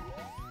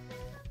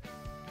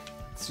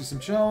 Let's do some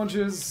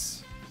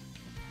challenges.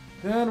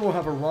 Then we'll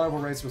have a rival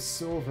race with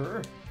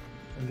Silver.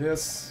 And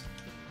this...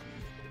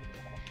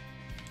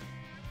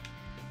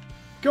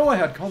 Go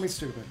ahead, call me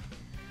stupid.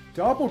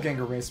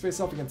 Doppelganger race, face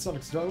off against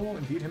Sonic's Double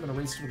and beat him in a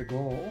race to the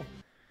goal.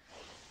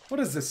 What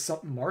is this,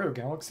 something Mario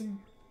Galaxy?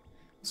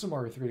 Also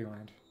Mario 3D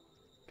Land.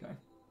 Okay.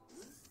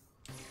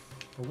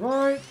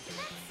 Alright.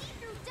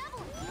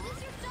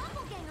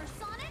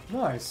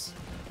 Nice.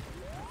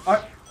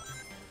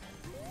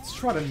 Let's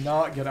try to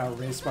not get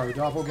outraced by a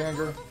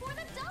doppelganger.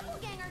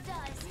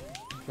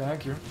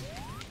 Thank you.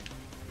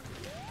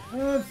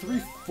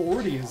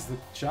 340 is the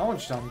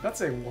challenge time.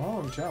 That's a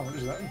long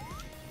challenge, then.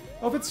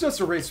 Oh, if it's just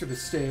a race through the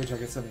stage, I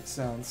guess that makes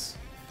sense.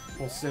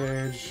 Full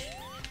stage.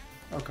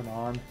 Oh, come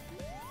on.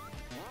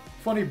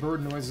 Funny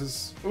bird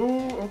noises.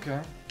 Ooh,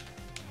 okay.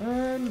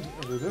 And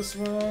over this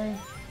way.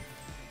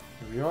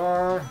 Here we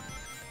are.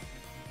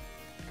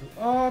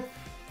 Go up.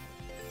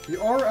 We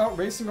are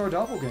outracing our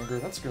doppelganger.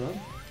 That's good.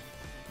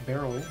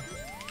 Barely.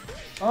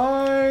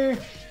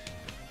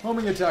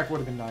 Homing attack would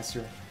have been nice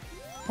here.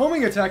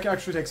 Homing attack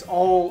actually takes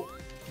all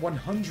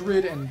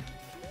 100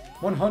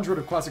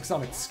 of Classic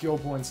Sonic skill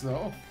points,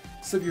 though.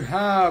 So if you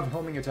have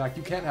homing attack,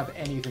 you can't have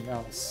anything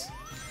else.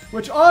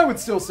 Which I would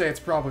still say it's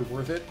probably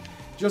worth it,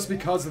 just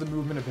because of the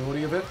movement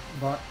ability of it,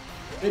 but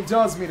it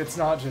does mean it's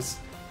not just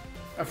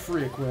a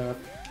free equip.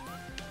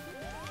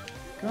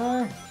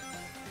 Okay.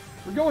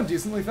 We're going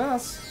decently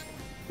fast.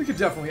 We could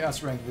definitely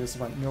S-rank this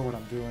if I know what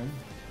I'm doing.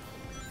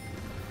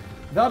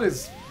 That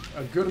is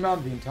a good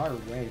amount the entire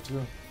way,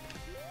 too.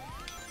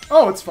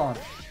 Oh, it's fine.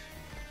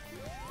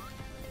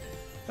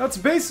 That's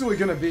basically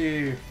going to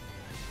be,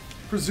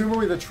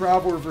 presumably, the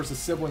Traveler versus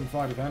Sibling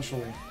fight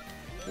eventually.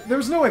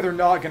 There's no way they're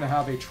not going to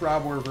have a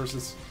Traveler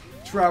versus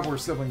Traveler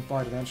Sibling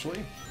fight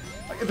eventually.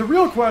 The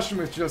real question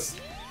with just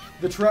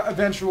the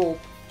eventual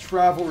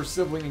Traveler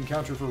Sibling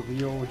encounter for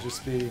real would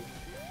just be,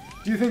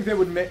 do you think they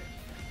would make...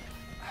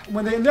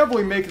 When they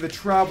inevitably make the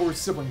Traveler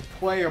Sibling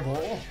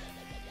playable,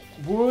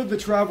 would the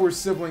Traveler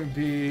Sibling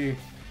be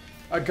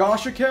a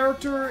Gacha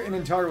character, an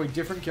entirely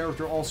different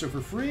character also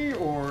for free,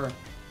 or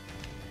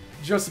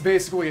just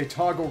basically a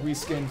toggle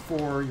reskin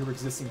for your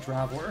existing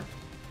Traveler?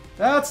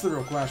 That's the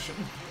real question.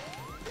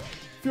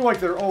 I feel like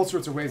there are all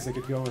sorts of ways they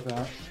could go with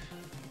that.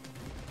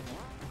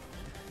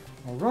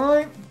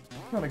 Alright,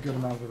 got a good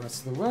amount of the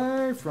rest of the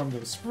way from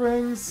those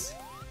springs.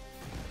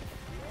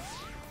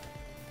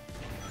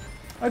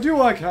 I do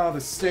like how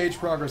the stage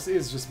progress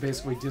is just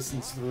basically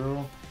distance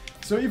through.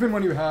 So even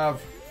when you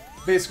have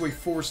basically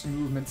forced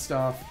movement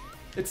stuff,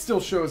 it still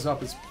shows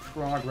up as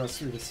progress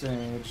through the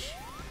stage.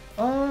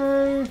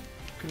 I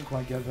couldn't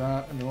quite get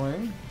that.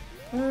 Annoying.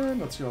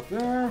 And let's go up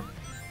there.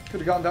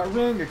 Could have gotten that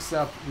ring,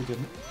 except we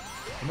didn't.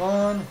 Come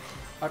on.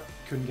 I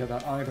couldn't get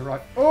that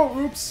either. Oh,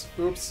 oops.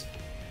 Oops.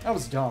 That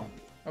was dumb.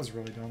 That was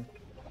really dumb.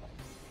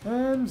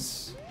 And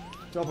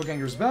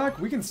Doppelganger's back.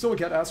 We can still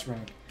get S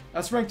rank.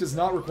 S rank does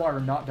not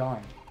require not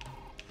dying.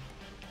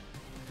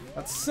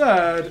 That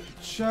said,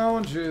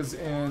 challenges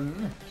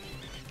in...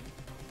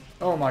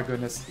 Oh my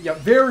goodness. Yeah,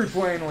 very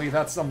plainly,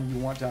 that's something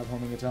you want to have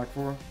homing attack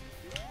for.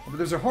 But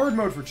there's a hard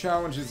mode for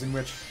challenges in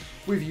which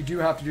you do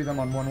have to do them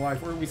on one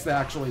life, or at least they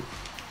actually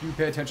do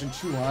pay attention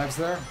to lives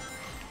there.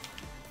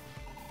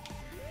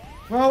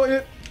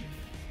 Well,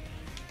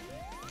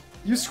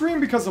 you scream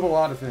because of a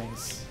lot of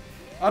things.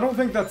 I don't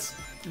think that's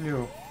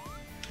new.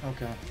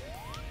 Okay.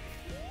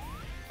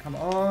 Come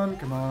on,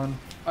 come on.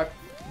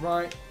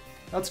 Right.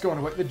 That's going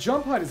away. The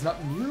jump height is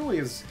not nearly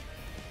as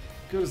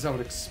good as I would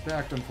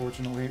expect,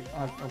 unfortunately.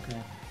 Okay.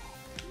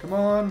 Come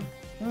on.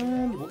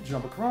 And we'll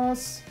jump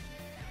across.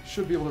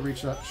 Should be able to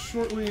reach that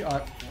shortly.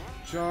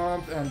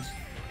 Jump and...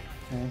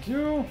 Thank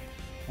you.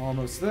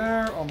 Almost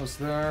there. Almost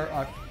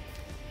there.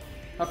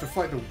 have to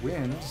fight the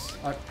wind.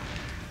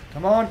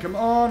 Come on, come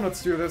on,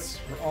 let's do this.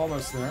 We're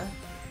almost there.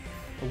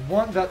 I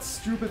want that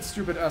stupid,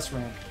 stupid S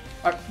rank.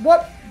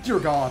 What? Dear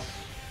God.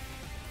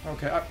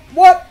 Okay,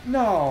 what?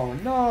 No,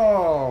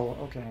 no.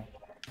 Okay.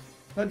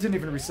 That didn't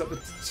even reset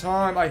the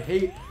time. I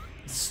hate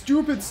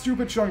stupid,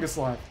 stupid Chungus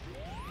life.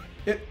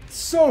 It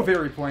so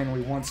very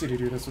plainly wants you to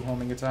do this with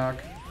homing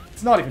attack.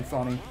 It's not even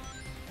funny.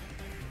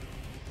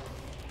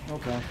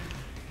 Okay.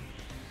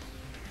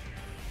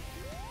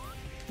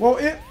 Well,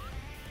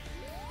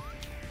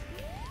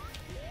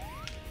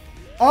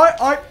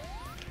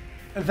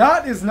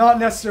 that is not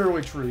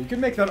necessarily true. You can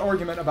make that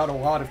argument about a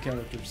lot of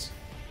characters.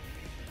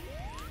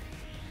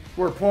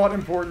 Who are plot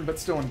important, but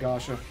still in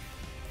gacha.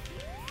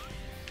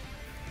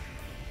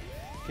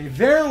 Okay,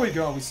 there we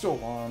go. We still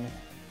won.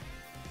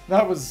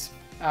 That was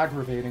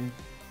aggravating.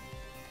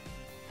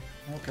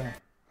 Okay.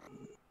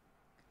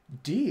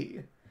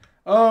 D.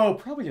 Oh,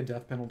 probably a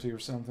death penalty or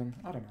something.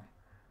 I don't know.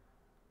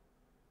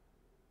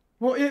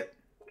 Well,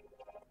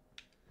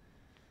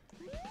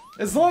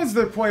 as long as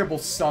they're playable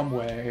some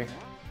way.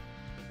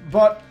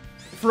 But,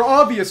 for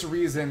obvious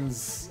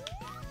reasons,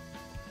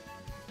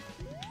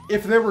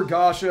 if they were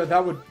gacha,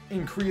 that would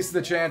increase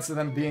the chance of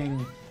them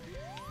being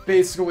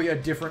basically a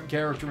different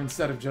character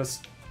instead of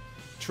just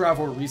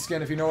Traveler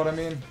reskin, if you know what I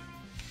mean.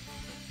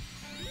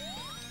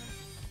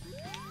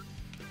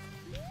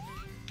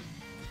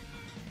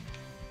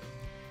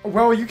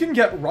 Well, you can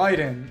get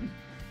Raiden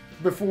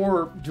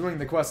before doing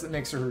the quest that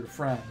makes her her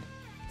friend.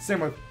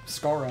 Same with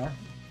Scarra.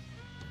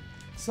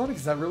 Sonic,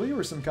 is that really you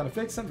or some kind of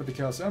fake sent for the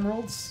Chaos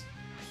Emeralds?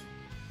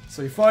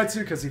 So he fights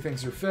you because he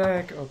thinks you're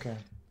fake. Okay,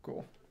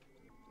 cool.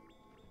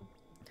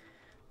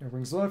 No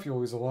rings left, you're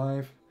always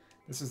alive.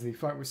 This is the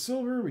fight with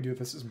Silver. We do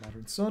this as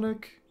Modern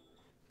Sonic.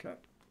 Okay.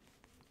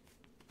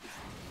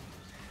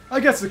 I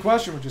guess the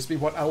question would just be,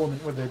 what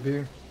element would they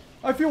be?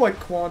 I feel like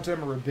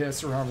Quantum or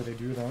Abyss or however they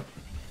do that.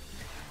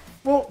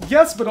 Well,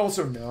 yes, but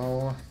also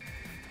no.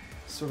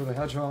 Silver the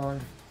Hedgehog.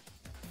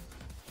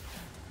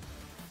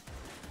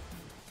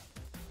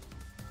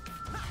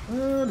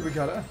 And we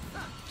gotta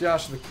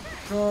dash the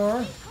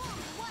car.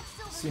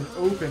 See an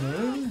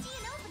opening.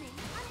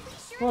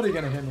 What are you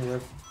gonna hit me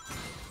with?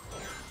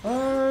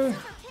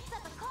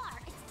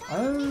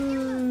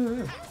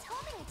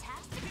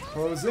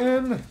 Close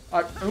in.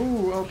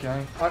 Ooh,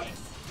 okay.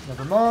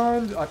 Never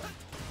mind.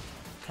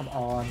 Come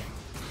on.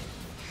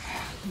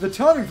 The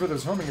timing for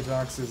those homing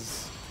attacks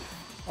is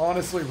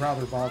honestly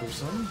rather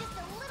bothersome.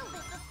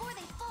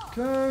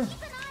 Okay.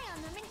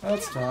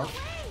 That's tough.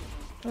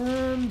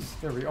 And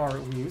there we are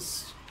at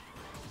least.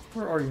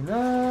 Where are you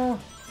now?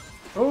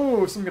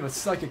 Oh, some kind of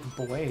psychic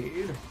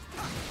blade.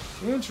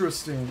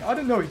 Interesting. I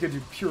didn't know he could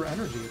do pure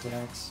energy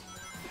attacks.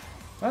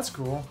 That's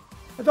cool.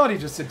 I thought he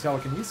just did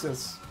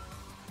telekinesis.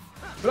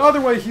 But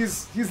either way,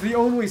 he's the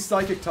only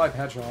psychic type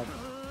hedgehog.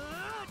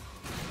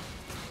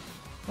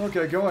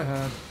 Okay, go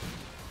ahead.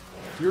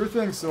 Do your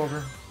thing,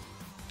 Silver.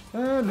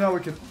 And now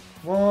we can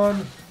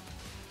 1,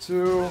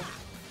 2,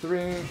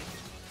 3,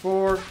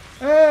 4,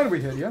 and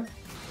we hit you.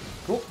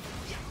 Cool.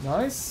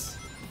 Nice.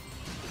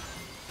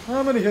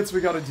 How many hits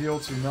we gotta deal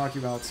to knock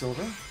you out,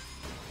 Silver?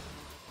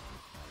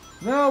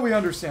 Now we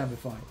understand the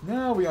fight.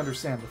 Now we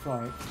understand the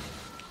fight.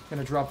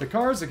 Gonna drop the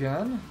cars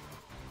again.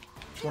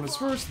 Which one is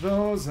first?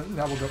 Those, and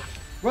now we'll go...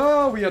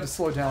 Well, we had to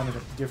slow down in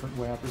a different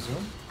way, I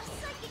presume.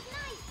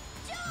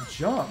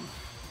 Jump.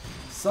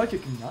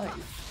 Psychic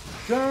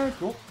Knife. Okay,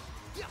 cool.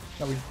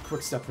 Now we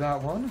quick step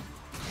that one.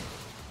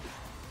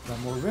 Got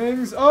more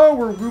rings. Oh,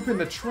 we're looping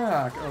the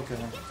track. Okay.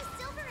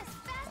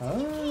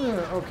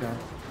 Okay.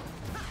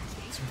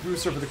 Let's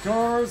boost over the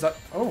cars.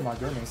 Oh my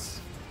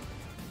goodness.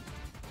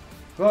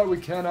 But we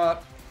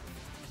cannot...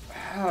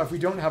 if we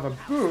don't have a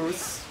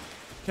boost,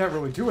 can't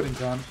really do it in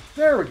time.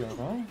 There we go,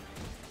 though.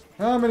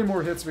 How many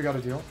more hits we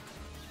gotta deal?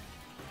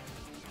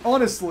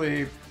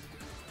 Honestly,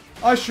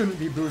 I shouldn't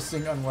be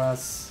boosting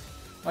unless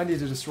I need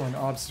to destroy an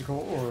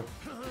obstacle or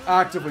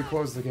actively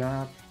close the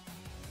gap.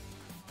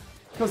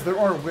 Because there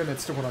are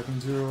limits to what I can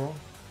do.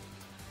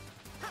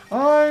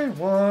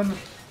 1,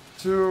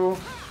 2,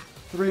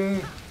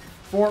 3,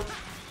 4.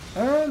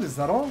 And is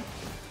that all?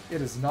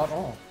 It is not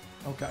all.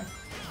 Okay.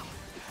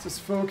 Let's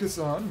just focus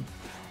on...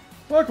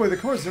 Luckily, the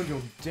cars don't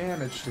deal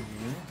damage to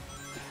me.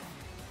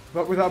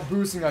 But without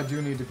boosting, I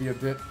do need to be a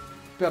bit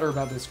better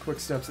about this quick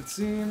steps, it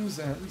seems.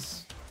 And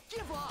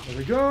there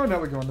we go. Now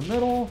we go in the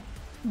middle.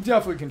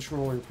 Definitely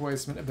control your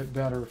placement a bit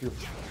better if you're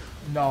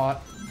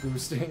not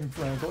boosting,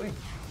 frankly.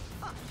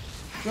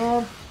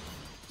 Jump.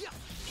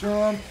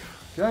 Jump.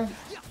 Okay.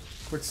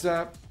 Quick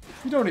step.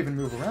 You don't even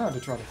move around to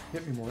try to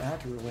hit me more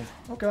accurately.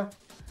 Okay.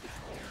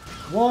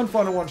 One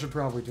final one should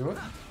probably do it.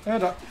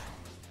 And up.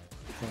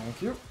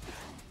 Thank you.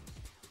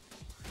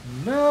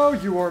 Now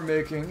you are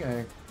making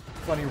a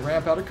funny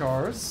ramp out of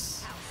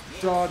cars.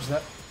 Dodge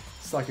that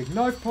psychic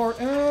knife part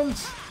and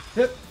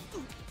hit.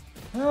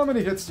 How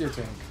many hits do you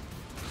take?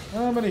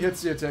 How many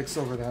hits do you take,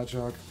 Silver the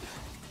Hedgehog?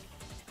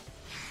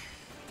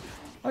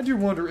 I do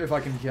wonder if I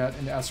can get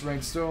an S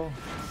rank still.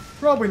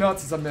 Probably not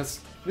since I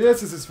missed.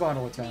 This is his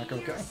final attack,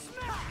 okay.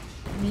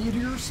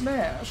 Meteor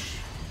Smash.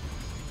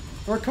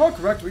 If I recall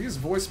correctly, he's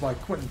voiced by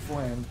Quentin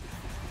Flynn,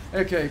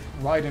 aka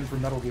Raiden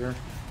from Metal Gear.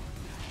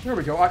 There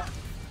we go.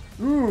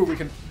 Ooh, we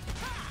can...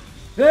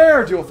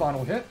 There! Do a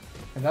final hit.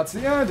 And that's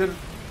the end. And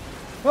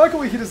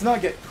luckily, he does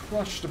not get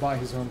crushed by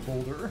his own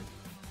boulder.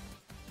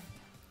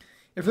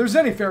 If there's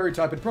any fairy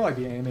type, it'd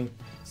probably be Amy.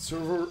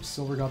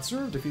 Silver got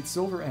served, defeats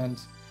Silver, and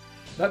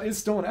that is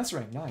still an S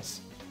rank.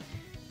 Nice.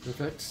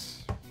 Perfect.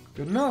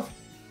 Good enough.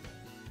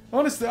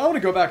 Honestly, I want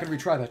to go back and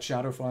retry that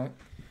Shadow fight.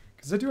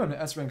 Because I do have an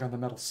S rank on the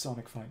Metal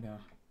Sonic fight now.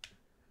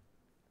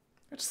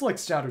 I just like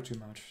Shadow too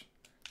much.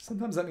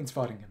 Sometimes that means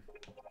fighting him.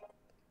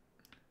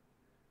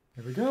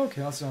 Here we go,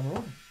 Chaos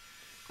Emerald.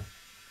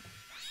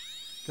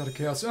 Got a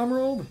Chaos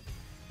Emerald.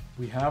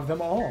 We have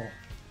them all.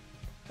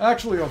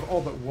 Actually, of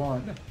all but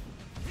one.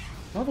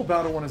 Level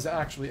Battle 1 is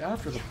actually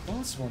after the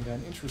boss one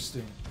then.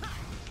 Interesting.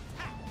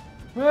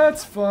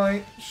 Let's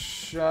fight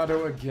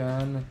Shadow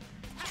again.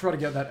 Try to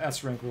get that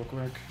S rank real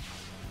quick.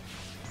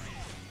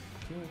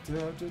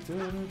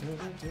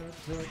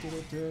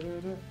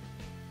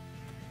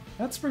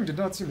 That spring did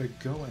not seem to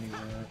go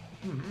anywhere.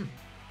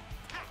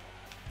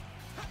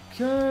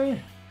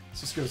 Okay.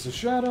 This goes to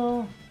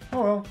Shadow.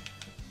 Oh well.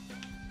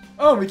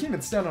 Oh, we can't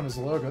even stand on his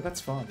logo.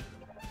 That's fun.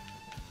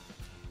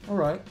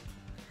 Alright.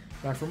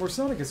 Back for more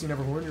Sonic. Guess you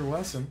never learned your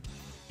lesson.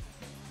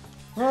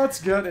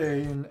 Let's get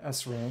an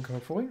S rank,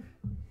 hopefully.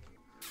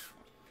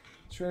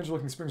 Strange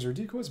looking springs are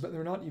decoys, but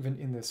they're not even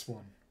in this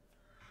one.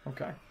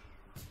 Okay.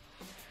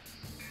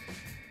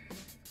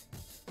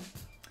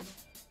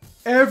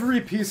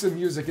 Every piece of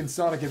music in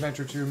Sonic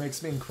Adventure 2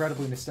 makes me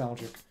incredibly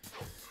nostalgic.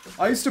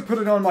 I used to put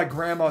it on my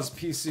grandma's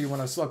PC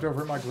when I slept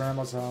over at my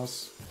grandma's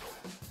house.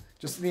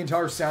 Just the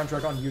entire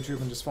soundtrack on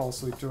YouTube and just fall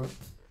asleep to it.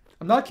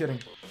 I'm not kidding.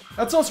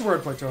 That's also where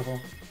I'd play Toho.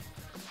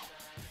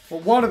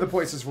 Well, one of the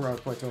places where I'd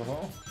play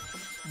Toho.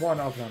 One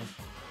of them.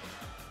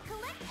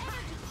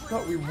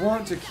 But we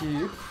want to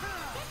keep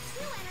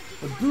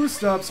the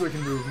boost up so we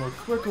can move more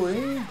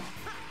quickly.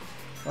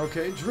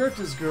 Okay, drift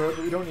is good,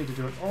 but we don't need to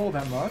do it all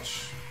that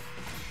much.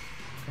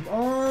 Come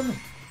on.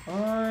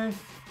 I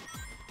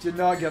did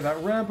not get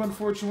that ramp,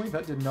 unfortunately.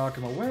 That did not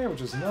come away, which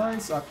is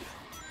nice.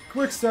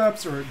 Quick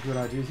steps are a good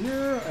idea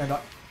here. And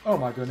oh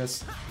my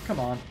goodness. Come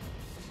on.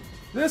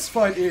 This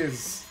fight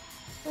is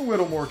a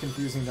little more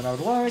confusing than I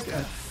would like.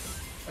 And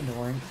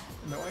annoying.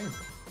 Annoying.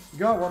 You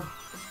got one.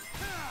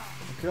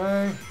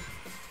 Okay.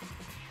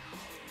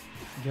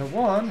 Get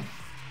one.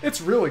 It's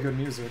really good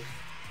music.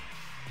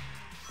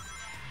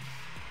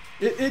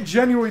 It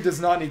genuinely does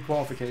not need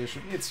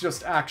qualification. It's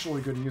just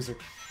actually good music.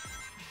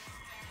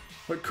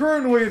 But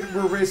currently,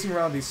 we're racing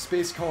around the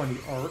Space Colony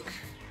Arc,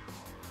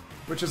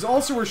 which is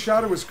also where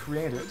Shadow was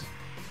created.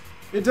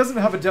 It doesn't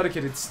have a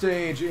dedicated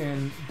stage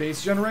in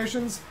base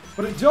generations,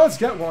 but it does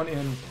get one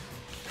in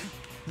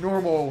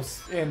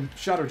in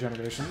Shadow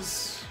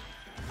generations.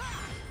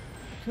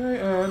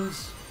 Okay, and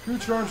who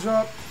charged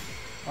up?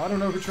 I don't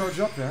know who charged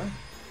up there.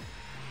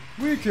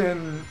 We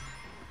can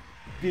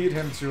beat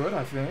him to it,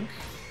 I think.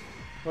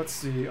 Let's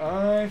see,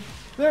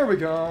 there we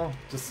go.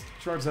 Just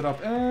charge that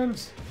up and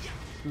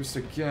boost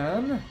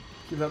again.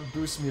 Keep that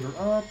boost meter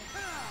up.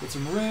 Get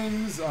some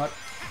rings.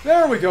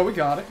 There we go, we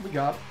got it, we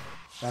got it.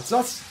 That's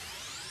us.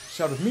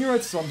 Shadow with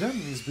meteorites, so I'm dead.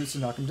 These boosts to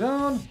knock him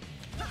down.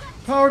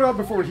 Powered up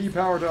before he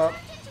powered up.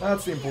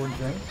 That's the important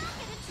thing.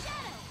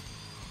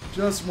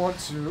 Just want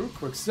to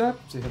quick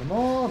step to hit them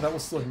all. That will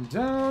slow him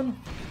down.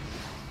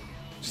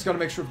 Just gotta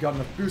make sure we've got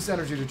enough boost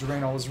energy to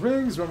drain all his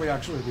rings when we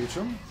actually reach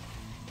him.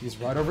 He's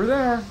right over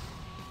there.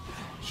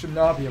 Should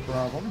not be a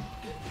problem.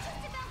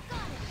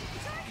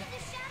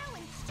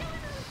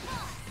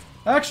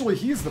 Actually,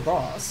 he's the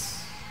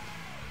boss.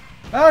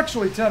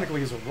 Actually, technically,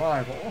 he's a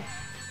rival.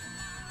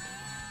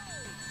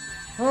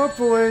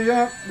 Hopefully,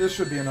 yeah, this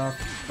should be enough.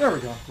 There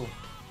we go, cool.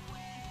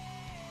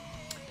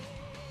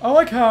 I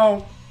like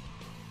how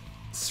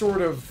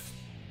sort of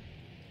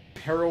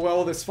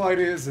parallel this fight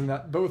is, and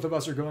that both of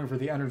us are going for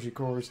the energy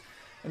cores,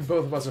 and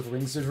both of us have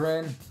rings to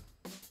drain.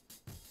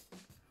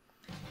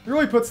 It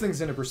really puts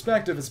things into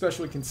perspective,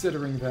 especially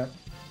considering that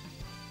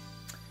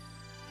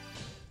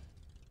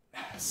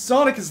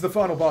Sonic is the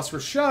final boss for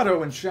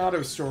Shadow, and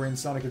Shadow's story in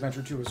Sonic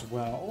Adventure 2 as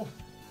well.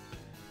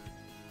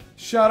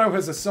 Shadow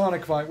has a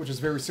Sonic fight, which is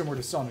very similar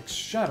to Sonic's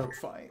Shadow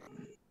fight.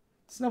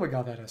 So now we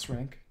got that S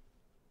rank.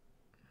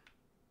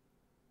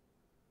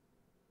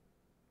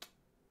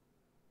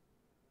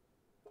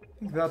 I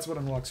think that's what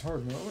unlocks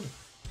hard mode.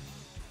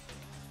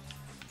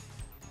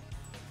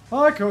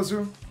 Hi,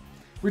 Kozu.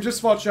 We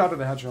just fought Shadow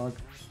the Hedgehog.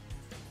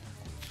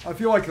 I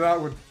feel like that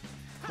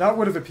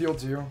would have appealed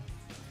to you.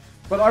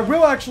 But I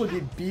will actually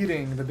be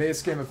beating the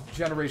base game of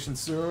Generation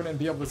soon and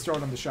be able to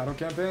start on the Shadow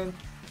campaign.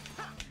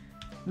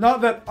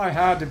 Not that I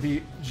had to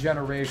beat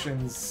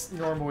Generations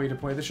normally to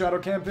play the Shadow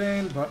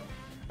campaign, but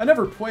I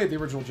never played the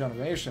original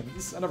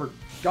Generations. I never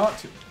got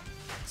to.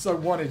 So I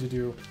wanted to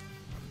do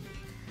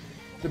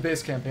the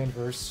base campaign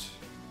first.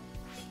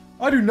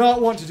 I do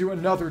not want to do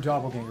another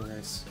doppelganger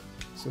race.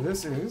 So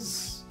this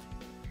is...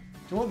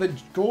 Don't let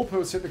the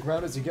goalposts hit the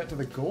ground as you get to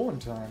the goal in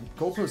time.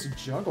 Goalposts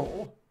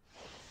juggle.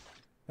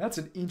 That's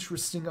an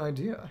interesting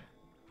idea.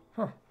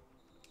 Huh.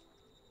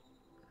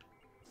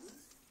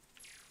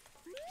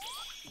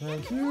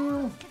 Thank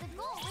you. To the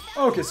goal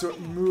without Okay, so it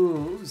You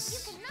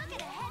moves. can knock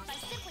it ahead by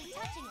simply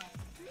touching it,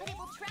 but it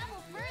will travel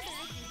further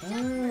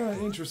if you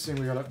jump. Interesting.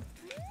 We gotta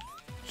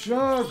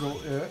juggle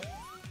it.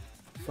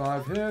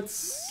 5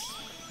 hits.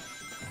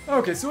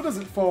 Okay, so it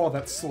doesn't fall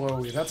that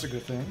slowly. That's a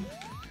good thing.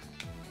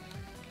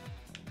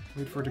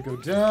 Wait for it to go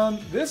down.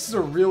 This is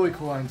a really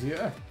cool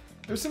idea.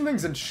 There's some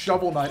things in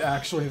Shovel Knight,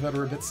 actually, that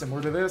are a bit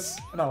similar to this,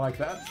 and I like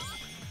that.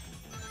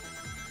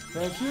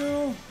 Thank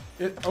you.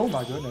 Oh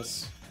my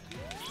goodness.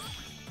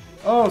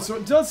 Oh, so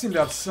it does seem to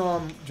have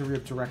some degree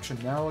of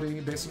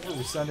directionality, based on where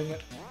we're sending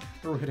it,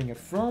 where we're hitting it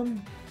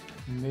from.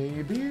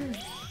 Maybe?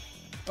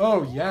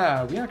 Oh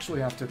yeah, we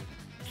actually have to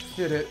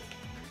hit it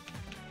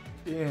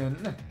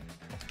in.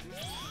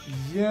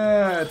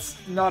 Yeah, it's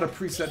not a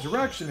preset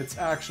direction, it's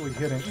actually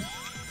hitting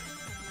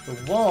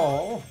the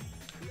wall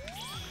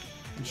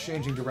and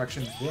changing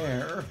direction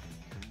there.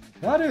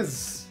 That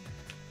is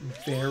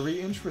very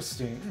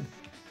interesting.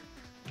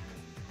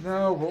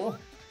 Now we'll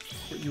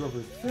put you over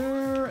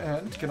there,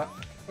 and can I...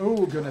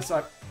 Oh, goodness,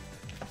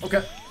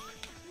 Okay.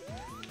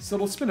 So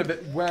it'll spin a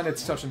bit when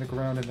it's touching the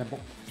ground, and then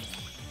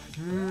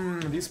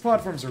we'll... these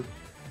platforms are a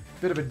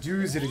bit of a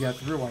doozy to get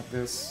through like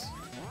this.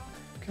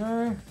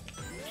 Okay.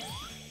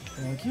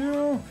 Thank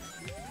you.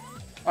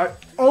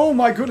 Oh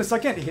my goodness, I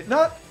can't hit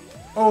that?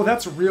 Oh,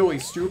 that's really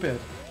stupid.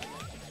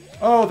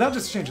 Oh, that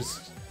just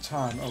changes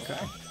time, okay.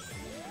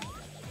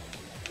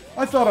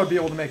 I thought I'd be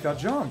able to make that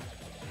jump.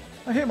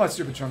 I hate my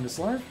stupid Chungus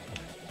life.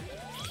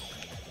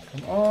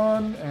 Come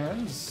on,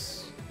 and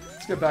let's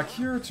get back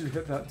here to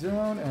hit that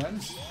down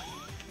and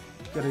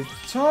get a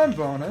time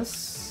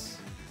bonus.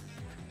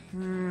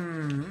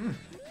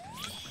 Let's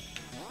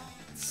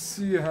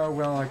see how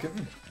well I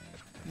can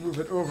move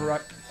it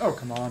over. Oh,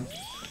 come on.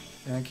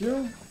 Thank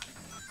you.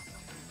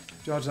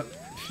 Dodge that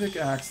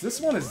pickaxe. This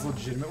one is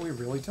legitimately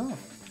really tough.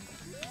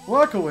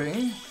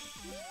 Luckily,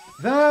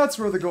 that's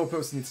where the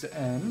goalpost needs to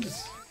end.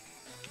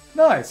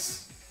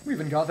 Nice! We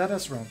even got that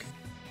S rank.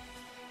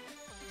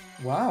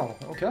 Wow,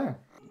 okay.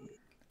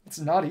 It's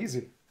not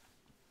easy.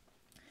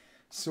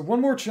 So one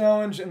more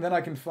challenge, and then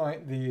I can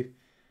fight the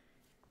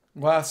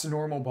last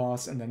normal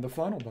boss, and then the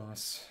final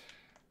boss.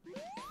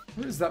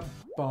 Where is that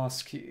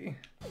boss key?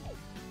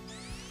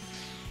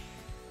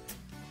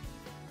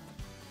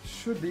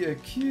 Should be a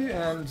key,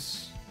 and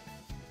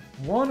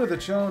one of the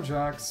challenge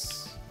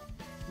acts...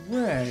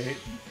 Wait.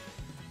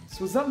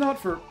 So is that not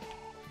for...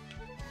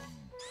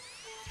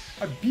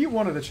 I beat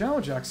one of the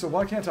challenge acts, so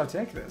why can't I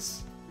take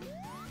this?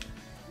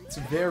 It's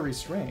very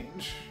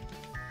strange.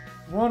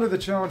 One of the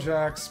challenge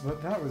acts,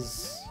 but that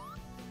was...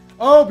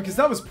 Oh, because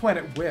that was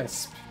Planet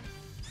Wisp.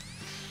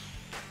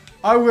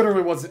 I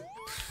literally wasn't...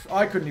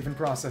 I couldn't even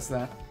process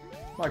that.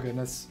 My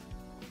goodness.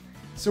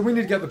 So we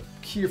need to get the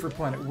key for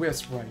Planet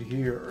Wisp right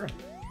here.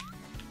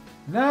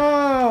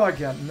 Now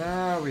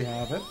we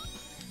have it.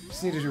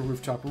 Just need to do a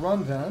rooftop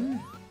run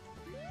then.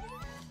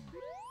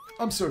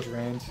 I'm so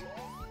drained.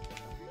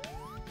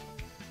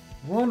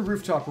 One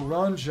rooftop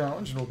run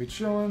challenge and we'll be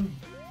chilling.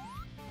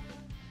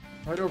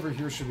 Right over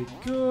here should be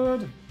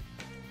good.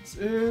 This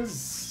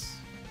is...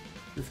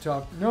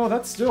 Rooftop... No,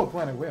 that's still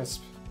Planet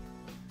Wisp.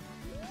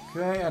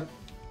 Okay, and...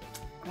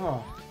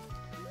 Oh.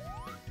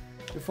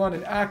 To find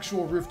an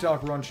actual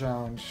rooftop run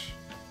challenge.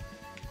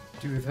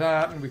 Do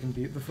that, and we can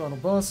beat the final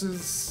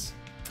bosses.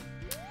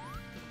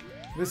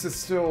 This is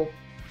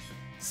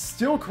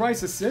still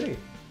Crisis City.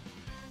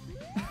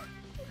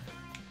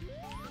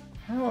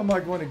 How am I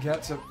going to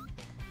get to...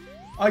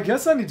 I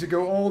guess I need to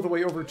go all the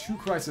way over to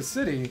Crisis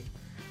City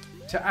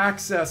to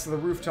access the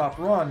rooftop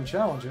run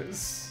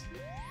challenges.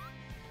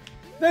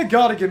 They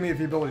gotta give me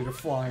the ability to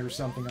fly or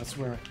something, I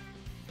swear.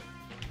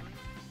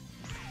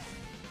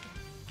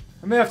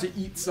 I may have to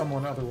eat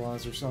someone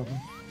otherwise or something.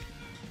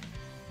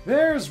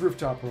 There's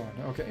rooftop run.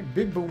 Okay,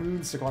 big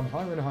balloons to climb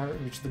higher and higher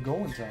and reach the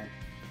goal in time.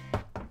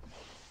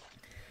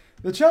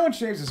 The challenge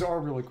changes are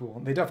really cool.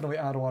 They definitely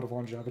add a lot of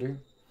longevity.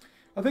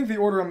 I think the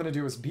order I'm going to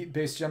do is beat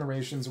base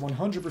generations,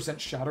 100%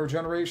 shadow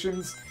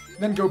generations,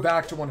 then go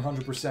back to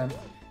 100%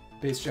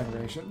 base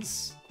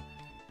generations.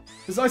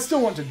 Because I still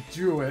want to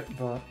do it,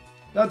 but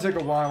that'd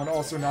take a while and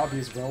also not be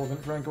as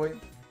relevant, frankly.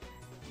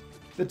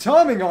 The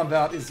timing on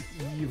that is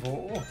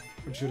evil,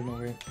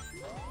 legitimately.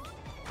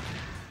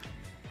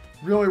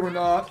 Really, we're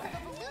not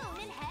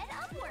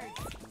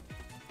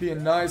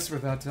being nice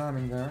with that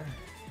timing there.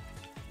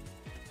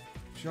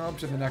 Jump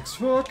to the next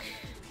hook.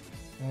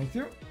 Thank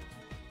you.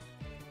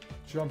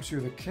 Jump to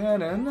the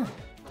cannon.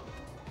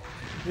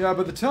 Yeah,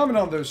 but the timing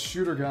on those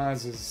shooter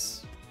guys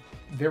is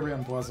very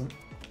unpleasant.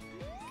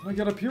 Can I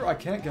get up here? I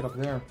can't get up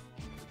there.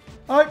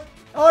 I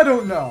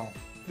don't know.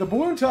 The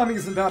balloon timing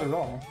isn't bad at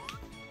all.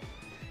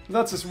 But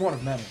that's just one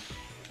of many.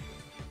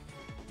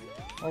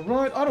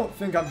 Alright, I don't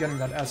think I'm getting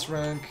that S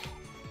rank.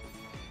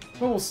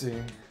 But we'll see.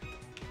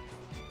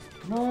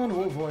 Come on,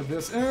 we'll avoid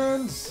this.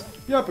 And,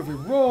 yep, if we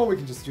roll, we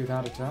can just do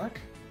that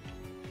attack.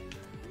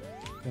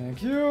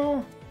 Thank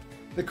you.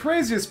 The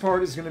craziest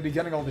part is going to be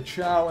getting all the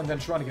chow and then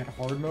trying to get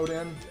hard mode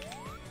in.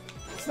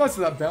 It's nice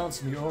that that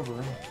bounced me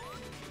over.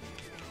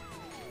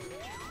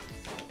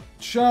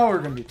 Shower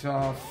gonna be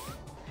tough.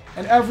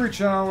 And every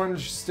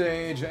challenge,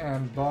 stage,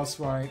 and boss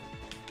fight,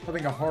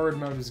 having a hard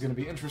mode is gonna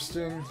be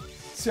interesting.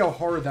 See how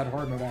hard that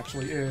hard mode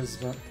actually is,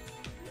 but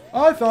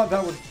I thought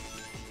that would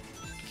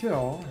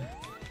kill.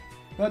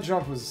 That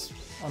jump was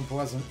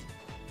unpleasant.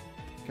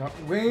 Got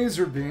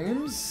laser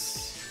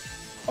beams.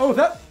 Oh,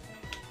 that...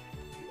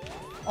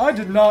 I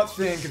did not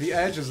think the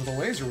edges of the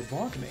laser would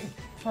block me.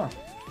 Huh.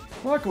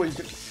 Luckily, you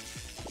could...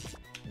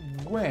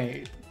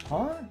 Wait.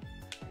 Huh?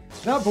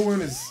 That balloon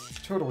is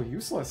totally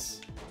useless.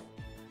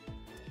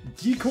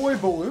 Decoy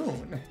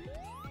balloon.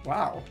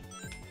 Wow.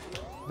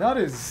 That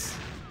is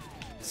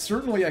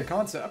certainly a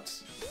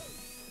concept.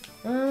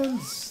 And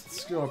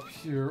let's go up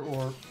here,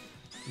 or...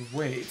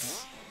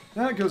 Wait.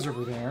 That goes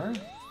over there.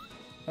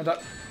 And I...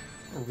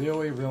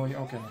 Really?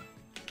 Okay.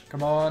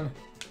 Come on.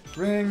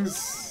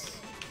 Rings.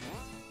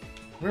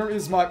 Where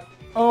is my...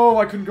 Oh,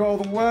 I couldn't go all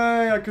the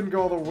way! I couldn't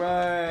go all the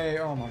way!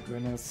 Oh my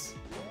goodness.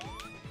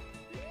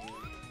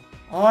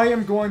 I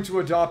am going to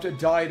adopt a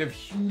diet of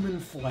human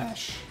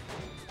flesh.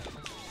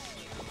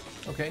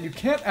 Okay, and you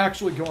can't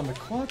actually go on the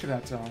clock at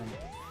that time.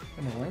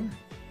 Annoying.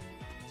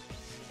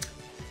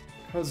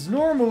 Because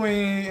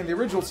normally, in the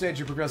original stage,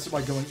 you progress it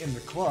by going in the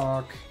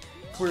clock.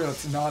 Clearly,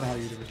 that's not how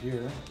you do it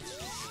here.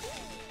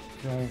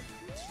 Okay.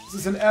 This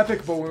is an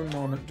epic balloon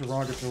moment,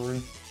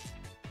 derogatory.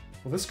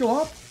 Will this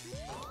go up?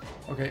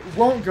 Okay, it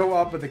won't go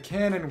up, but the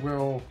cannon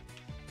will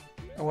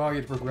allow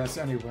you to progress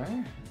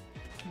anyway.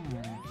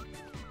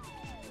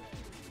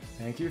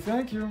 Thank you,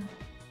 thank you.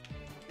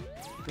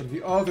 Go to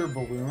the other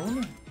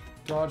balloon.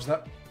 Dodge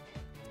that.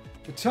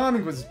 The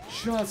timing was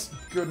just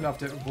good enough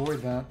to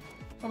avoid that.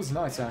 That was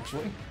nice,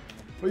 actually.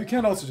 But you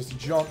can also just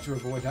jump to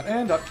avoid that.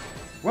 And up.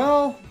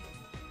 Well,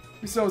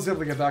 at least I was able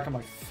to get back on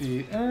my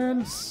feet.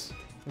 And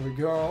there we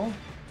go.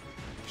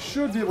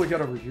 Should be able to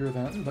get over here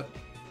then, but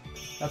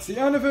that's the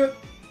end of it.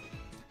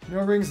 No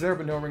rings there,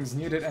 but no rings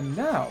needed. And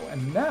now,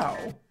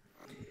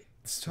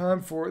 it's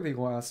time for the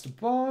last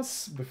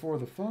boss before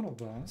the final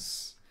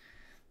boss.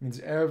 Means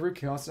every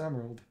Chaos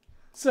Emerald.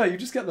 So, you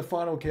just get the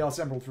final Chaos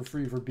Emerald for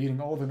free for beating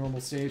all the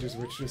normal stages,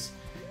 which is...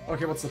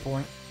 Okay, what's the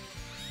point?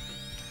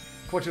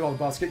 Collected all the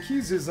boss gate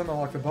keys, use them,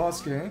 unlock the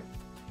boss gate.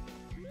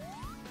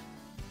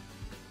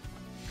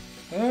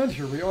 And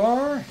here we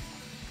are.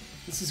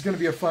 This is going to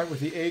be a fight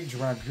with the Egg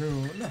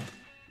Dragoon,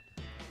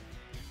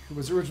 who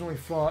was originally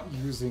fought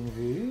using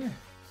the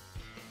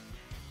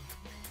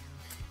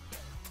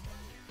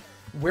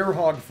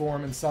Werehog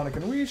form in Sonic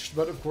Unleashed,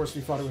 but of course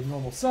we fought it with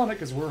normal Sonic,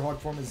 because Werehog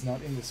form is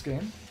not in this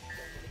game.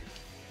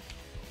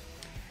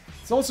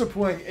 It's also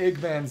playing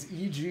Eggman's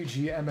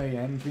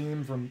EGGMAN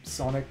theme from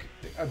Sonic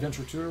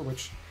Adventure 2,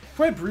 which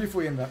played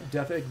briefly in that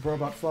Death Egg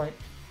robot fight.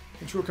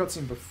 Intro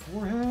cutscene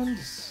beforehand.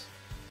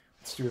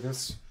 Let's do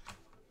this.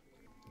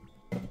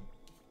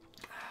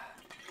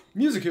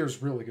 Music here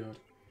is really good.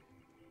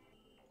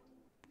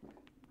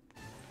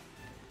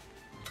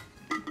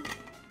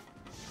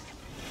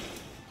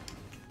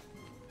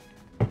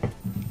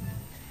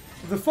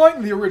 The fight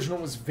in the original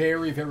was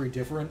very, very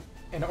different,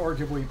 and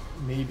arguably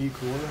maybe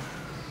cooler.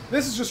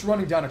 This is just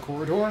running down a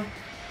corridor.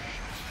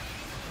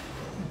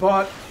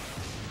 But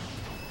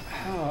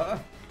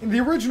in the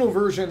original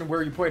version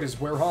where you played as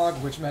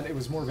Werehog, which meant it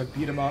was more of a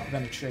beat-em-up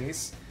than a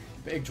chase,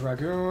 the Egg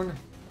Dragoon,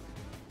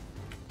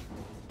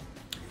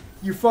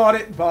 you fought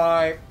it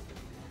by...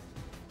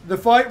 The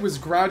fight was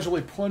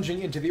gradually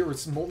plunging into the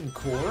Earth's molten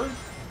core.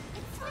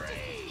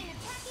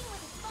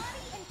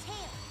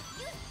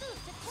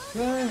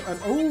 Okay, and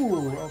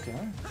oh,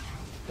 okay.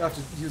 You have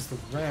to use the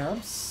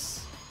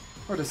ramps.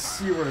 Hard to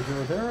see where to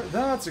go there.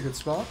 That's a good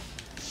spot.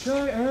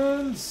 Okay,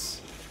 and...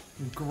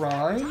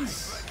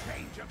 Grinds.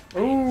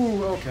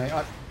 Oh,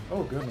 okay.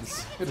 Oh,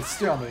 goodness. It had to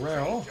stay on the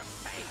rail.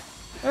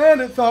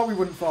 And it thought we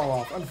wouldn't fall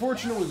off.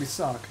 Unfortunately, we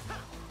suck.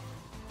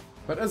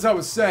 But as I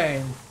was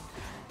saying,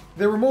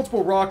 there were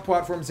multiple rock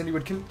platforms, and you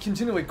would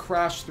continually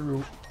crash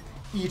through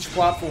each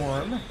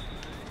platform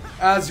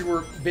as you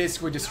were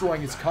basically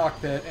destroying his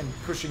cockpit and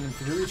pushing him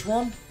through each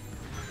one.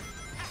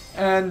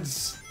 And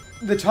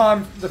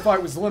the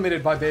fight was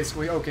limited by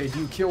basically, okay, do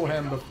you kill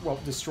him, well,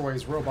 destroy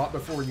his robot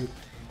before you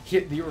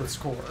hit the Earth's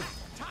core.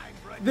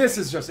 This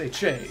is just a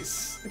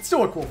chase. It's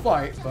still a cool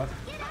fight, but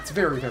it's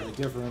very, very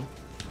different.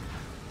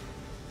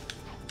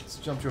 Let's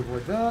jump to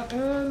avoid that,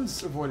 and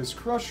avoid his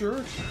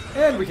crusher.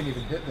 And we can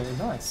even hit there.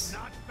 Nice.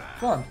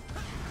 Fun.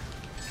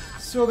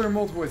 So there are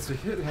multiple ways to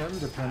hit him,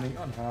 depending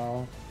on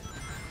how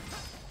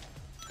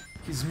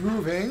he's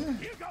moving.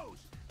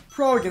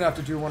 Probably gonna have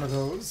to do one of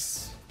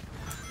those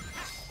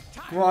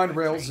grind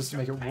rails just to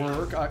make it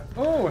work.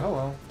 Oh,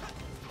 hello.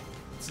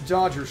 Let's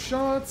dodge your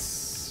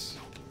shots.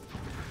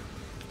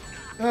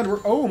 And we're...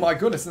 Oh my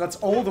goodness, and that's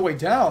all the way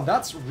down.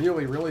 That's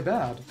really, really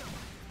bad.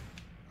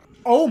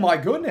 Oh my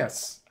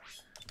goodness.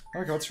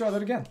 Okay, let's try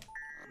that again.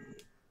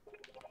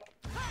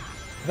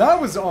 That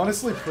was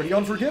honestly pretty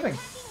unforgiving.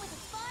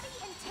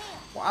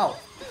 Wow.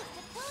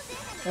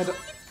 And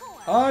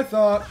I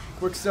thought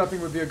quick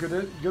stepping would be a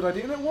good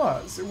idea, and it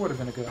was. It would have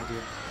been a good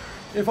idea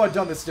if I'd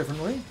done this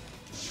differently.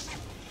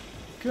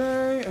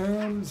 Okay,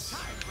 and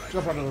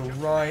Jump onto the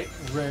right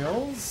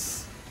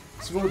rails.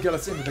 So we'll get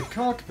us into the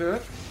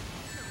cockpit.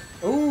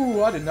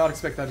 Oh, I did not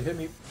expect that to hit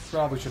me.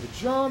 Probably should have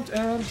jumped,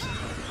 and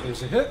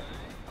there's a hit.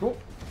 Cool.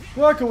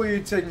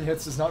 Luckily, taking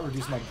hits does not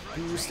reduce my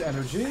boost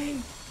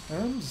energy.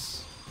 And...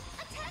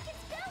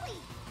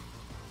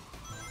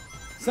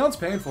 sounds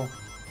painful.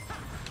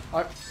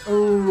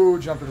 Oh,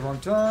 jump at the wrong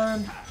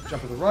time.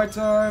 Jump at the right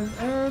time,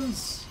 and...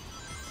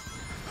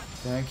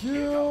 thank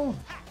you.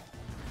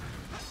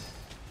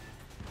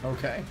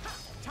 Okay.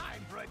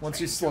 Once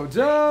you slow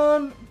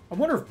down... I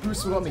wonder if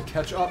Bruce will let me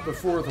catch up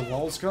before the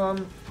walls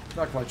come.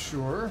 Not quite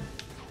sure.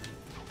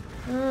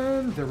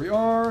 And there we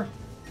are.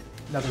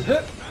 Another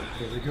hit.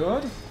 Very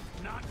good.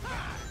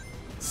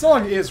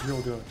 Song is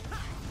real good.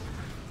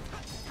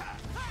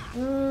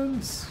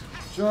 And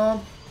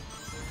jump.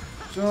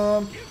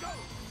 Jump.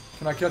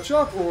 Can I catch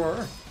up,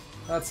 or...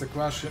 that's the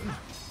question.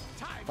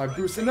 If I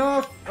boost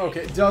enough...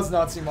 okay, it does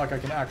not seem like I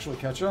can actually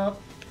catch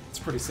up. It's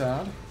pretty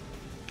sad.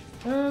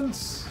 And...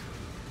 so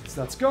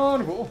that's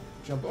gone. We'll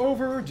jump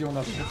over, deal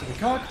another hit to the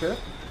cockpit.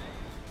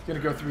 Gonna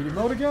go 3D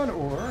mode again,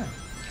 or...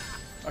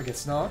 I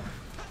guess not.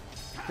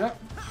 Okay.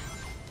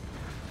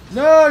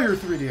 Now you're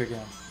 3D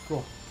again.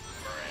 Cool.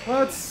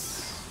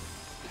 Let's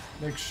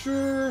make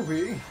sure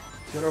we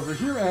get over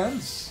here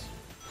and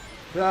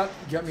that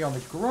get me on the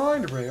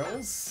grind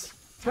rails.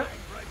 Okay.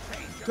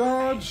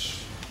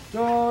 Dodge,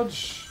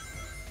 dodge,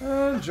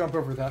 and jump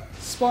over that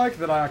spike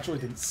that I actually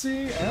didn't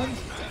see and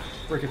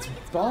break its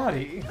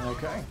body.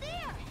 Okay.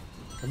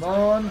 Come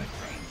on.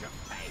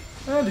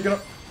 And you're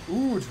gonna...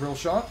 ooh, drill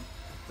shot.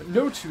 But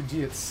no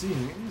 2D it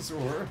seems,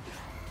 or...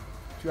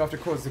 do you have to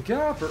close the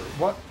gap, or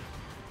what?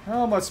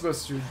 How am I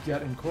supposed to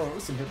get in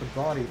close and hit the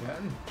body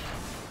then?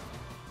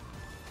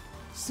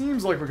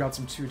 Seems like we got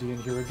some 2D in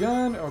here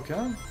again.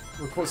 Okay.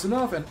 We're close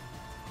enough, and...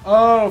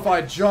 oh, if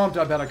I jumped,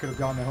 I bet I could have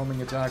gotten a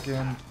homing attack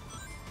in.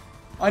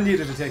 I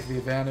needed to take the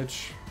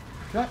advantage.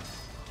 Okay.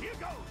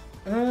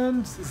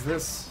 And is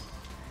this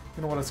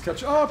gonna let us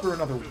catch up, or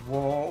another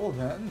wall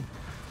then?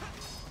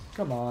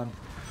 Come on.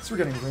 So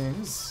we're getting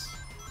rings.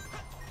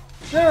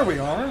 There we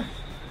are.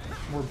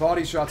 More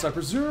body shots, I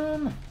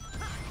presume.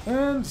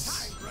 And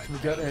can we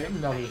get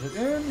another hit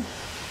in?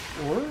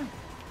 Or...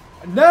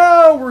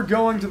 now we're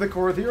going to the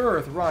core of the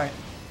Earth, right.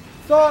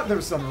 Thought there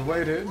was something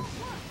related.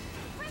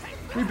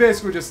 We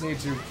basically just need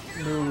to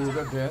move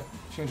a bit,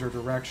 change our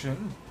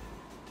direction.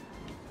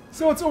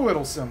 So it's a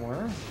little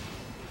similar.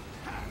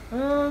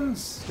 And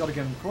gotta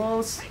get in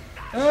close.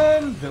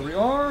 And there we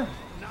are.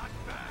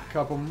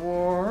 Couple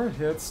more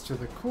hits to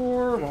the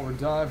core while we're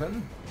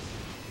diving.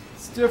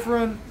 It's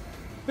different.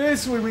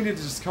 Basically, we need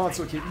to just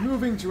constantly keep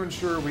moving to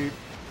ensure we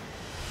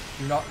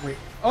do not wait.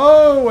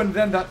 Oh, and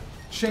then that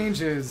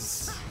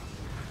changes.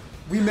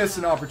 We missed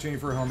an opportunity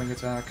for a homing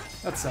attack.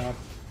 That's sad.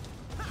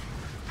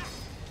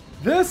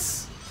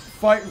 This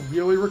fight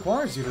really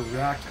requires you to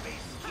react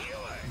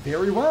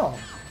very well.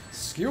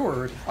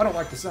 Skewered. I don't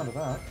like the sound of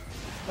that.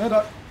 And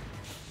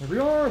there we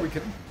are. We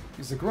can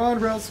use the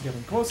grind rails to get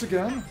in close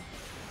again.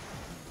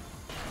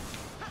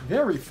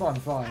 Very fun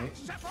fight.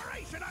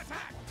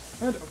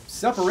 And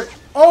separate.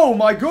 Oh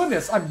my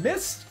goodness, I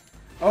missed.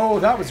 Oh,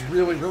 that was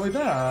really, really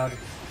bad.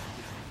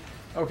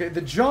 Okay,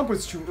 the jump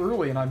was too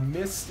early and I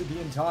missed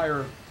the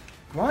entire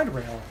grind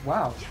rail.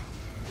 Wow.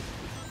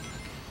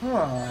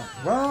 Huh.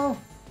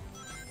 Well,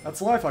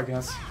 that's life, I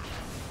guess.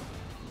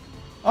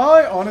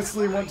 I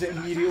honestly want to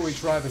immediately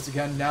try this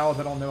again now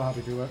that I'll know how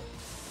to do it.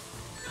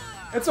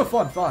 It's a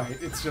fun fight.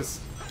 It's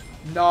just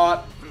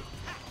not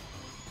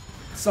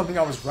something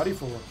I was ready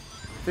for.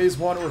 Phase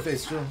 1 or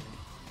Phase 2.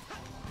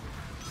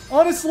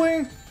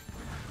 Honestly,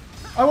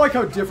 I like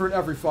how different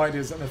every fight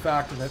is and the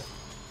fact that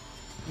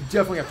you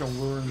definitely have to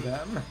learn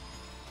them.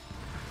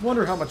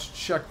 Wonder how much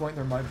checkpoint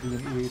there might be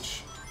in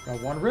each.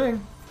 Got one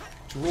ring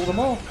to rule them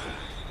all.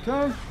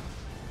 Okay.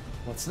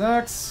 What's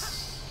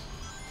next?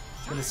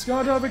 Gonna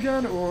skydive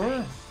again,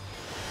 or...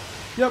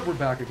 yep, we're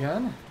back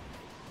again.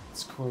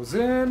 Let's close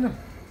in.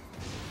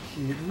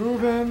 Keep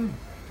moving.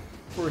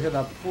 Before we hit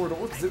that portal,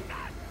 because it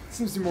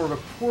seems to be more of a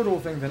portal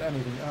thing than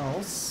anything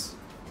else.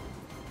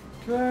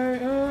 Okay,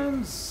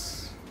 and...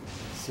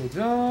 sit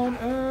down,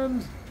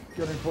 and...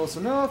 getting close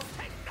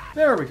enough.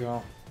 There we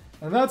go.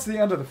 And that's the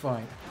end of the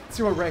fight. Let's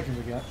see what ranking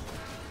we get.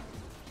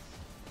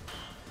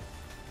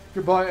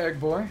 Goodbye, Egg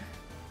Boy.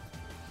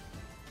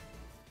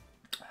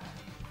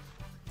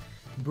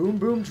 Boom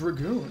Boom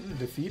Dragoon.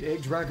 Defeat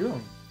Egg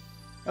Dragoon.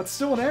 That's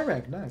still an A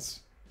rank.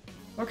 Nice.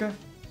 Okay.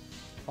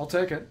 I'll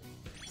take it.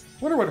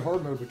 Wonder what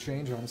hard mode would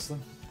change, honestly.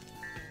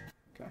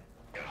 Okay.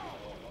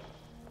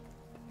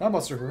 That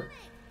must have hurt.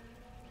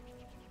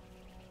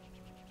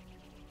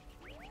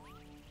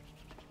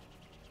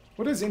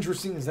 What is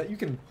interesting is that you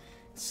can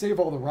save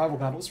all the rival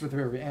battles for the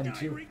very end,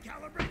 too.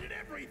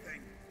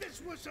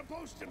 This was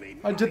supposed to be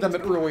I did them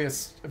at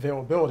earliest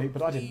availability,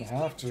 but I didn't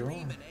have to.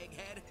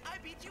 I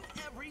beat you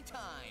every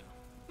time.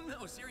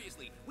 No,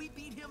 seriously, we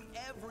beat him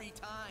every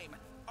time.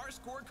 Our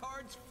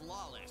scorecard's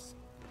flawless.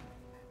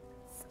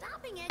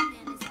 Stopping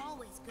Eggman is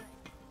always good,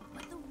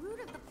 but the root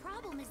of the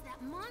problem is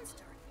that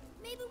monster.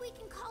 Maybe we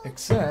can call it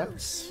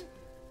Except...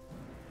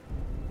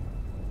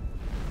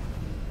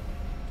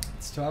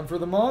 It's time for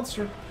the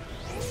monster.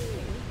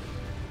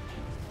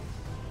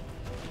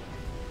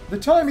 The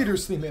Time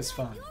Eater's theme is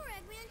fun. You're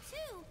Eggman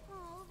too.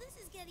 Oh,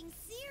 this is getting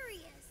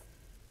serious.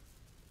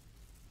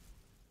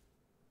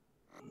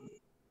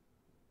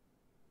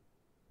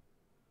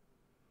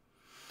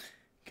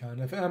 Got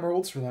enough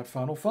emeralds for that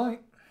final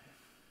fight.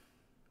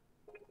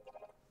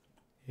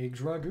 Egg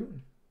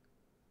Dragoon.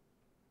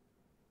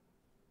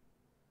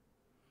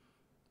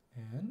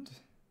 And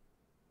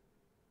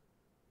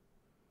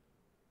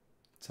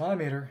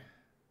Time Eater.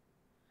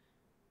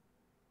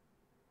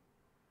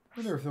 I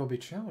wonder if there'll be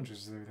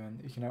challenges there then.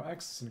 You can now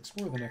access and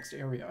explore the next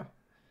area.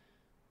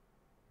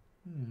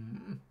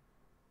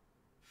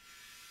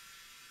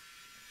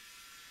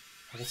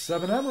 Level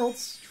 7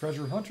 emeralds.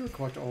 Treasure Hunter.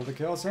 Collect all the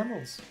Chaos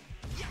Emeralds.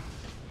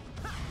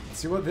 Let's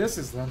see what this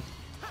is then.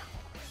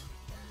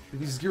 If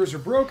these gears are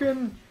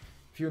broken,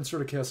 if you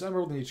insert a Chaos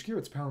Emerald in each gear,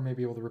 its power may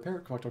be able to repair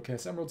it. Collect all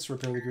Chaos Emeralds to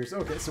repair the gears.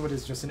 Okay, so it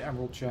is just an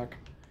emerald check.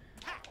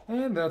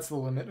 And that's the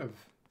limit of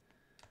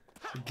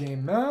the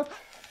game map.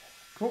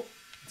 Cool.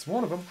 It's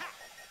one of them.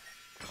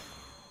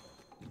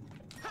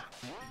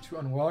 To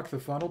unlock the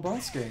final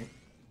boss gate.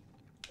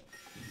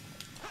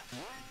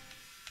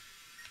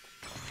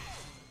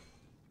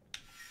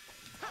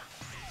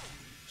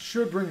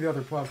 Should bring the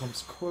other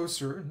platforms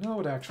closer. No,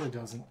 it actually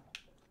doesn't.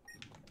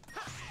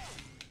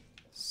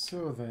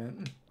 So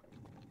then,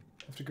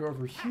 I have to go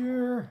over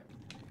here.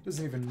 It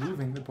isn't even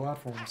moving the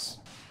platforms.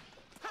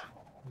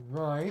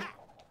 Right.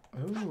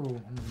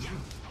 Oh.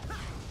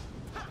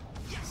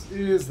 This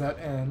is that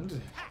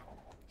end.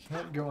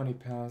 Can't go any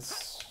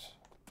past.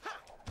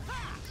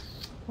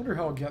 Wonder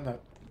how I'll get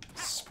that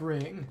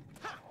spring.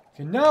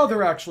 Okay, now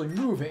they're actually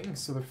moving,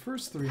 so the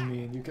first three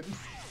mean you can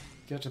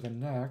get to the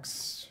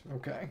next.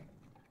 Okay.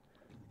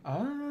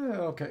 Ah,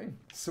 okay.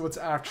 So it's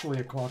actually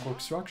a clockwork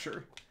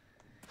structure.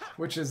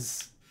 Which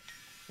is...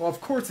 Well,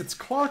 of course it's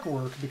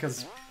clockwork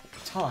because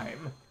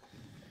time.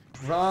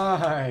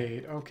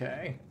 Right,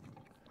 okay.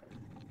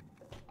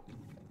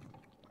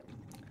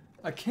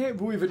 I can't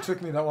believe it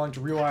took me that long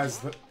to realize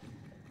that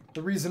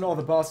the reason all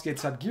the boss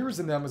gates had gears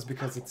in them was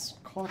because it's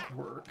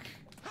clockwork.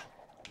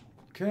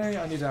 Okay,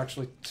 I need to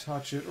actually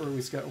touch it, or at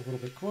least get a little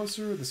bit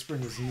closer. The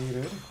spring is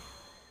needed.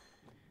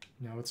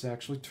 Now it's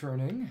actually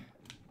turning.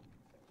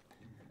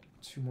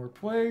 Two more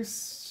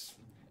placed.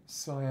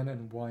 Cyan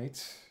and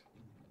white.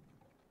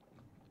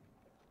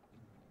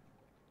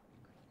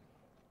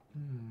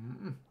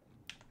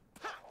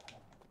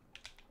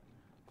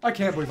 I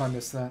can't believe I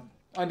missed that.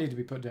 I need to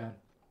be put down.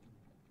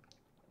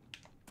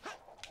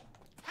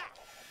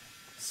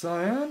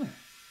 Cyan.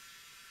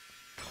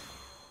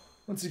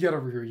 Once you get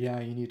over here, yeah,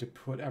 you need to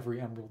put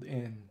every emerald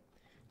in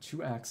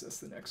to access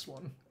the next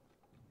one.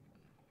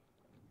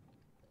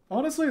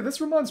 Honestly, this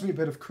reminds me a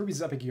bit of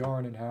Kirby's Epic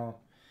Yarn and how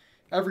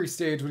every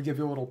stage would give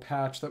you a little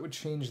patch that would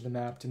change the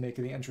map to make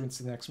the entrance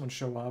to the next one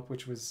show up,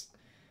 which was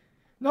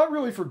not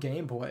really for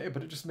gameplay,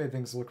 but it just made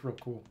things look real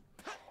cool.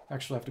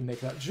 Actually have to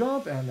make that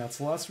jump, and that's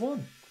the last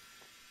one.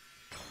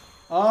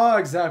 Ah,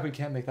 exactly,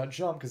 can't make that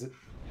jump because it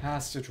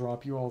has to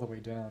drop you all the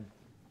way down.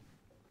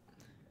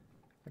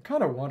 I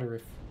kind of wonder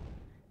if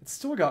it's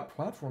still got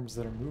platforms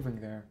that are moving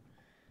there.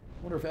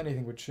 I wonder if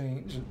anything would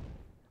change.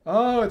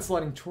 Oh, it's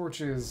lighting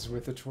torches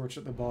with a torch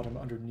at the bottom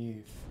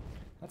underneath.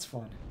 That's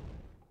fun.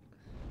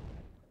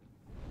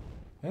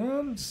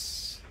 And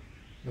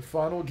the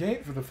final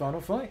gate for the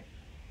final fight.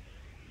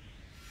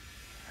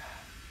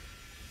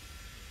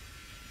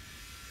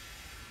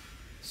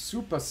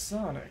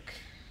 Supersonic.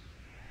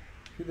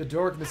 Hit the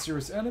dark,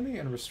 mysterious enemy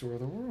and restore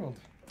the world.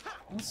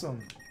 Awesome.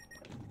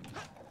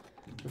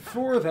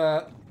 Before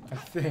that, I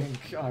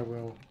think I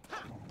will...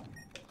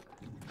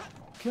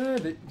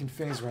 Okay, you can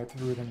phase right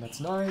through them,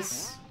 that's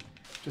nice.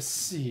 Just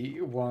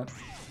see what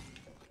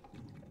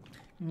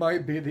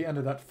might be the end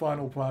of that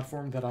final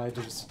platform that I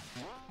just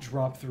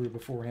dropped through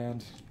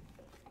beforehand.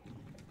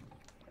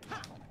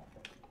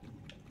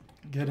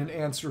 Get an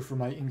answer for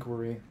my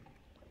inquiry.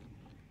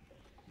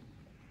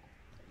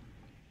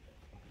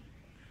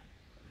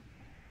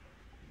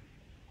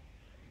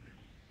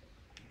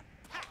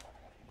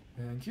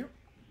 Thank you.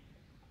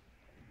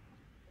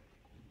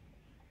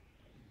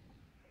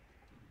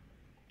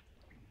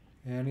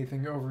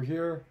 Anything over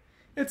here?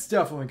 It's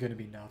definitely going to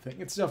be nothing.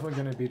 It's definitely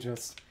going to be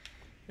just...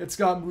 It's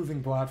got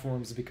moving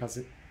platforms because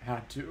it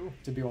had to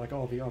be like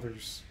all the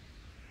others.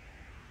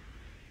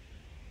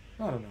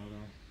 I don't know,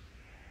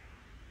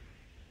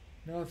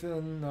 though.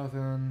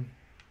 Nothing.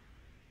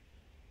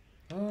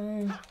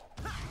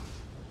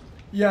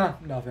 Yeah,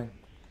 nothing.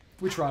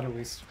 We tried at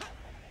least.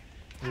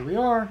 Here we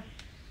are.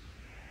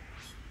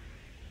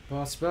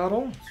 Boss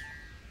battle.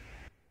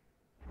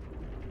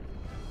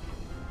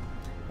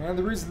 And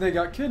the reason they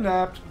got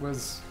kidnapped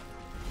was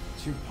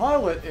to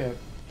pilot it.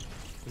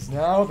 Because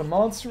now the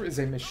monster is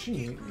a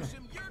machine.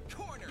 Your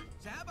corner.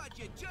 So how about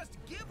you just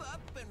give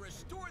up and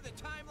restore the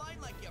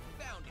timeline like you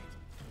found it?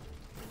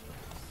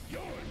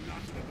 You're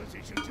not in a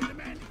position to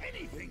demand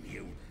anything,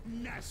 you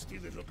nasty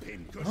little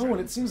pincushion. Oh, and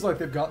it seems like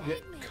they've got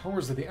the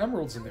colors of the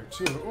emeralds in there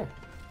too.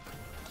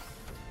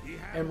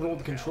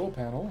 Emerald control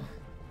panel.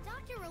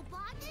 Dr.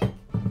 Robotnik?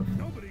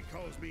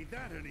 me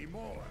that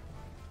anymore.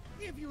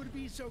 If you would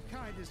be so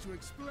kind as to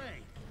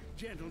explain,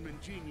 gentleman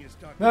genius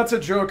Dr. That's a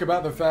joke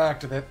about the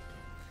fact that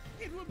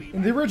It will be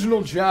in the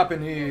original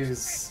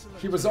Japanese,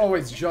 he was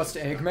always just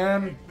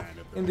Eggman.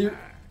 In the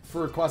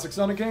for classic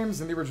Sonic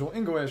games, in the original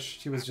English,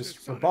 he was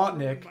just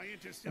Robotnik,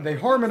 and they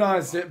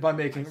harmonized it by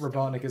making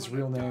Robotnik his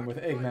real name with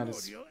Eggman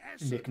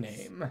his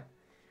nickname.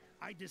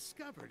 I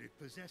discovered it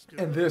possessed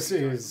And this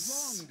ability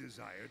is I've long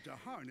desired to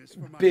harness for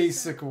myself.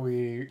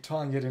 basically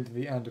tying it into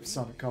the end of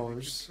Sonic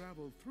Colors.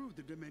 Travel through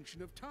the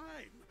dimension of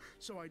time,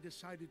 so I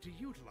decided to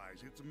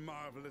utilize its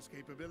marvelous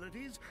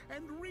capabilities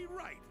and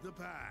rewrite the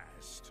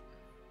past.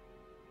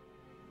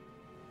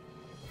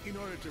 In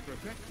order to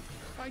perfect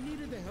it, I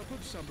needed the help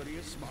of somebody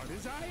as smart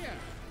as I am.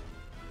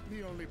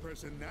 The only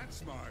person that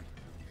smart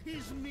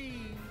is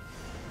me.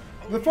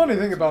 The funny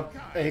thing about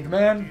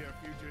Eggman Dear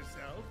future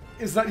self,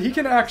 is that he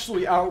can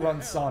actually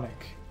outrun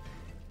Sonic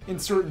in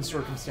certain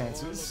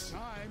circumstances.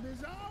 time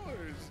is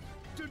ours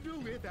to do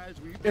with as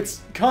we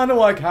It's kind of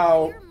like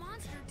how Your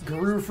monster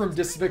Gru from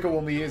Despicable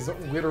Me is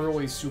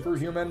literally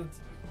superhuman.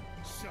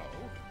 So,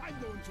 I'm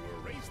going to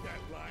erase that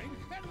line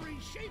and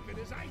reshape it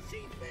as I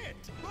see fit.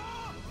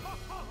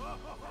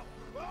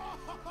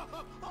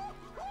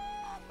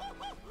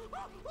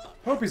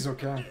 Hope he's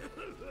okay.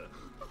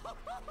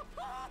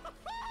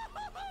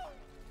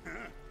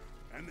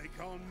 And they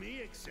call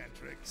me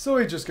eccentric. So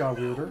he just got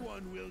weirder. No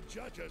one will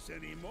judge us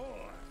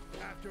anymore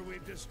after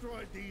we've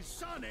destroyed these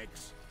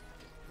Sonics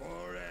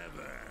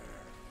forever.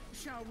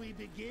 Shall we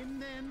begin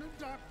then,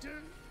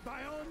 Doctor?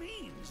 By all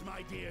means,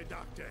 my dear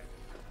Doctor.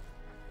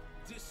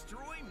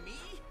 Destroy me?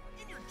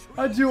 In your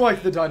I dreams? do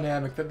like the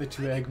dynamic that the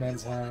two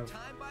Eggmans have.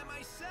 Time by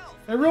myself.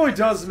 It really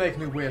does make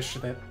me wish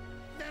that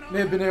they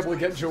had been able to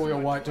get Julia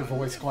White to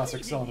voice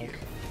classic Sonic.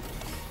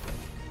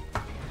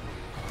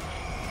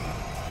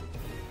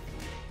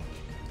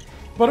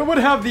 But it would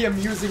have the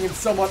amusing and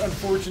somewhat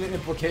unfortunate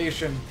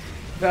implication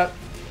that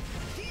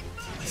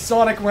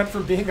Sonic went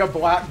from being a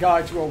black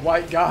guy to a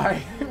white guy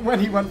when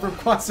he went from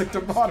classic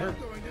to modern.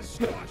 I'm going to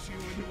squash you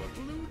into a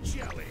blue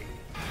jelly.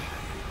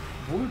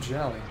 Blue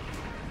jelly?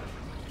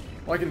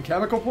 Like in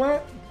Chemical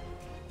Plant?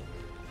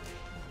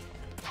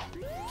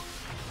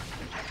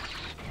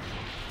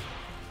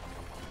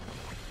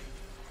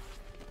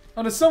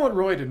 On a somewhat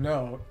related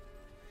note,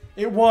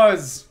 it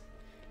was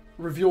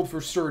revealed for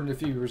certain a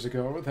few years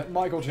ago that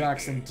Michael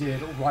Jackson did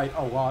write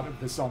a lot of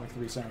the Sonic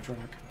 3 soundtrack.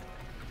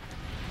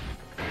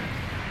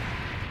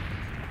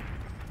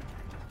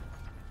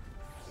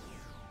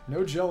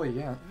 No jelly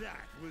yet.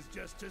 That was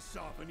just to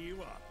soften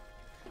you up.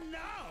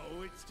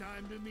 Now it's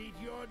time to meet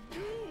your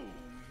doom.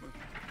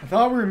 I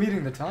thought we were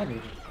meeting the Time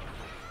Eater.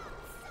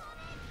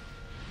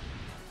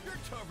 You're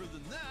tougher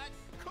than that.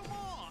 Come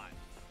on.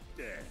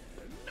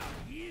 Not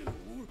you.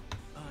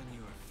 On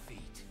your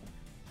feet.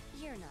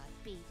 You're not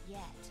beat yet.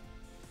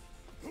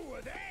 Who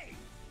are they?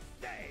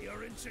 They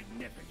are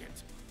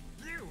insignificant.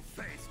 You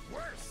face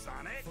worse,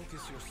 Sonic.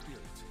 Focus your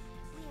spirit.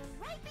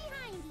 We're right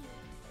behind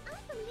you. I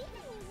believe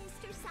in you,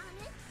 Mr.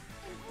 Sonic.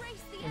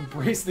 Embrace the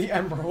Embrace the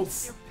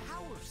emeralds.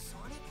 Power,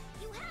 Sonic.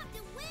 You have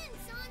to win,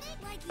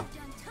 Sonic, like you've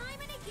done time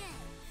and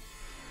again.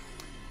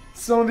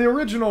 So in the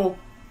original,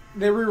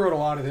 they rewrote a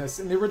lot of this.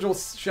 In the original,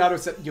 Shadow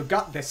said, "You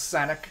got this,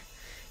 Sonic,"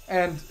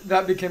 and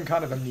that became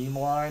kind of a meme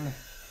line.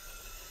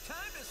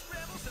 Time to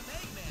scramble some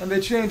Eggman. And they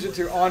changed it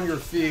to "on your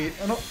feet,"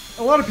 and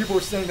a lot of people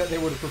were saying that they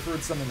would have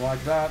preferred something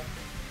like that.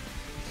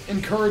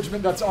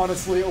 Encouragement that's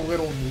honestly a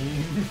little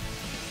mean.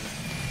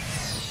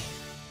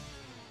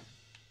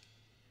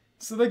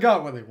 So they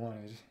got what they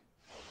wanted.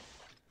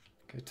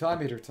 Okay,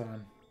 Time Eater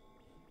time.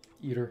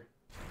 Eater.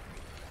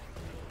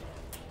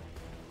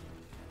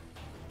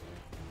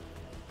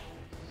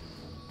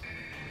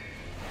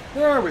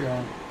 There we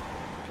go.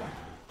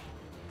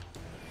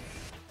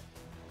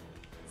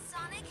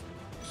 Sonic, can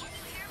you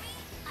hear me?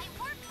 I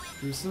worked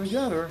with Piecing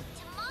together.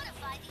 to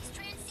modify these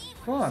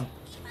transceivers. Fun.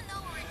 Even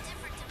though we're in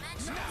different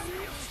dimensions, you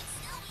should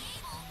still be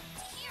able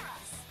to hear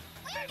us.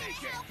 We're gonna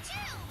help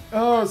too.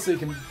 Oh, so you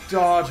can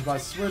dodge by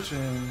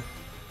switching.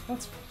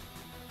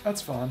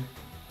 That's fun.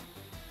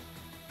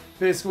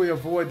 Basically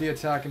avoid the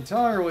attack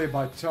entirely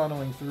by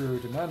tunneling through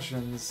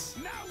dimensions.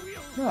 Now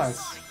we'll Nice.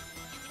 Sonic,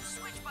 you can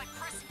switch by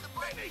pressing the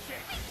button. finish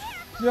it. Be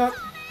careful, Yep.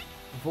 Sonic.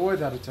 Avoid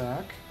that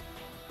attack.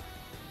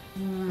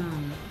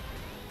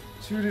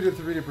 2D to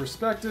 3D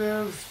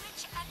perspective.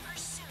 Switch and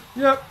pursue.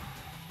 Yep.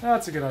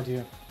 That's a good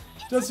idea.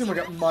 Does seem like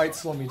it might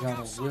slow me down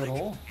a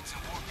little. It's a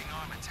walking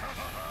arm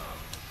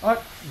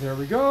attack. There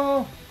we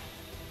go.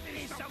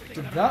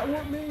 Did that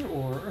want me,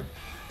 or...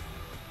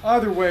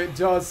 Either way, it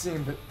does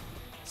seem that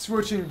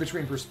switching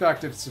between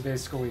perspectives to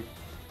basically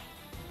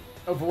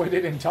avoid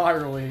it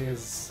entirely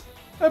is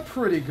a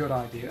pretty good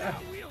idea.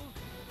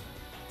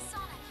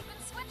 Sonic, you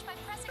can switch by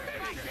pressing the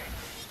button. Be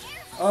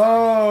careful.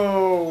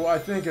 Oh, I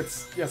think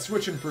it's, yeah,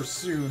 switch and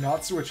pursue,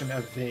 not switch and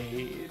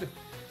evade.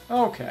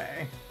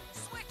 Okay.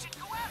 Switch and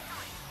go after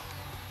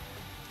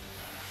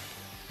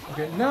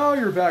it. Okay, now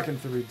you're back in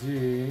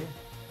 3D. I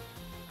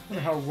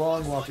wonder how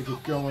long we'll have to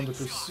keep going to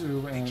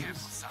pursue and...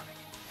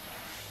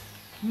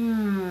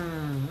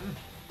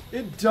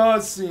 It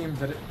does seem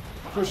that it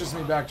pushes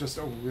me back just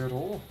a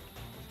little.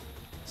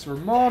 So we're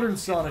modern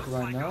Sonic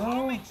right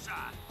now.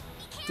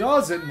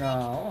 Does it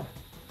now?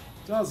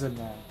 Does it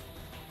now?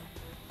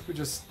 If we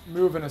just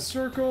move in a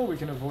circle, we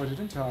can avoid it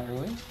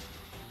entirely.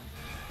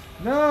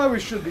 Now we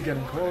should be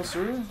getting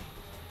closer.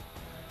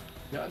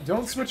 Yeah,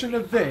 don't switch in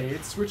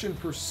evade, switch in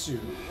pursue.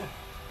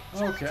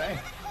 Okay.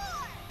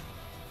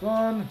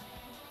 Fun.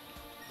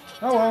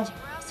 Oh well.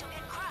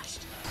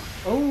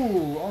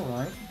 Oh,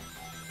 alright.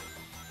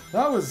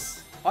 That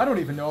was... I don't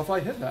even know if I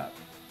hit that.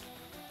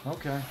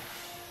 Okay.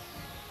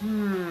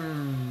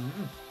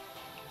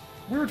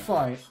 Weird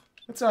fight.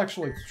 Let's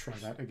actually try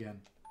that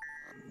again.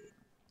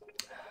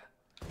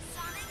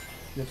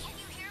 Yep.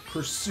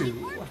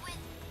 Pursue.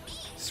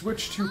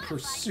 Switch to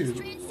pursue.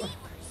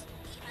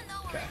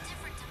 Okay.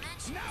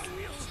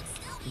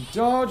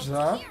 Dodge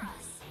that.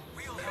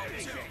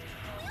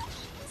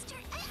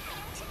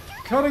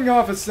 Cutting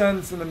off a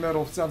sentence in the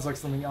middle sounds like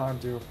something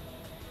I'd do.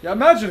 Yeah,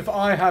 imagine if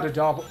I had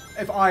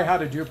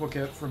a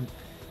duplicate from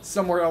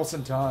somewhere else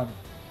in time.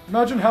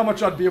 Imagine how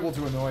much I'd be able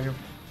to annoy you.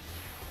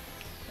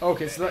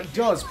 Okay, so that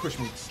does push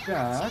me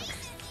back.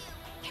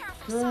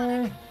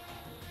 Okay.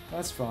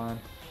 That's fine.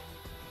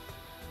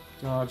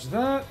 Dodge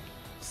that.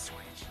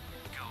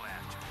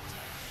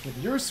 If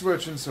you're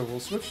switching, so we'll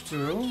switch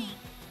too.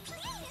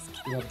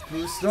 We have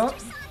boost up.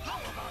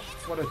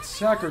 What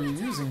attack are you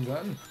using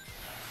then?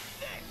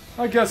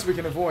 I guess we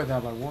can avoid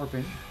that by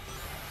warping.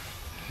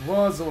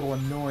 Was a little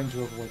annoying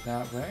to avoid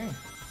that way.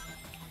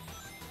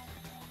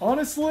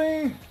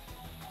 Honestly,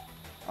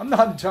 I'm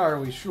not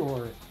entirely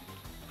sure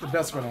the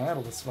best way to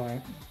handle this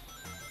fight.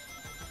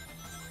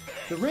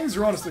 The rings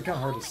are honestly kind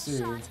of hard to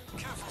see.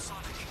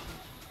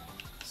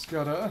 Just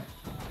gotta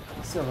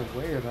set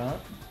away of that.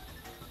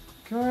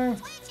 Okay.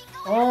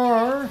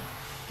 R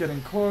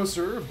getting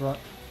closer, but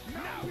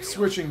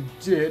switching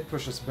did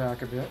push us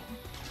back a bit.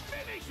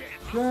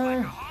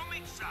 Okay.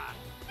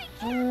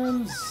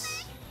 And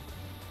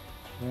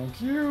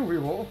thank you. We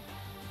will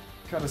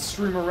kind of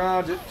stream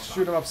around it,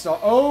 shoot him up style.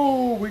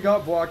 Oh, we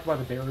got blocked by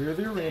the barrier of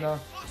the arena.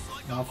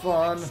 Not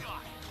fun.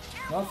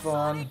 Not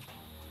fun.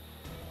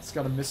 Just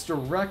gotta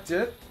misdirect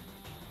it.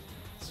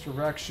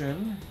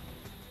 Misdirection.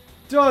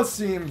 Does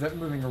seem that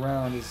moving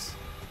around is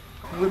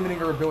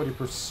limiting our ability to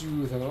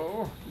pursue,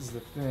 though, is the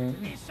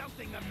thing.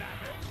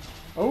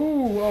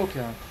 Oh,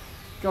 okay.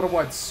 Got a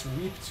wide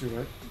sweep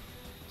to it.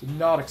 Did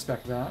not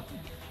expect that.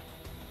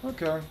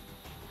 Okay.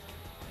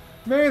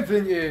 Main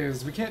thing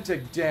is, we can't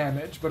take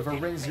damage, but if our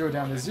rings go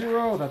down to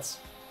 0, that's,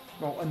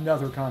 well,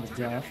 another kind of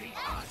death.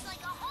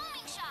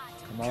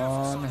 Come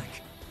on.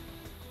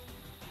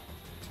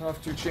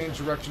 Tough to change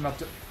direction up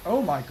to...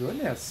 Oh my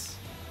goodness!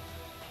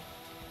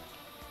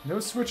 No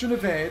switch and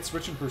evade,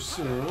 switch and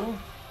pursue.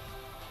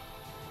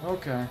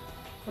 Okay.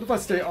 What if I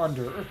stay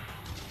under?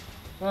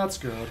 That's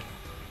good.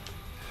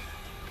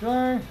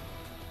 Okay.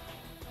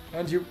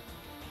 And you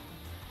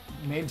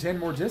maintain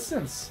more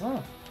distance.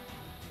 Huh.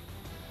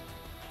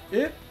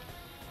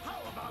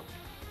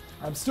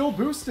 I'm still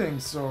boosting,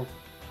 so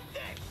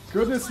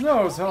goodness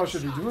knows how I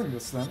should be doing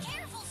this then.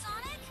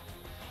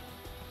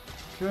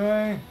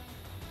 Okay.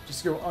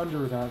 Just go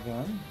under that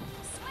then.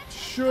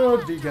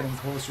 Should be getting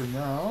closer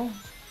now.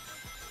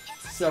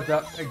 Set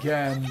that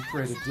again,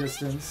 create a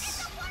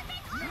distance.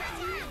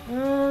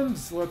 And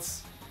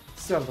let's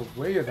set out of the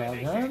way of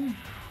that then.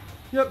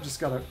 Yep,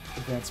 just gotta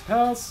advance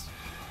past.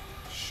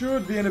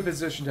 Should be in a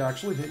position to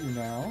actually hit you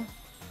now.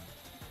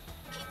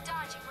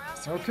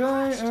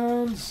 Okay,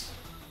 and...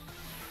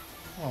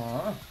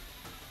 Aw.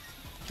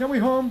 Can we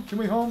home? Can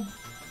we home?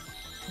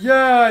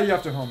 Yeah, you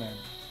have to home in.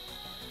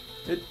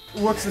 It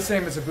looks the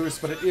same as a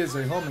boost, but it is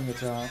a homing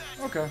attack.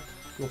 Okay,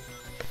 cool.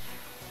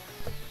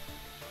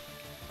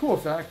 Cool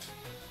effect.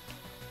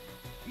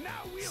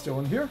 Still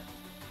in here?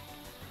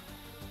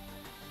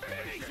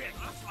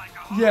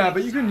 Yeah,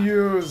 but you can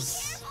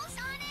use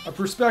a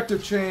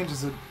perspective change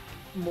as a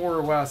more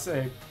or less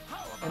an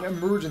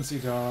emergency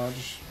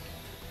dodge.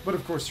 But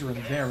of course you're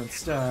in there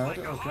instead.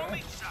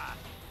 Okay.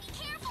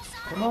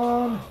 Come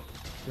on.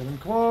 Getting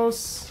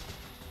close.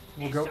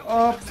 We'll go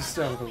up to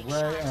stay out of the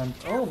way, and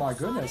oh my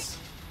goodness.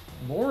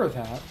 More of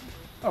that.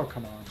 Oh,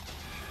 come on.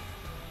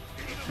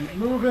 Keep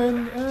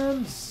moving,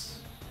 and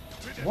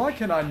why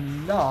can I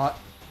not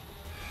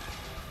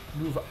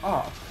move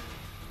up?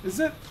 Is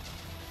it?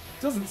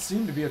 Doesn't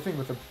seem to be a thing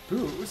with a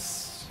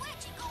boost.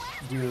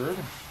 Weird.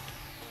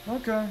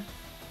 Okay.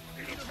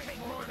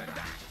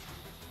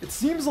 It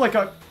seems like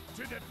a...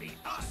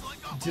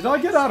 Did I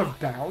get out of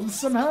bounds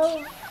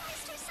somehow?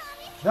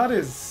 That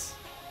is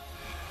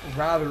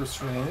rather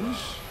strange.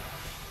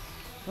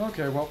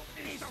 Okay, well,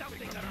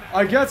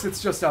 I guess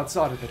it's just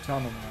outside of the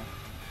tunnel now.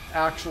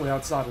 Actually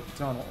outside of the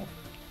tunnel.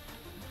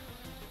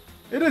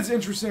 It is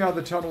interesting how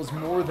the tunnel is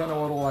more than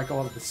a little like a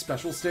lot of the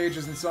special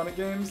stages in Sonic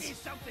games.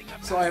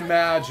 So I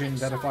imagine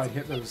that if I'd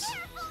hit those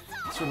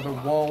sort of the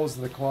walls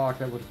of the clock,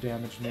 that would have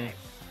damaged me.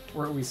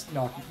 Or at least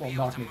knock me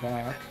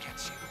back.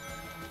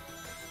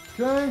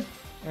 Okay,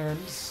 and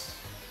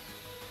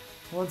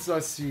once I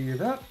see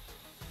that,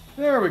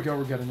 there we go,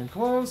 we're getting in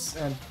close,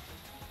 and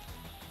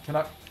Can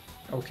I...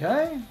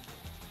 Okay.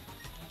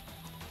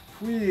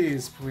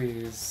 Please,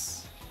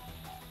 please.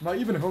 Am I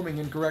even homing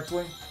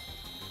incorrectly?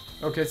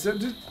 Okay, so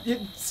it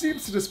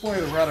seems to display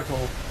the reticle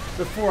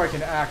before I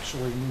can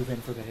actually move in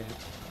for the hit.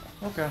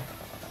 Okay.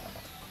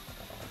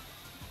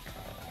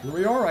 Here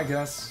we are, I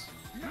guess.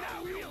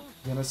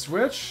 Gonna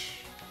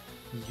switch?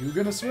 You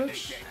gonna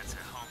switch?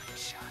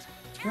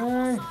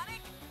 Okay.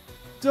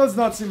 Does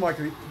not seem like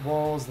the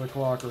walls of the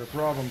clock are a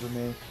problem for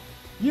me.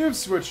 You've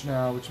switched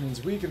now, which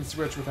means we can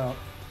switch without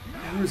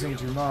using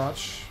too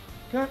much.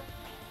 Okay.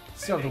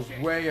 Stay out of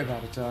the way of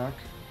that attack.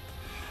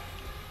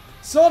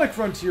 Sonic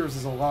Frontiers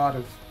is a lot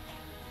of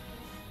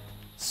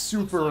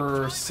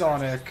super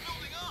Sonic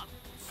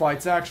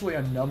fights, actually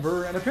a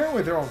number, and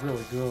apparently they're all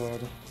really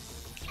good.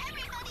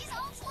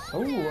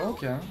 Oh,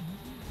 okay.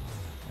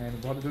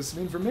 And what does this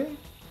mean for me?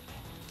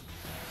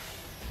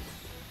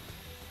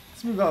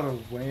 Let's move out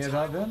of the way of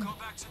that then.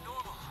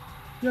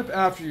 Yep,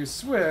 after you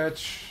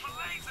switch.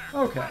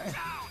 Okay.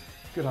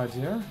 Good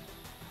idea.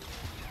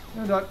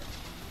 And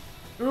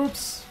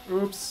oops,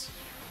 oops.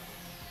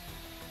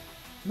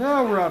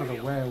 Now we're out of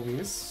the way at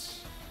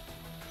least.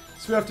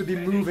 So we have to be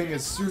moving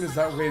as soon as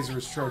that laser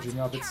is charging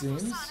up, it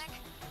seems.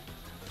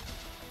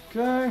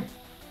 Okay.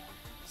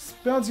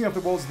 Bouncing off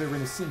the walls of the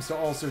arena seems to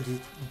also do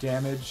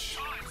damage.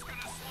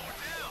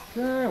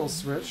 Okay, we'll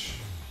switch.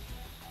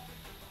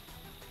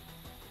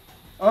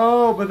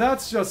 Oh, but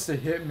that's just to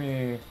hit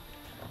me.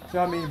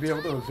 Not me to be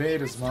able to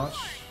evade as much.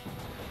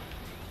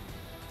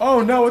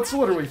 Oh no, it's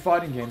literally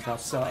fighting game top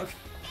stuff.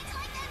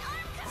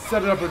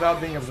 Set it up without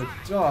being able to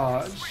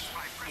dodge.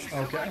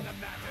 Okay.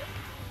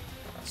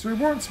 So we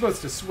weren't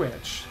supposed to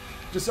switch.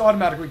 Just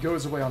automatically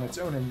goes away on its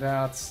own, and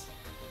that's...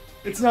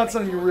 It's not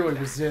something you really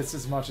resist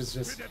as much as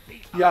just...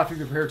 You have to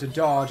be prepared to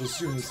dodge as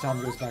soon as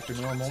time goes back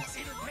to normal.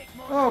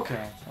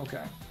 Okay,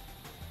 okay.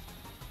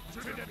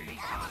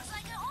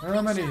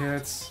 How many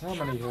hits? How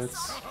many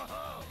hits?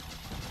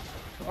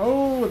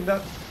 Oh, and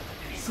that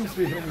seems to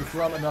be hitting me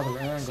from another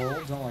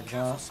angle. Don't like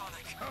that.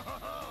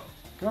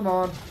 Come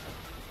on.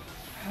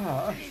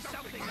 Ah.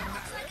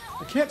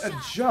 I can't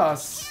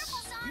adjust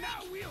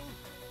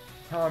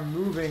how I'm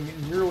moving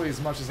nearly as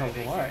much as I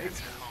would like.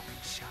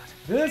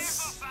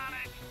 This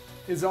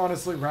is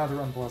honestly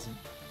rather unpleasant.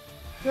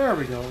 There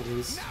we go, at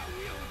least.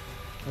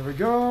 There we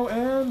go,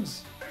 and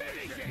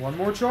one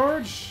more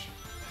charge.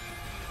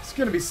 It's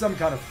gonna be some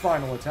kind of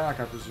final attack,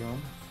 I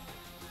presume.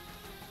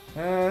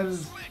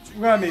 And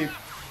let me...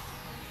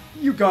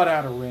 You got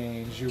out of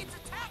range, you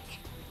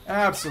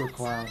absolute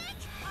clown.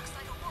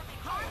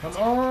 Come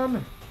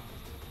on.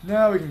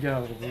 Now we can get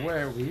out of the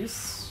way, at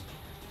least.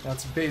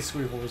 That's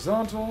basically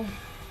horizontal.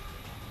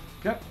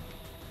 Okay.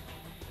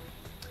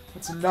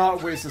 Let's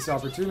not waste this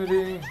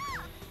opportunity.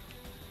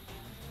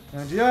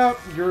 And yeah,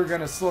 you're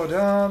gonna slow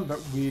down, but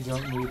we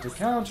don't need to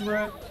counter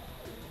it.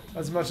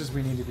 As much as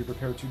we need to be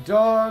prepared to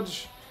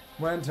dodge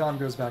when time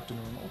goes back to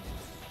normal.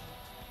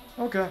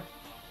 Okay.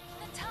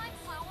 The time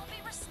flow will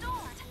be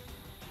restored.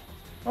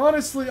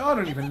 Honestly, I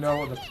don't even know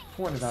what the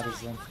point of that is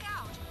then. Look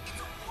out.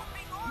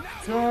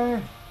 It's a warping orbit.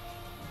 Okay.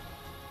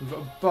 Move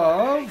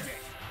above.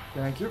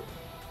 Thank you.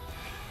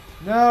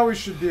 Now we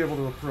should be able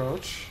to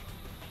approach.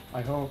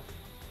 I hope.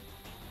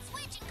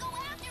 Switch and go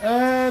after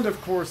And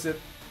of course it...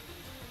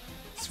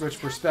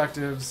 Switch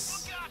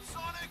perspectives.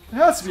 It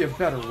has to be a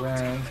better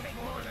way.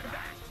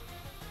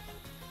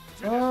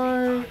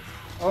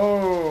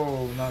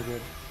 Oh, not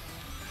good.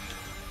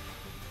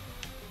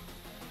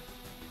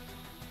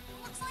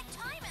 Looks like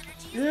time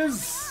energy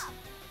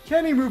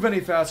Can he move any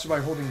faster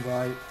by holding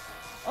right?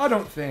 I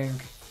don't think.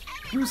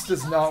 Boost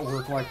does not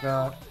work like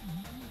that.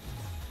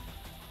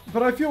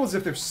 But I feel as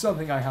if there's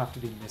something I have to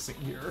be missing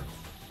here.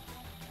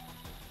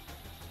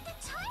 The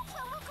time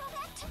flow will go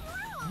back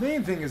tomorrow.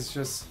 Main thing is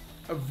just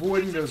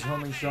avoiding those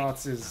homing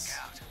shots is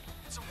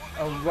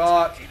a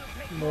lot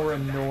more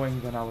annoying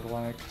than I would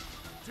like.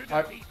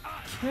 I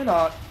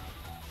cannot...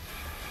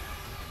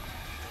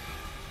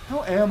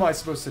 How am I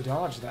supposed to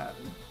dodge that?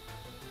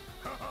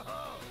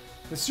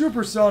 The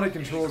supersonic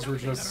controls were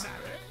just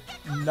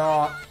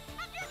not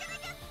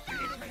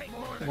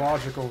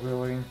logical,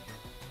 really.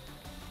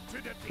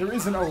 There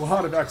isn't a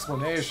lot of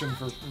explanation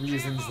for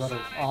reasons that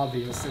are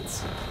obvious.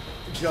 It's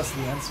just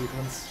the end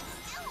sequence.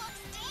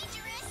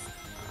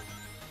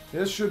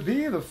 This should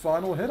be the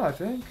final hit, I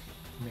think.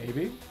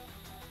 Maybe.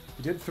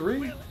 We did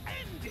 3.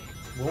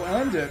 We'll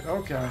end it.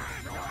 Okay.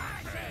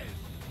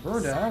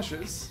 Burn to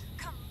ashes.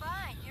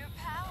 Combine your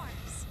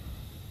powers.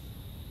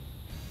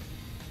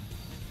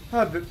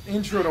 Had the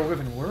intro to Live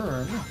and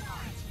Learn.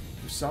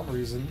 For some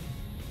reason.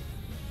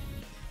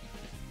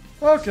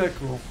 Okay,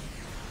 cool.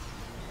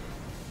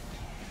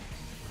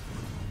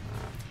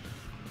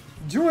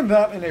 Doing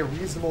that in a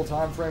reasonable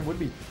time frame would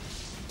be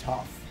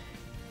tough.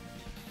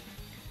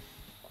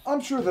 I'm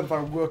sure that if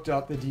I looked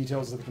up the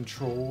details of the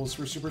controls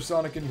for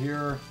Supersonic in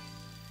here,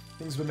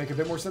 things would make a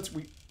bit more sense.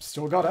 We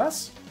still got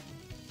S.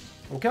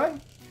 Okay.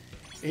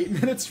 8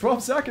 minutes,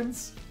 12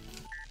 seconds.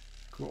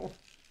 Cool.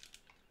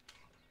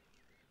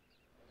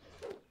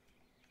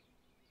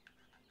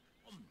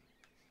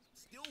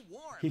 Still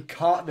warm. He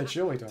caught the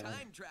chili dog.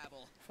 Time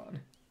travel.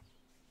 Fun.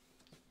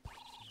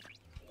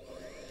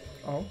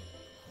 Oh.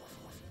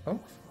 Oh.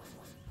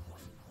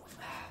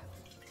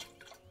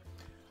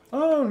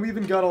 Oh, and we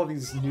even got all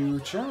these new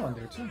chow on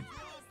there, too.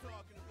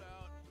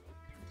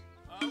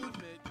 I'll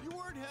admit, you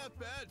weren't half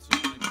bad,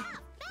 Sonic. Bad?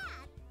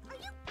 Are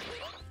you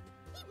kidding?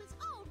 He was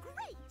all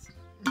great.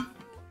 I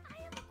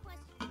have a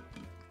question.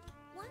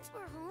 Once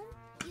we're home,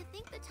 you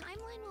think the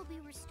timeline will be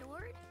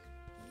restored?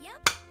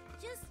 Yep.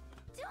 Just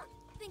don't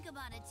think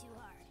about it too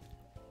hard.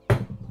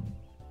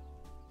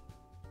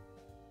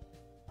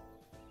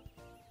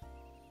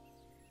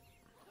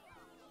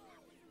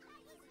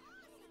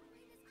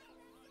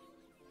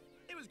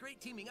 It was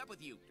great teaming up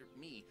with you, or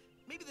me.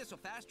 Maybe this will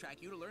fast track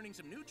you to learning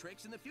some new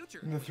tricks in the future.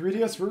 In the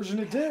 3DS version,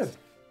 it did.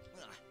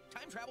 Ugh,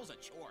 time travel's a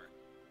chore.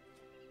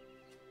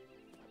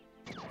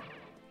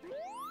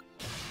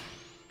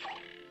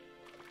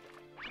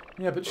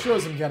 Yeah, but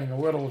shows him getting a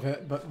little of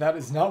it, but that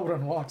is not what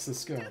unlocks the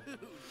skill. Dude,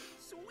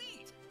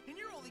 sweet! And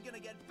you're only gonna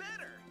get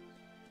better!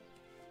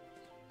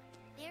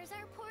 There's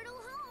our portal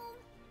home.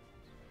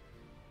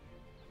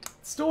 It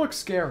still looks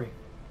scary.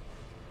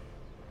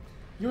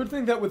 You would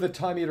think that with the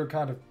time eater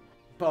kind of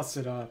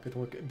busted up, it'd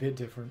look a bit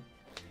different.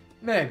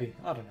 Maybe.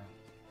 I don't know.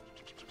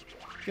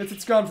 Guess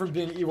it's gone from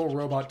being evil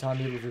robot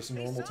time eater to just a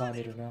normal time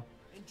eater now.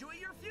 Enjoy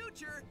your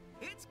future!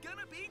 It's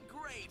gonna be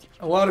great!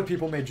 A lot of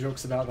people made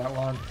jokes about that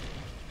line.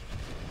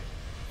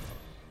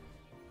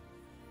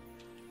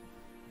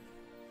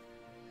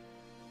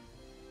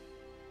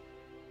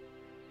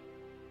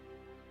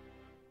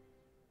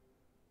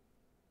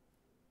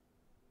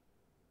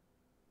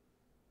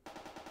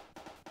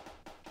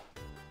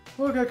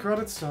 Look at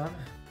credits time.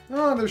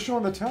 Oh, they're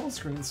showing the title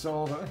screen, so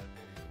all the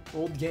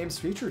old games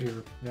featured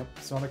here. Yep,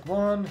 Sonic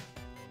 1.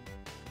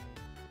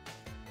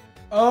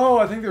 Oh,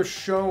 I think they're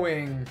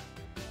showing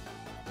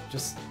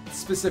just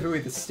specifically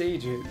the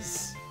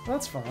stages.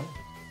 That's fun.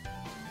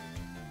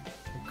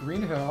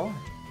 Green Hill.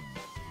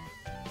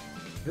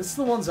 This is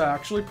the ones I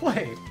actually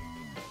played.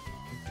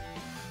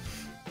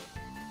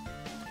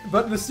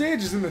 But the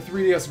stages in the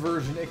 3DS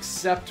version,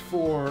 except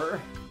for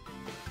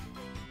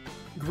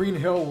Green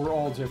Hill, were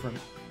all different.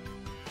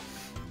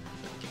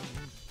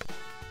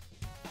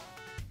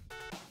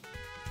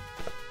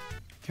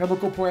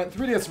 Chemical Plant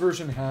 3DS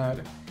version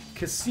had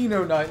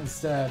Casino Night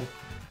instead.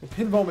 The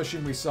pinball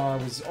machine we saw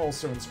was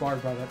also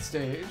inspired by that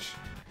stage,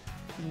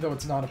 even though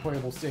it's not a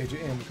playable stage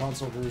in the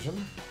console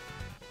version.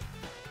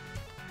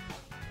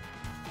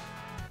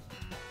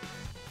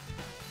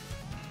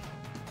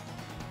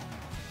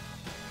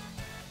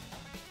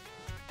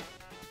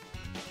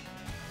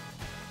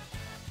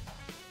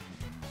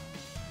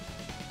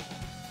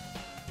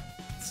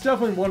 It's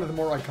definitely one of the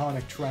more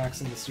iconic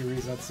tracks in the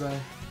series, I'd say.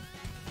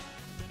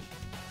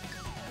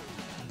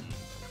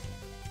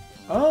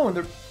 Oh, and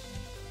they're...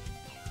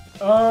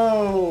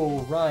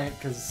 Oh, right,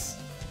 because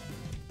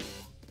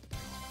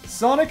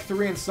Sonic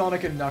 3 and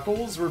Sonic and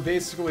Knuckles were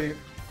basically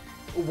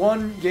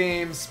one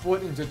game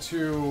split into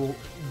two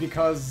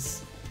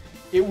because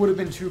it would have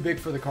been too big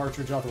for the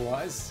cartridge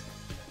otherwise.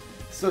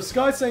 So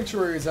Sky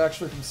Sanctuary is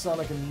actually from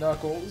Sonic and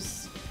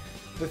Knuckles.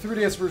 The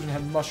 3DS version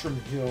had Mushroom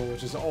Hill,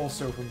 which is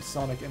also from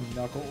Sonic and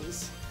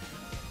Knuckles.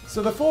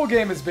 So the full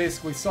game is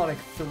basically Sonic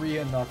 3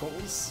 and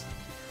Knuckles.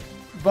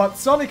 But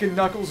Sonic and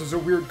Knuckles is a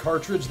weird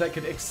cartridge that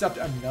could accept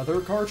another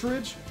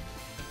cartridge.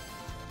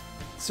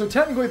 So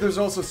technically there's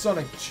also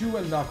Sonic 2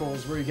 and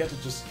Knuckles, where you get to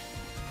just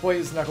play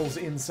as Knuckles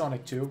in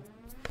Sonic 2.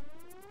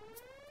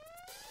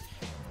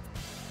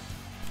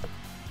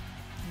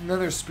 And then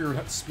there's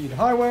Speed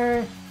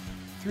Highway.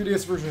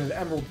 3DS version had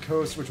Emerald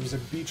Coast, which was a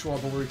beach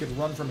level where you could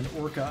run from an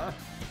orca.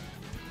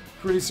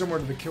 Pretty similar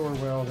to the killer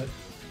whale that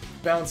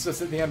bounced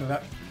us at the end of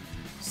that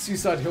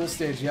Seaside Hill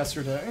stage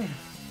yesterday.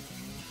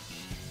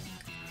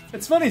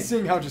 It's funny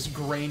seeing how just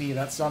grainy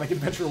that Sonic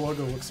Adventure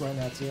logo looks right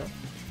now, too.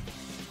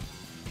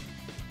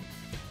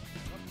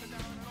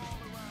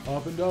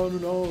 Up and down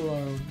and all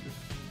around.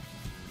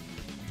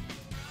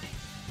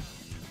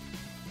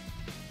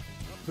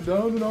 Up and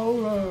down and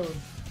all around.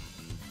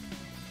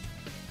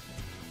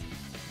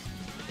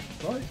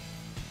 Right.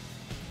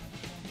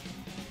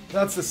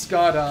 That's the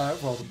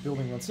skydive, well, the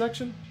building one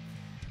section.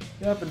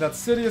 Yep, and that's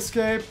City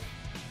Escape.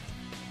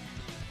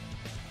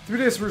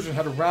 3DS version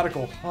had a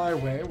Radical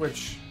Highway,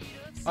 which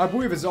I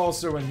believe is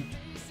also on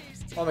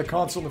the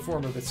console in the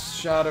form of its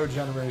Shadow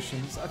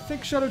Generations. I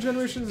think Shadow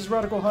Generations is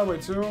Radical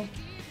Highway too.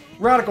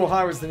 Radical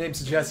Highway, as the name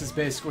suggests, is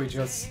basically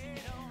just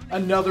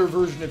another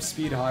version of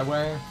Speed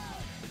Highway.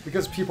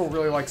 Because people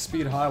really like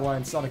Speed Highway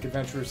and Sonic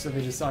Adventure, so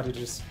they decided to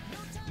just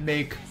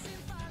make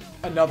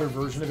another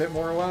version of it,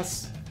 more or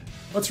less.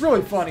 What's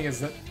really funny is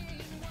that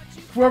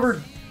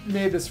whoever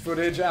made this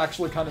footage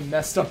actually kind of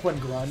messed up when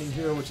grinding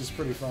here, which is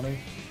pretty funny.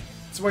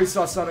 That's why you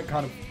saw Sonic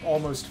kind of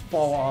almost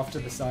fall off to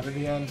the side at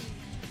the end.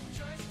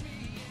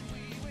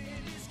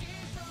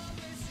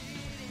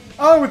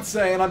 I would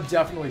say, and I'm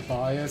definitely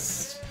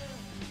biased,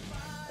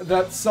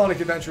 that Sonic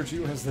Adventure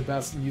 2 has the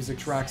best music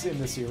tracks in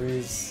the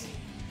series.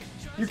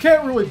 You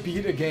can't really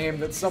beat a game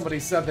that somebody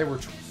said they were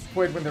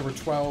played when they were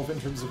 12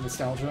 in terms of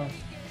nostalgia.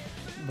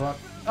 But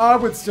I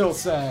would still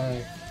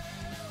say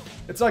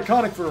it's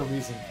iconic for a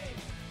reason.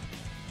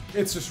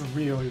 It's just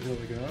really,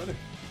 really good.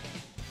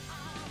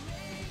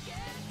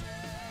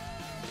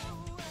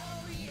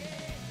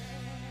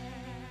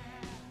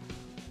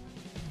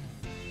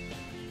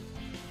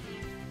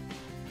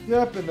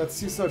 Yep, and that's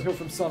Seaside Hill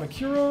from Sonic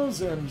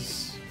Heroes, and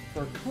if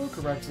I recall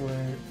correctly,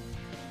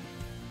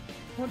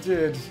 what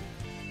did...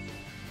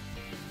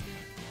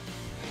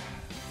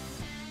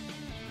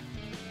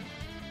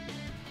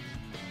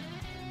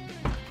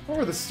 What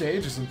were the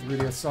stages in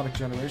 3DS Sonic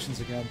Generations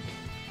again?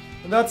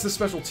 And that's the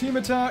special team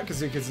attack,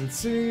 because you can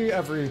see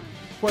every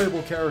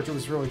playable character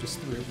was really just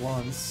 3 at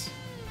once.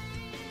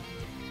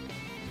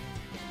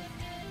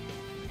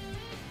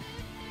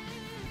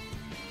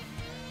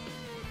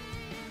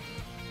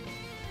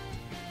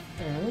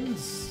 And...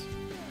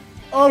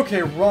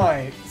 Okay,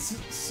 right.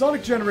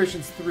 Sonic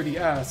Generations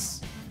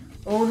 3DS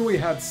only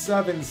had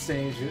 7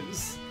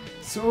 stages.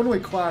 So only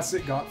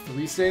Classic got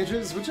 3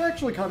 stages, which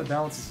actually kind of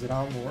balances it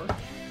out more.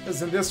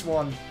 As in this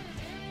one,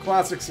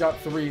 Classic's got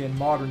 3 and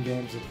modern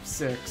games of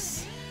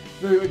 6.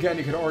 Though, again,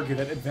 you could argue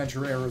that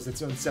Adventure Era is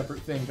its own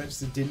separate thing, that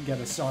just didn't get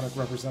a Sonic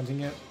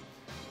representing it.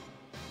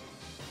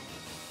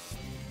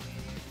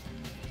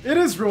 It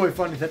is really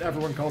funny that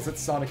everyone calls it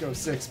Sonic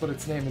 06, but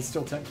its name is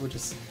still technically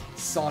just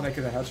Sonic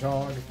the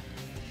Hedgehog.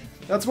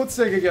 That's what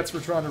Sega gets for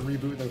trying to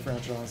reboot their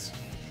franchise.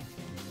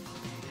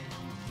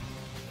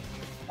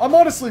 I'm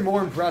honestly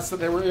more impressed that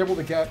they were able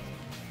to get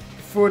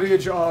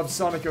footage of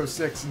Sonic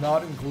 06,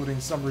 not including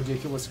some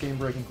ridiculous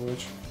game-breaking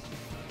glitch.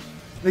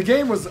 The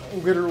game was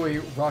literally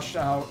rushed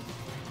out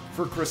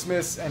for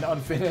Christmas and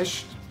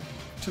unfinished,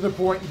 to the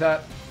point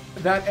that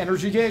that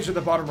energy gauge at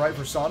the bottom right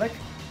for Sonic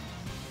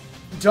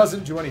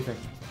doesn't do anything.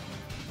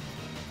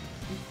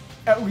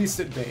 At least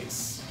at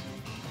base.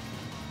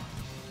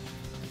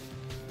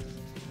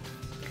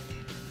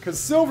 Because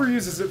Silver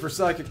uses it for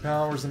psychic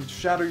powers and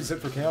Shadow uses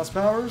it for chaos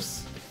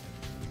powers.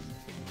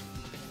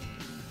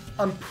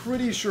 I'm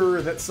pretty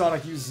sure that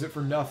Sonic uses it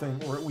for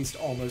nothing, or at least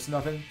almost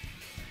nothing.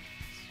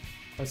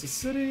 Crisis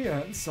City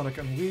and Sonic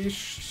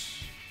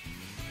Unleashed.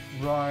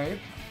 Right.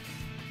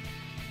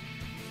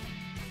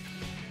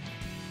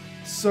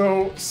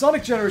 So,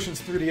 Sonic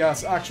Generations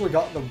 3DS actually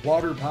got the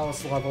Water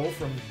Palace level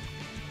from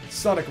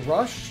Sonic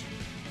Rush.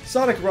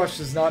 Sonic Rush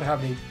does not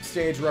have any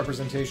stage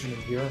representation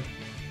in here.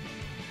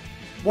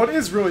 What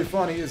is really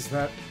funny is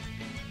that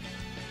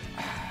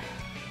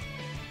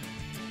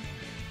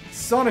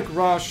Sonic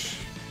Rush,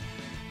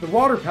 the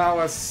Water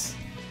Palace,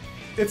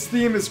 its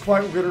theme is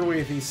quite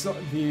literally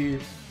the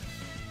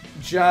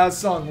jazz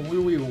song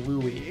Louie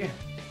Louie.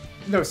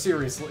 No,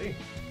 seriously.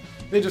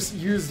 They just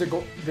used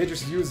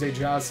a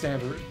jazz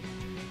standard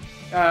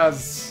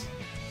as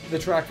the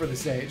track for the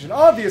stage. And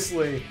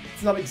obviously,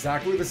 it's not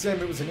exactly the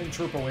same. It was an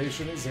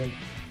interpolation, as in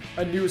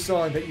a new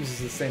song that uses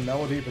the same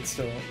melody, but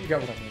still, you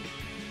get what I mean.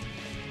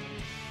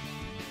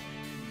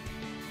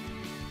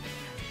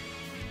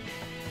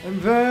 And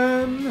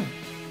then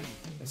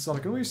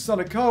Sonic Unleashed,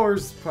 Sonic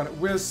Colors, Planet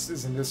Wisp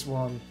is in this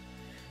one.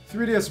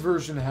 3DS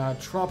version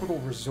had Tropical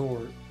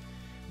Resort,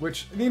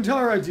 which the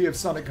entire idea of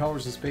Sonic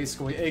Colors is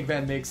basically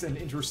Eggman makes an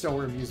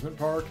interstellar amusement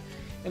park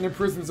and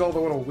imprisons all the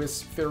little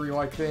wisp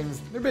fairy-like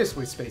things. They're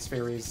basically space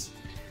fairies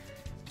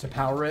to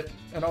power it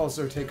and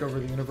also take over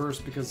the universe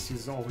because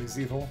he's always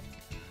evil.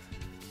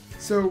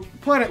 So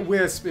Planet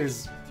Wisp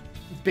is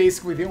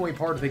basically the only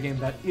part of the game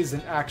that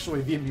isn't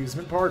actually the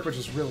amusement park, which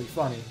is really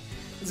funny,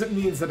 because it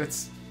means that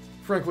it's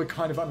frankly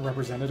kind of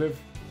unrepresentative.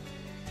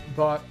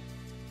 But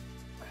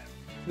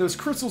those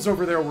crystals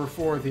over there were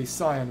for the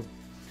cyan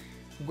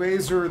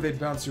laser. They'd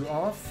bounce you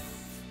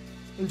off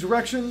in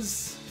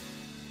directions,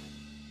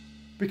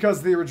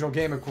 because the original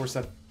game, of course,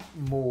 had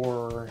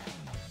more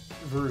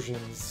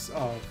versions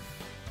of,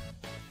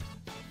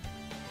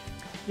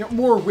 you know,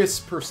 more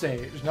wisps per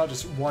stage, not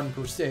just one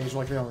per stage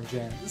like they are in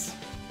Gens.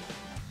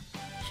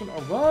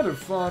 A lot of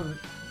fun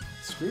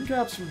screen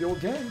caps from the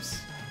old games.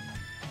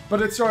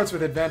 But it starts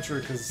with adventure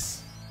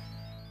because,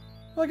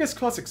 well, I guess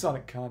classic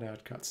Sonic kind of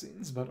had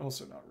cutscenes, but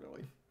also not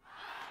really.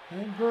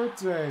 Happy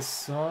birthday,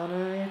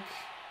 Sonic.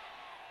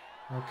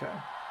 Okay.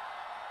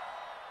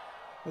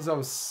 As I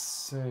was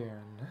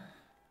saying,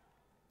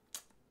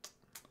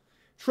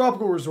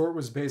 Tropical Resort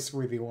was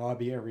basically the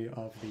lobby area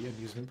of the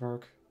amusement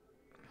park.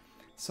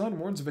 Sun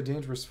warns of a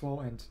dangerous fall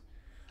and...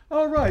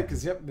 Oh, right,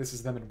 because, yep, this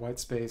is them in white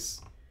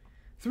space.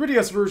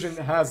 3DS version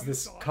has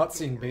this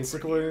cutscene,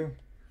 basically.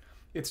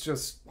 It's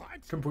just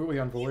completely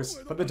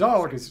unvoiced, but the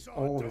dialogue is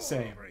all the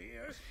same.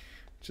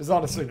 Which is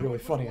honestly really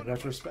funny in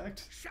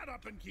retrospect. Shut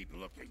up and keep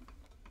looking.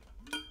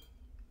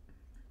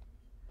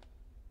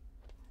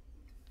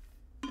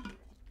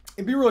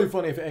 It'd be really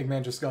funny if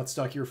Eggman just got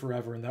stuck here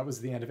forever and that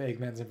was the end of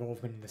Eggman's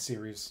involvement in the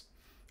series.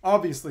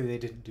 Obviously, they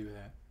didn't do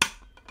that.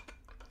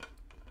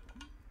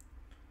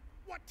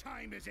 What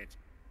time is it?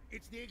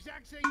 It's the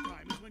exact same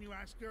time as when you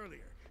asked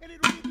earlier. And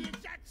it'll be the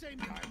exact same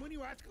time when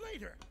you ask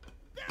later.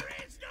 There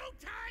is no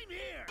time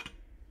here!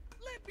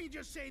 Let me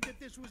just say that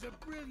this was a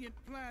brilliant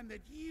plan that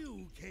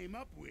you came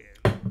up with.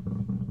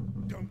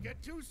 Don't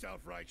get too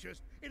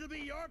self-righteous. It'll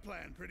be your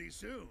plan pretty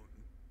soon.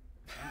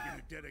 I'm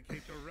gonna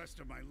dedicate the rest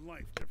of my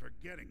life to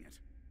forgetting it.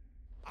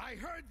 I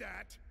heard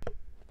that.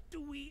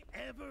 Do we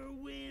ever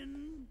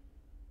win?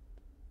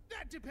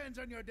 That depends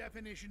on your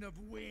definition of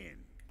win.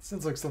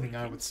 Sounds like something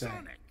I would say.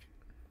 Sonic.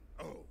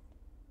 Oh,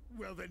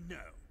 well then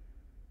no.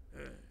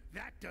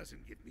 That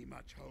doesn't give me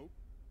much hope.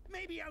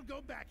 Maybe I'll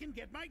go back and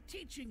get my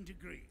teaching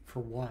degree. For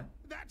what?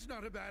 That's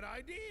not a bad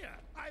idea.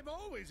 I've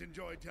always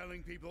enjoyed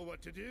telling people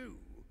what to do.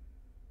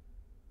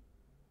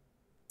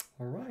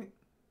 Alright.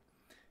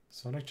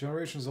 Sonic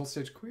Generations all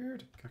stage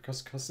cleared.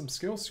 Got custom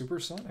skill,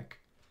 Supersonic.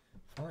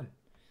 Fun.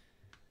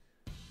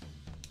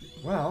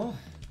 Well.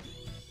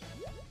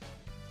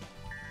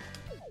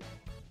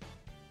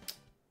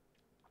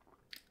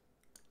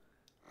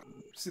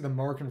 See the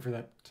marking for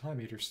that time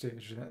eater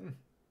stage then.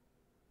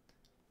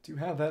 Do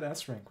have that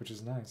S rank, which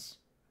is nice.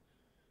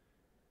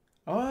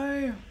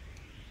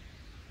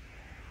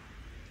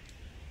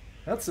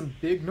 That's some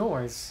big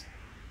noise.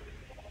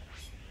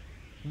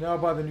 Now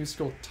buy the new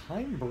skill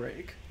Time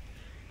Break.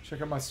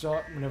 Check out my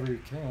stock whenever you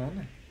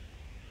can.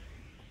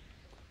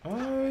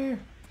 I'm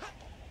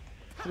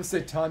gonna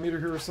say Time Eater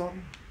here or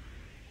something.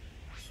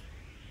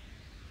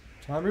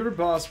 Time Eater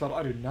boss battle.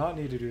 I do not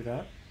need to do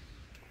that.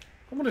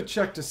 I'm gonna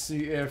check to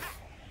see if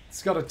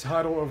it's got a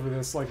title over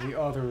this like the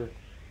other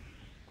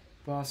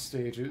boss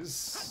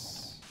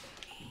stages.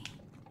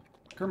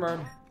 Come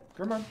on.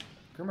 Come on.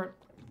 Come on.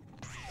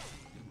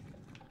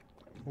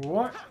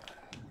 What?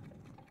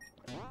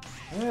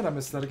 And I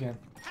missed that again.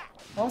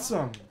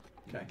 Awesome.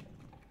 Okay.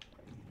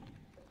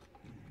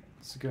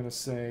 It's gonna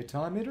say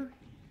Time Eater.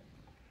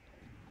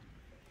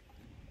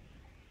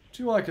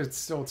 Do like it's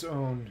still its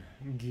own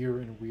gear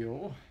and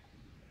wheel.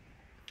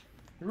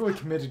 I'm really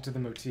committed to the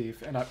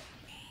motif, and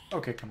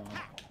okay, come on.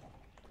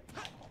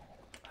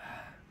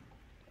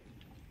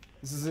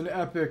 This is an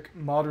epic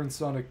modern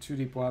Sonic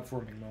 2D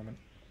platforming moment.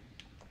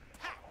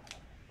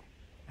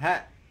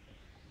 Ha!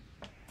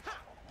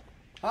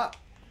 Ha!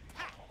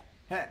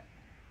 Ha!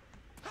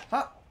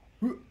 Ha!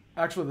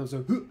 Actually, that was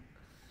a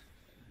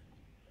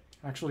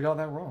actually got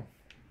that wrong.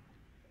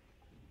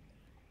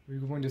 We're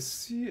going to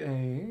see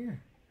a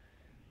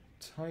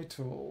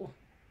title.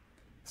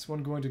 This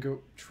one going to go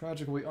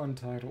tragically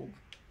untitled.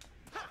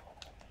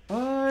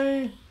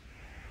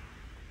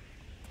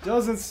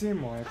 Doesn't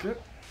seem like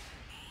it.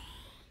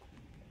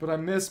 But I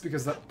missed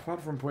because that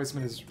platform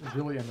placement is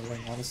really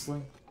annoying,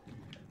 honestly.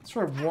 Let's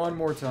try one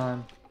more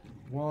time.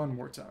 One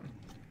more time.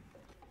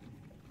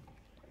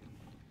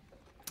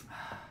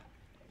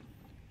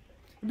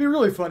 It'd be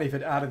really funny if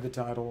it added the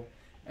title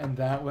and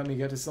that let me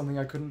get to something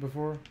I couldn't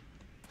before.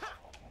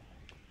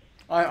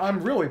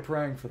 I'm really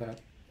praying for that.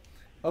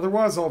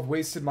 Otherwise, I'll have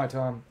wasted my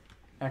time.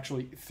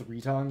 Actually,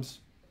 3 times.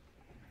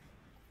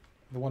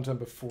 The one time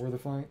before the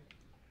fight.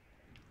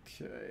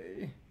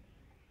 Okay.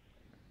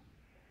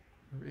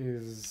 There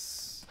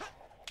is...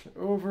 Get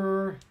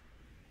over...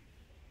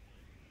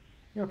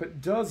 Yep,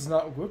 it does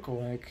not look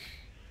like...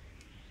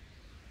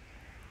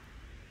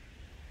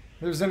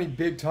 There's any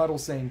big title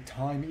saying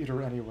Time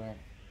Eater anyway.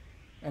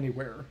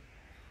 Anywhere.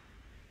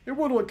 It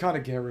would look kind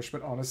of garish,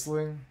 but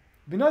honestly, it'd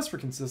be nice for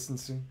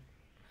consistency.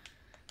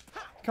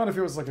 Kind of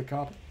feels like a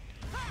cop.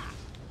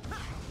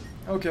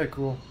 Okay,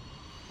 cool.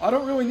 I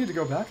don't really need to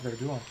go back there,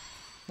 do I?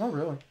 Not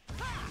really.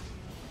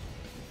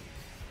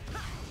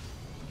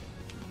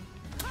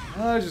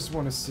 I just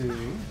want to see...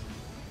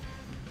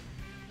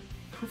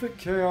 Perfect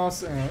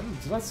Chaos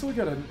and... Did I still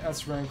get an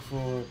S rank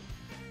for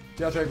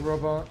Death Egg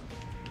Robot?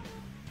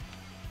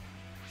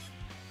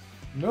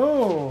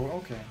 No!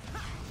 Okay.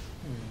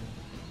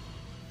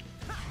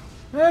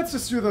 Let's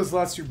just do those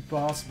last 2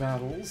 boss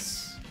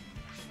battles.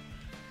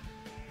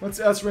 Let's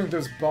S rank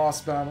those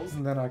boss battles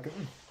and then I can...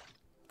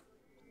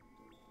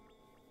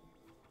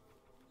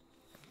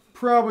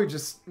 Probably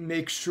just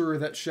make sure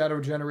that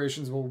Shadow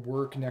Generations will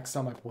work next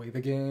time I play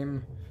the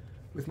game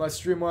with my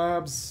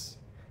Streamlabs.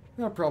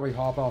 I'll probably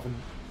hop off and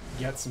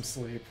get some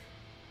sleep.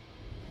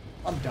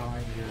 I'm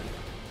dying here.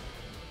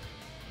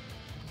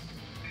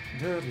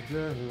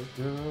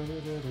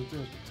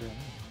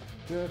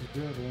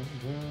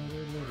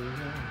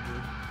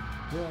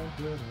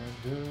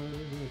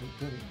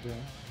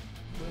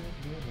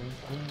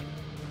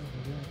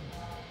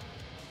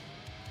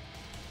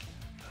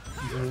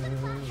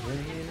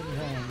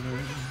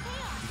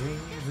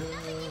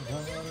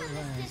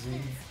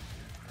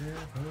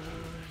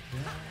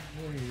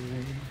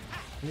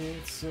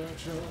 It's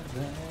such a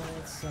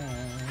bad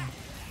sign.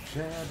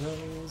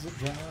 Shadows of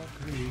dark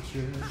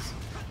creatures,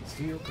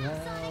 steel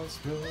clouds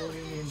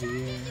floating in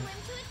the air.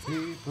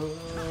 People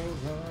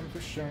run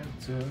for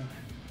shelter.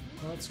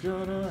 What's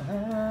gonna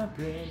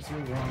happen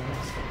to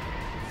us?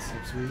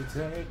 Since we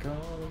take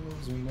all the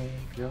moves we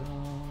make,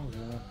 all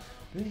the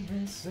big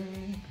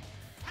mistake.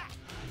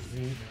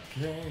 With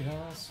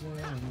chaos and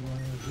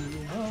who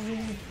are we?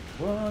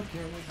 What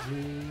can we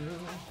do?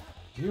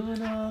 You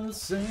and I the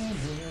same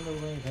in the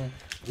way that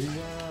we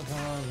have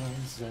our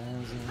own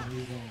styles and we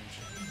won't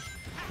change.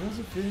 Cause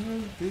I feel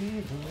the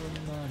fever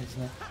in mine is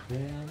not,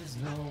 there is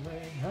no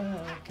way I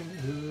can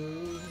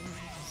lose.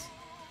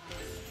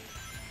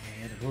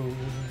 And hold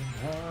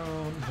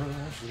on,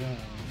 push on.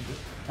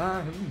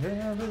 I'm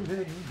never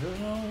letting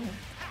go.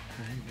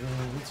 And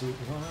though it's a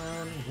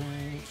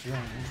one-way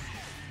track,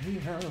 see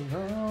how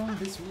long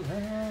this will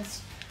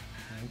last.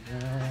 I'm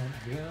not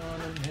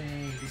gonna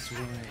make this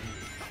way.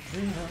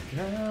 We don't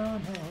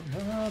count on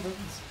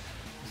others.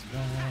 It's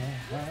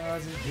my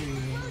eyes are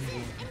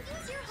being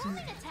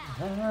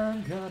I'm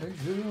gonna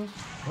do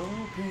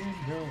open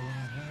door.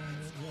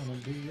 I'm gonna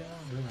be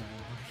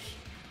alright.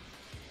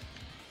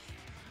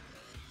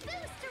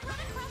 Boost to run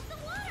across the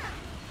water.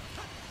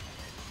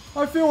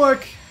 I feel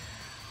like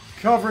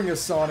covering a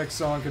Sonic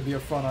song could be a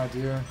fun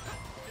idea.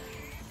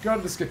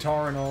 Got this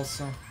guitar and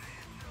also.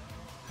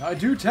 I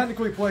do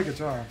technically play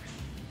guitar.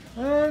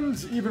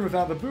 And even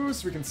without the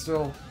boost, we can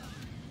still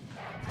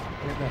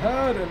hit the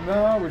head, and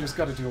now we just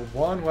gotta do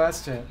one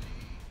last hit.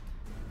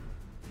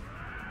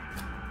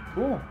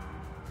 Cool.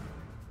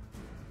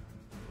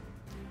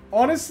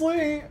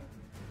 Honestly,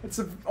 it's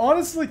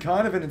honestly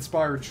kind of an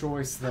inspired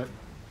choice that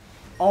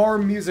our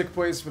music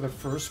plays for the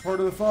first part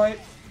of the fight,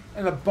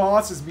 and the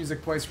boss's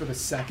music plays for the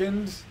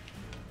second.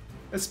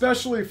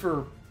 Especially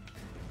for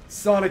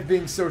Sonic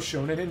being so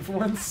shonen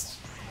influenced.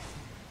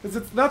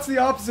 Because that's the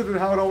opposite of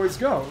how it always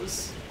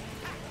goes.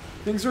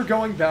 Things are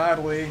going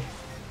badly,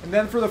 and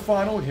then for the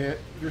final hit,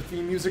 your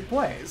theme music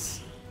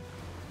plays.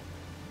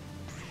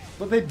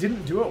 But they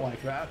didn't do it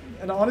like that,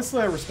 and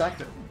honestly I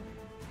respect it.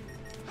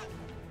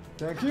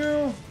 Thank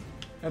you.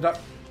 And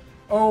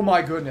oh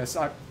my goodness,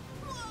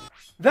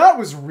 that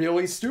was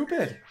really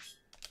stupid.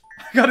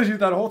 I gotta do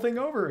that whole thing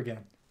over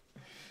again.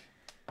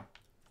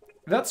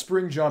 That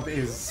spring jump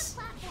is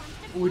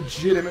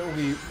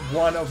legitimately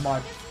one of my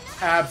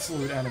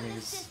absolute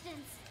enemies.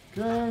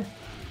 Okay.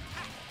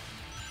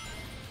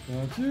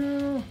 Thank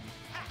you.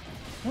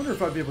 I wonder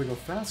if I'd be able to go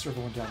faster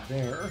going down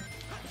there.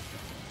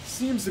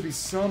 Seems to be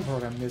some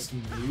part I missed,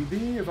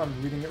 maybe, if I'm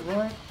reading it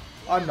right.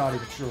 I'm not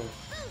even sure.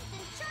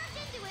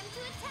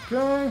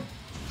 Okay.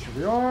 Here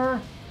we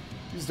are.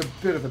 Used a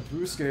bit of the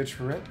boost gauge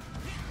for it.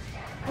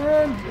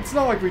 And it's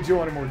not like we do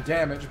any more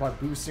damage by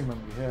boosting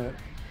when we hit.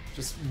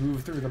 Just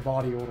move through the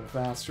body a little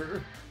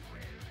faster.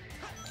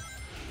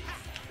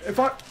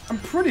 I'm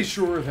pretty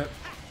sure that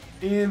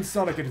in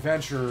Sonic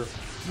Adventure,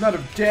 the amount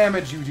of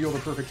damage you deal to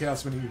Perfect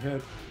Chaos when you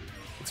hit,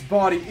 its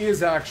body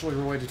is actually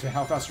related to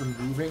how fast you're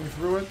moving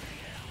through it.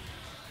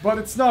 But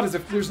it's not as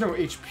if there's no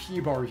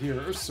HP bar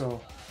here,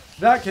 so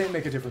that can't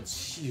make a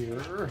difference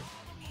here.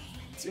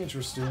 It's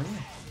interesting.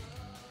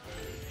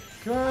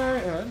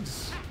 Okay, and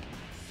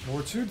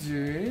more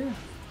 2D.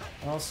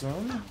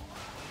 Awesome.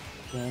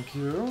 Thank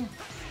you.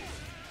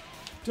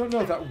 Don't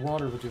know if that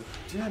water would do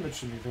damage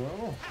to me,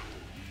 though.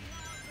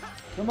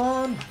 Come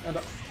on, and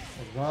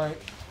alright.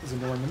 Is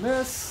annoying to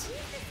miss.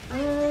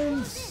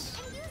 And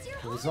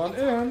goes on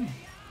in.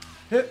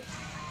 Hit.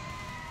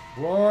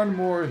 One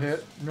more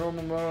hit.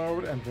 Normal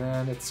mode, and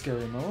then it's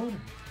scary mode.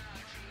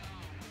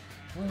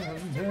 I'll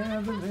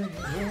never let it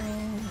go.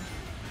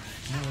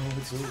 No,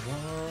 it's a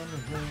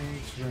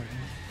one-way train.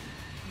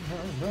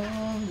 How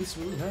long this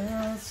will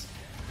last?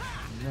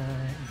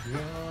 I'm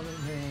gonna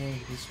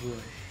make this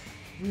work.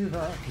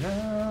 Without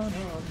count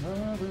on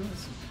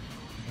others.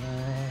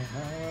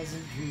 My eyes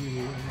are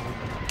here.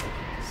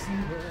 See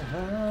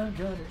what I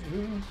gotta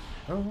do.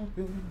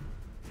 Open.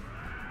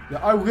 Yeah,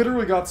 I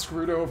literally got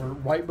screwed over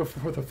right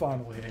before the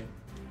final hit.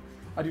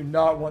 I do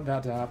not want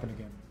that to happen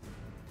again.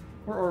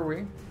 Where are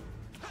we?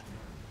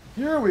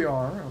 Here we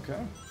are,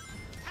 okay.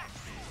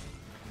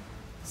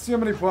 See how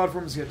many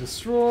platforms get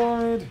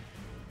destroyed.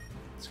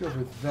 Let's go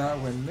for that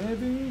one,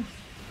 maybe.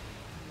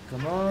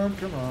 Come on,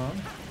 come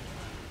on.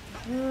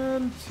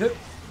 And hit.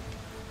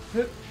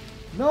 Hit.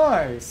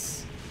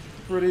 Nice!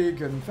 Pretty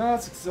good and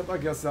fast, except I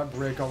guess that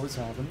break always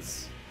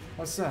happens.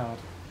 How sad.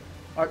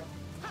 Oh,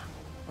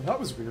 that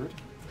was weird.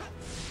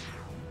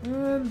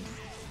 And...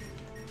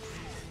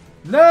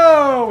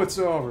 No! It's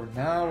over.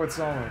 Now it's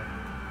over.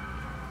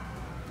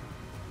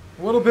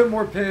 A little bit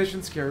more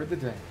patience carried the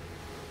day.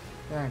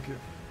 Thank you.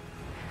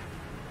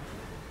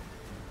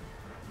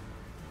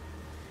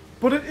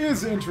 But it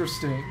is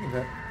interesting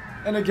that...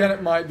 And again,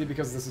 it might be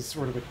because this is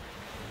sort of a...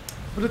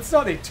 But it's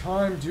not a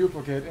time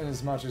duplicate in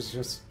as much as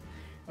just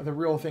the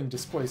real thing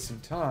displaced in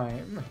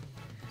time.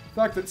 The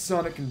fact that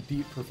Sonic can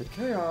beat Perfect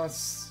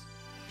Chaos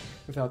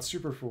without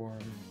super form.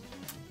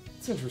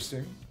 It's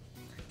interesting.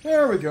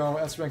 There we go,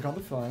 S-Rank on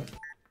the fight.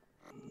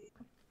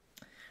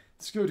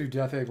 Let's go do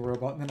Death Egg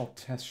Robot, and then I'll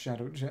test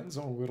Shadow Gens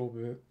a little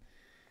bit.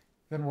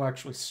 Then we'll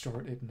actually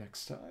start it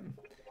next time.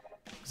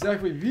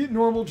 Exactly, beat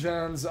normal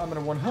gens, I'm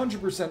gonna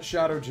 100%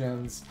 Shadow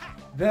Gens,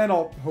 then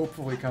I'll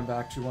hopefully come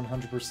back to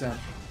 100%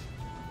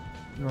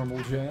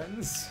 normal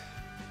gens.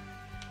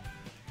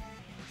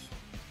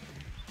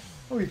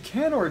 Oh, you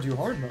can already do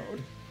hard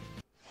mode.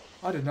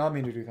 I did not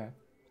mean to do that.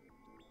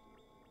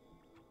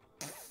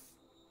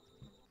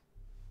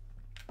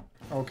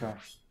 Okay.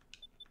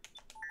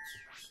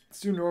 Let's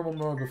do normal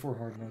mode before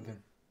hard mode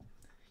then.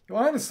 You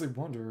honestly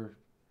wonder,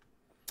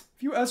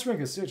 if you S-rank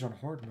a stage on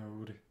hard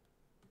mode,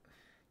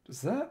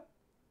 does that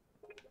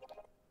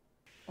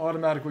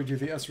automatically do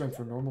the S rank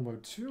for normal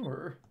mode too,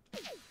 or...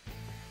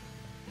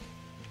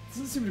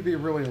 Doesn't seem to be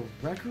really a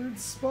record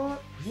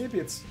spot. Maybe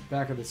it's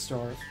back at the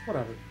start.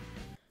 Whatever.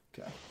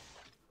 Okay.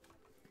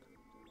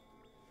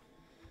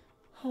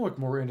 I'll look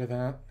more into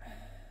that.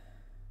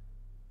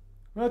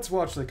 Let's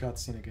watch the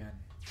cutscene again.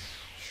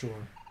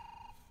 Sure.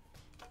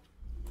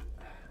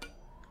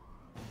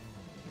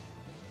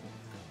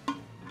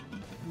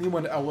 New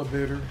one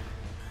elevator.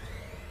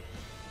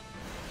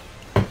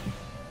 I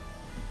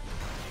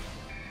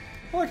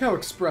like how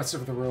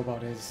expressive the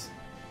robot is.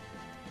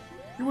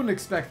 You wouldn't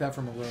expect that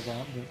from a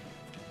robot,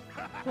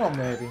 but... Well,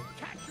 maybe.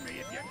 Catch me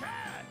if you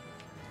can.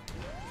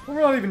 Well,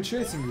 we're not even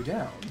chasing you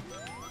down.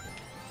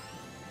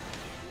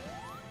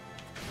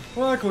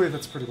 Luckily,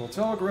 that's pretty well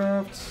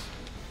telegraphed.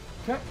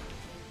 Okay.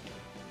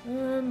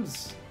 And...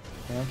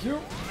 Thank you.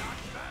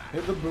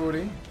 Hit the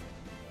booty.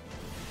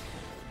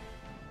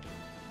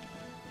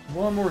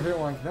 One more hit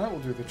like that will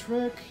do the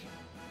trick.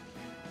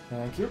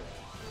 Thank you.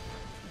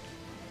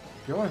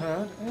 Go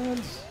ahead,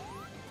 and...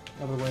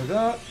 Out of the way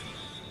that.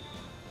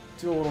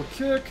 Do a little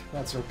kick,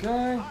 that's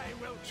okay.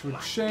 Which would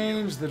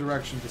change the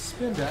direction to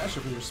spin dash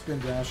if we were spin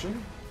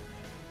dashing.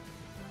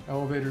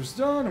 Elevator's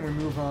done, and we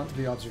move on to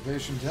the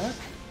observation deck.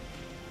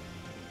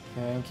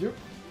 Thank you.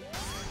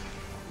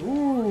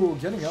 Ooh,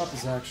 getting up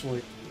is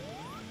actually...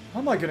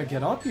 How am I gonna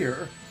get up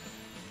here?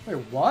 Wait,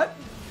 what?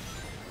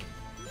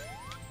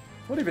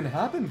 What even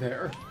happened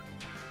there?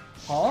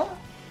 Huh?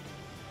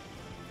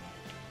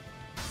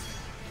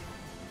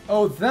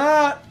 Oh,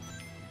 that...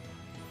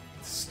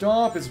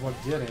 Stomp is what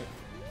did it.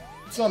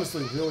 It's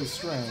honestly really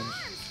strange.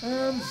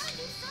 And...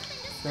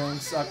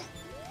 Thanks,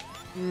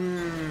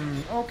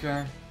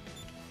 okay.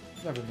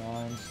 Never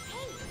mind.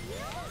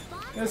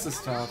 This is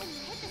tough.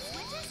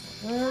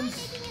 And...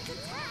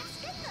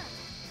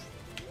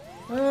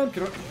 And...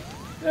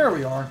 There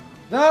we are.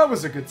 That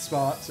was a good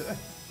spot to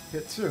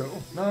hit too.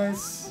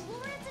 Nice.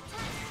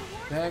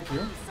 Thank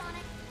you.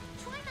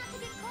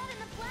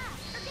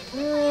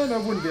 And I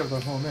wouldn't be able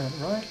to home in,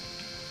 right?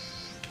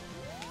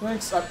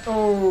 Thanks.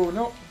 Oh,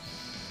 no.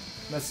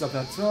 Messed up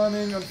that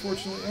timing,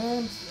 unfortunately.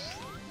 And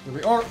here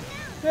we are.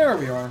 There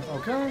we are.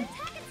 Okay.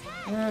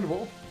 And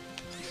we'll...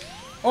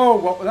 Oh,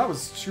 well, that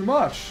was too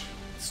much.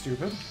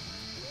 Stupid.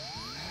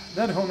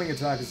 That homing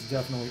attack is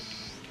definitely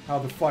how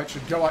the fight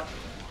should go.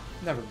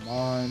 Never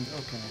mind.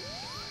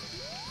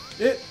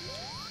 Okay.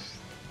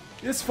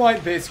 This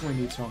fight basically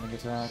needs homing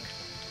attack.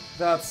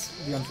 That's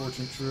the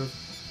unfortunate truth.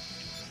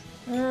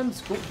 And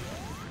cool.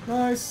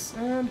 Nice.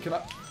 And can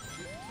I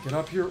get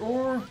up here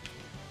or...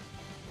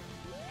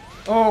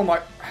 Oh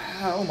my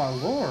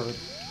lord.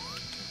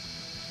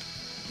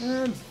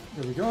 And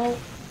there we go.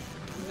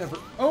 Never...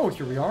 Oh,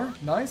 here we are.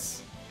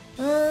 Nice.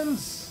 And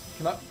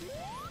can I...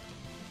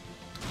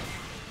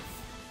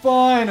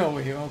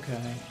 Finally,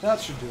 okay.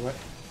 That should do it.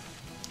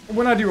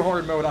 When I do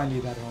hard mode, I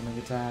need that homing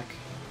attack.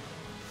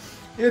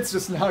 It's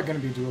just not going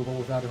to be doable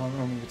without a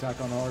homing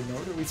attack on hard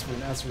mode, at least for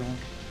an S rank.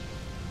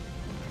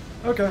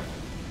 Okay.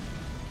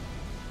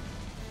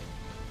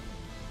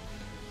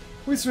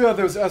 At least we have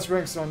those S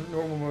ranks on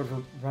normal mode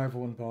for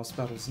rival and boss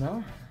battles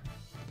now.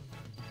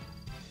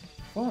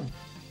 Fun.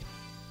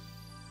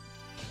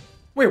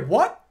 Wait,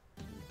 what?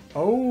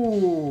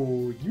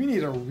 Oh, you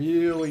need a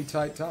really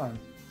tight time.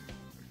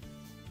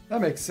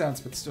 That makes sense,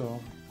 but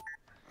still.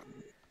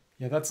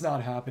 Yeah, that's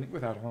not happening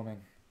without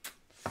homing.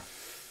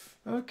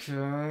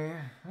 Okay.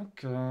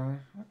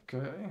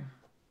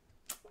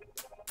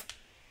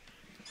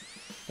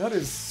 That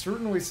is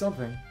certainly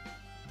something.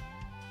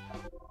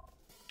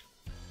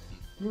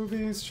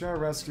 Movies,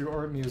 child rescue,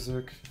 art,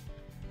 music,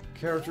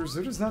 characters.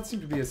 There does not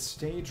seem to be a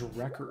stage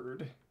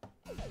record.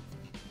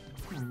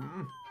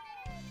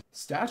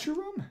 Statue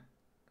room?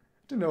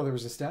 Didn't know there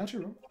was a statue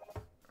room.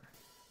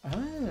 Ah.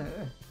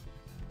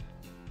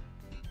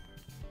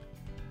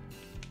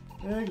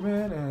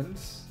 Eggman and...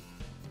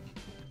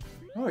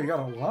 Oh, you got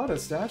a lot of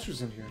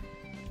statues in here.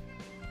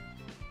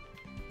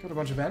 Got a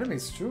bunch of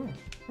enemies, too.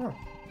 Huh.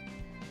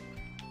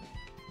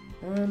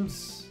 And...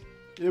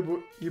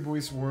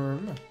 Ibui's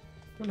worm.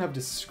 Don't have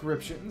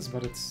descriptions,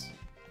 but it's...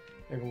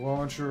 Egg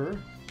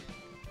launcher.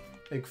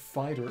 Egg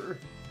fighter.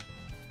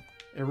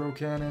 Arrow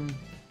cannon.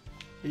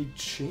 Egg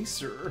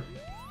chaser.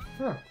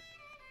 Huh.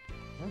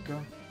 Okay.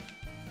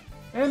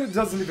 And it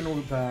doesn't even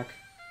loop back.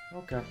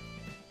 Okay.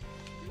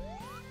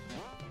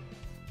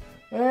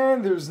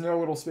 And there's no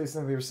little space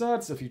on the other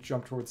side, so if you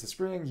jump towards the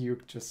spring, you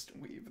just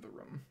leave the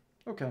room.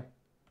 Okay.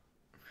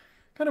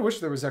 Kind of wish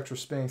there was extra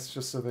space,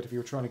 just so that if you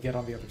were trying to get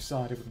on the other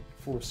side, it would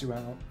force you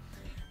out.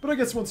 But I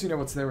guess once you know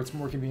what's there, it's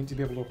more convenient to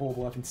be able to hold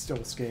left and still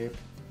escape.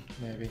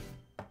 Maybe.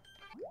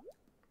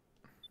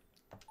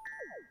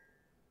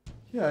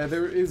 Yeah,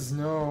 there is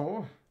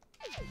no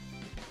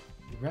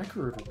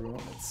record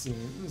room, it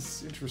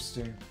seems.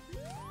 Interesting.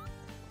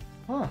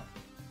 Huh.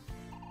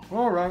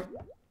 Alright.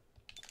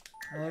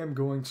 I am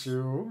going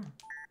to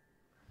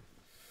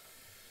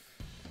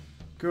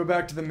go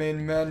back to the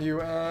main menu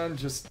and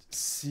just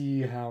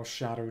see how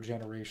Shadow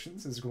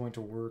Generations is going to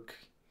work.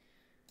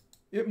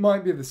 It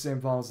might be the same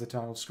file as the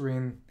title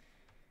screen.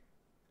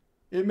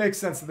 it makes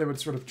sense that they would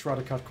sort of try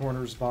to cut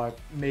corners by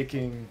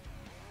making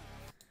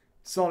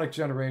Sonic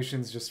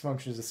Generations just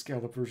function as a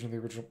scaled-up version of the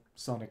original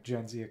Sonic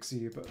Gens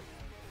EXE, but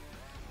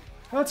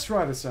let's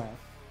try this out.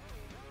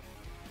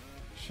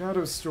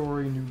 Shadow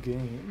Story, new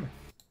game.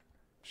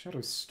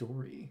 Shadow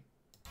Story.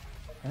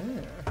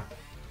 Ah.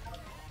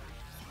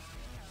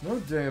 No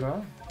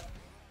data.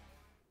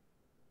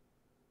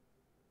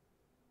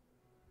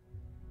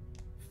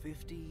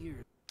 50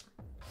 years.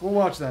 We'll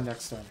watch that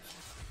next time.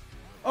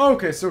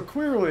 Okay, so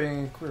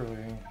clearly...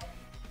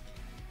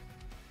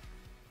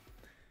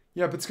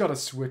 Yep, it's got a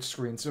switch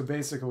screen, so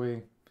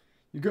basically,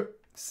 you go...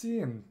 See,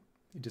 and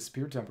you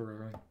disappear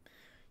temporarily.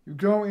 You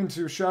go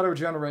into Shadow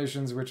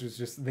Generations, which is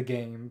just the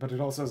game, but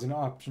it also has an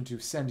option to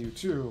send you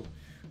to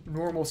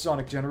normal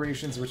Sonic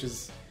Generations, which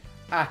is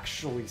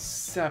actually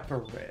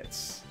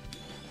separate.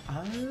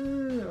 Ah,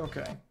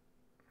 okay.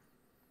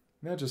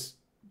 That just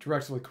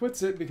directly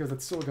quits it, because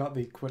it's still got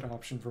the quit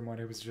option from when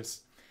it was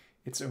just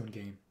its own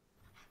game.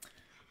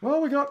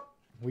 Well,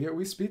 we at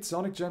least beat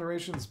Sonic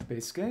Generations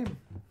base game.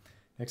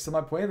 Next time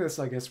I play this,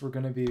 I guess we're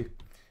going to be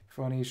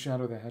Funny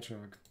Shadow the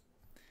Hedgehog.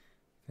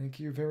 Thank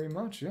you very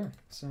much. Yeah,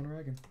 Sound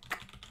Dragon.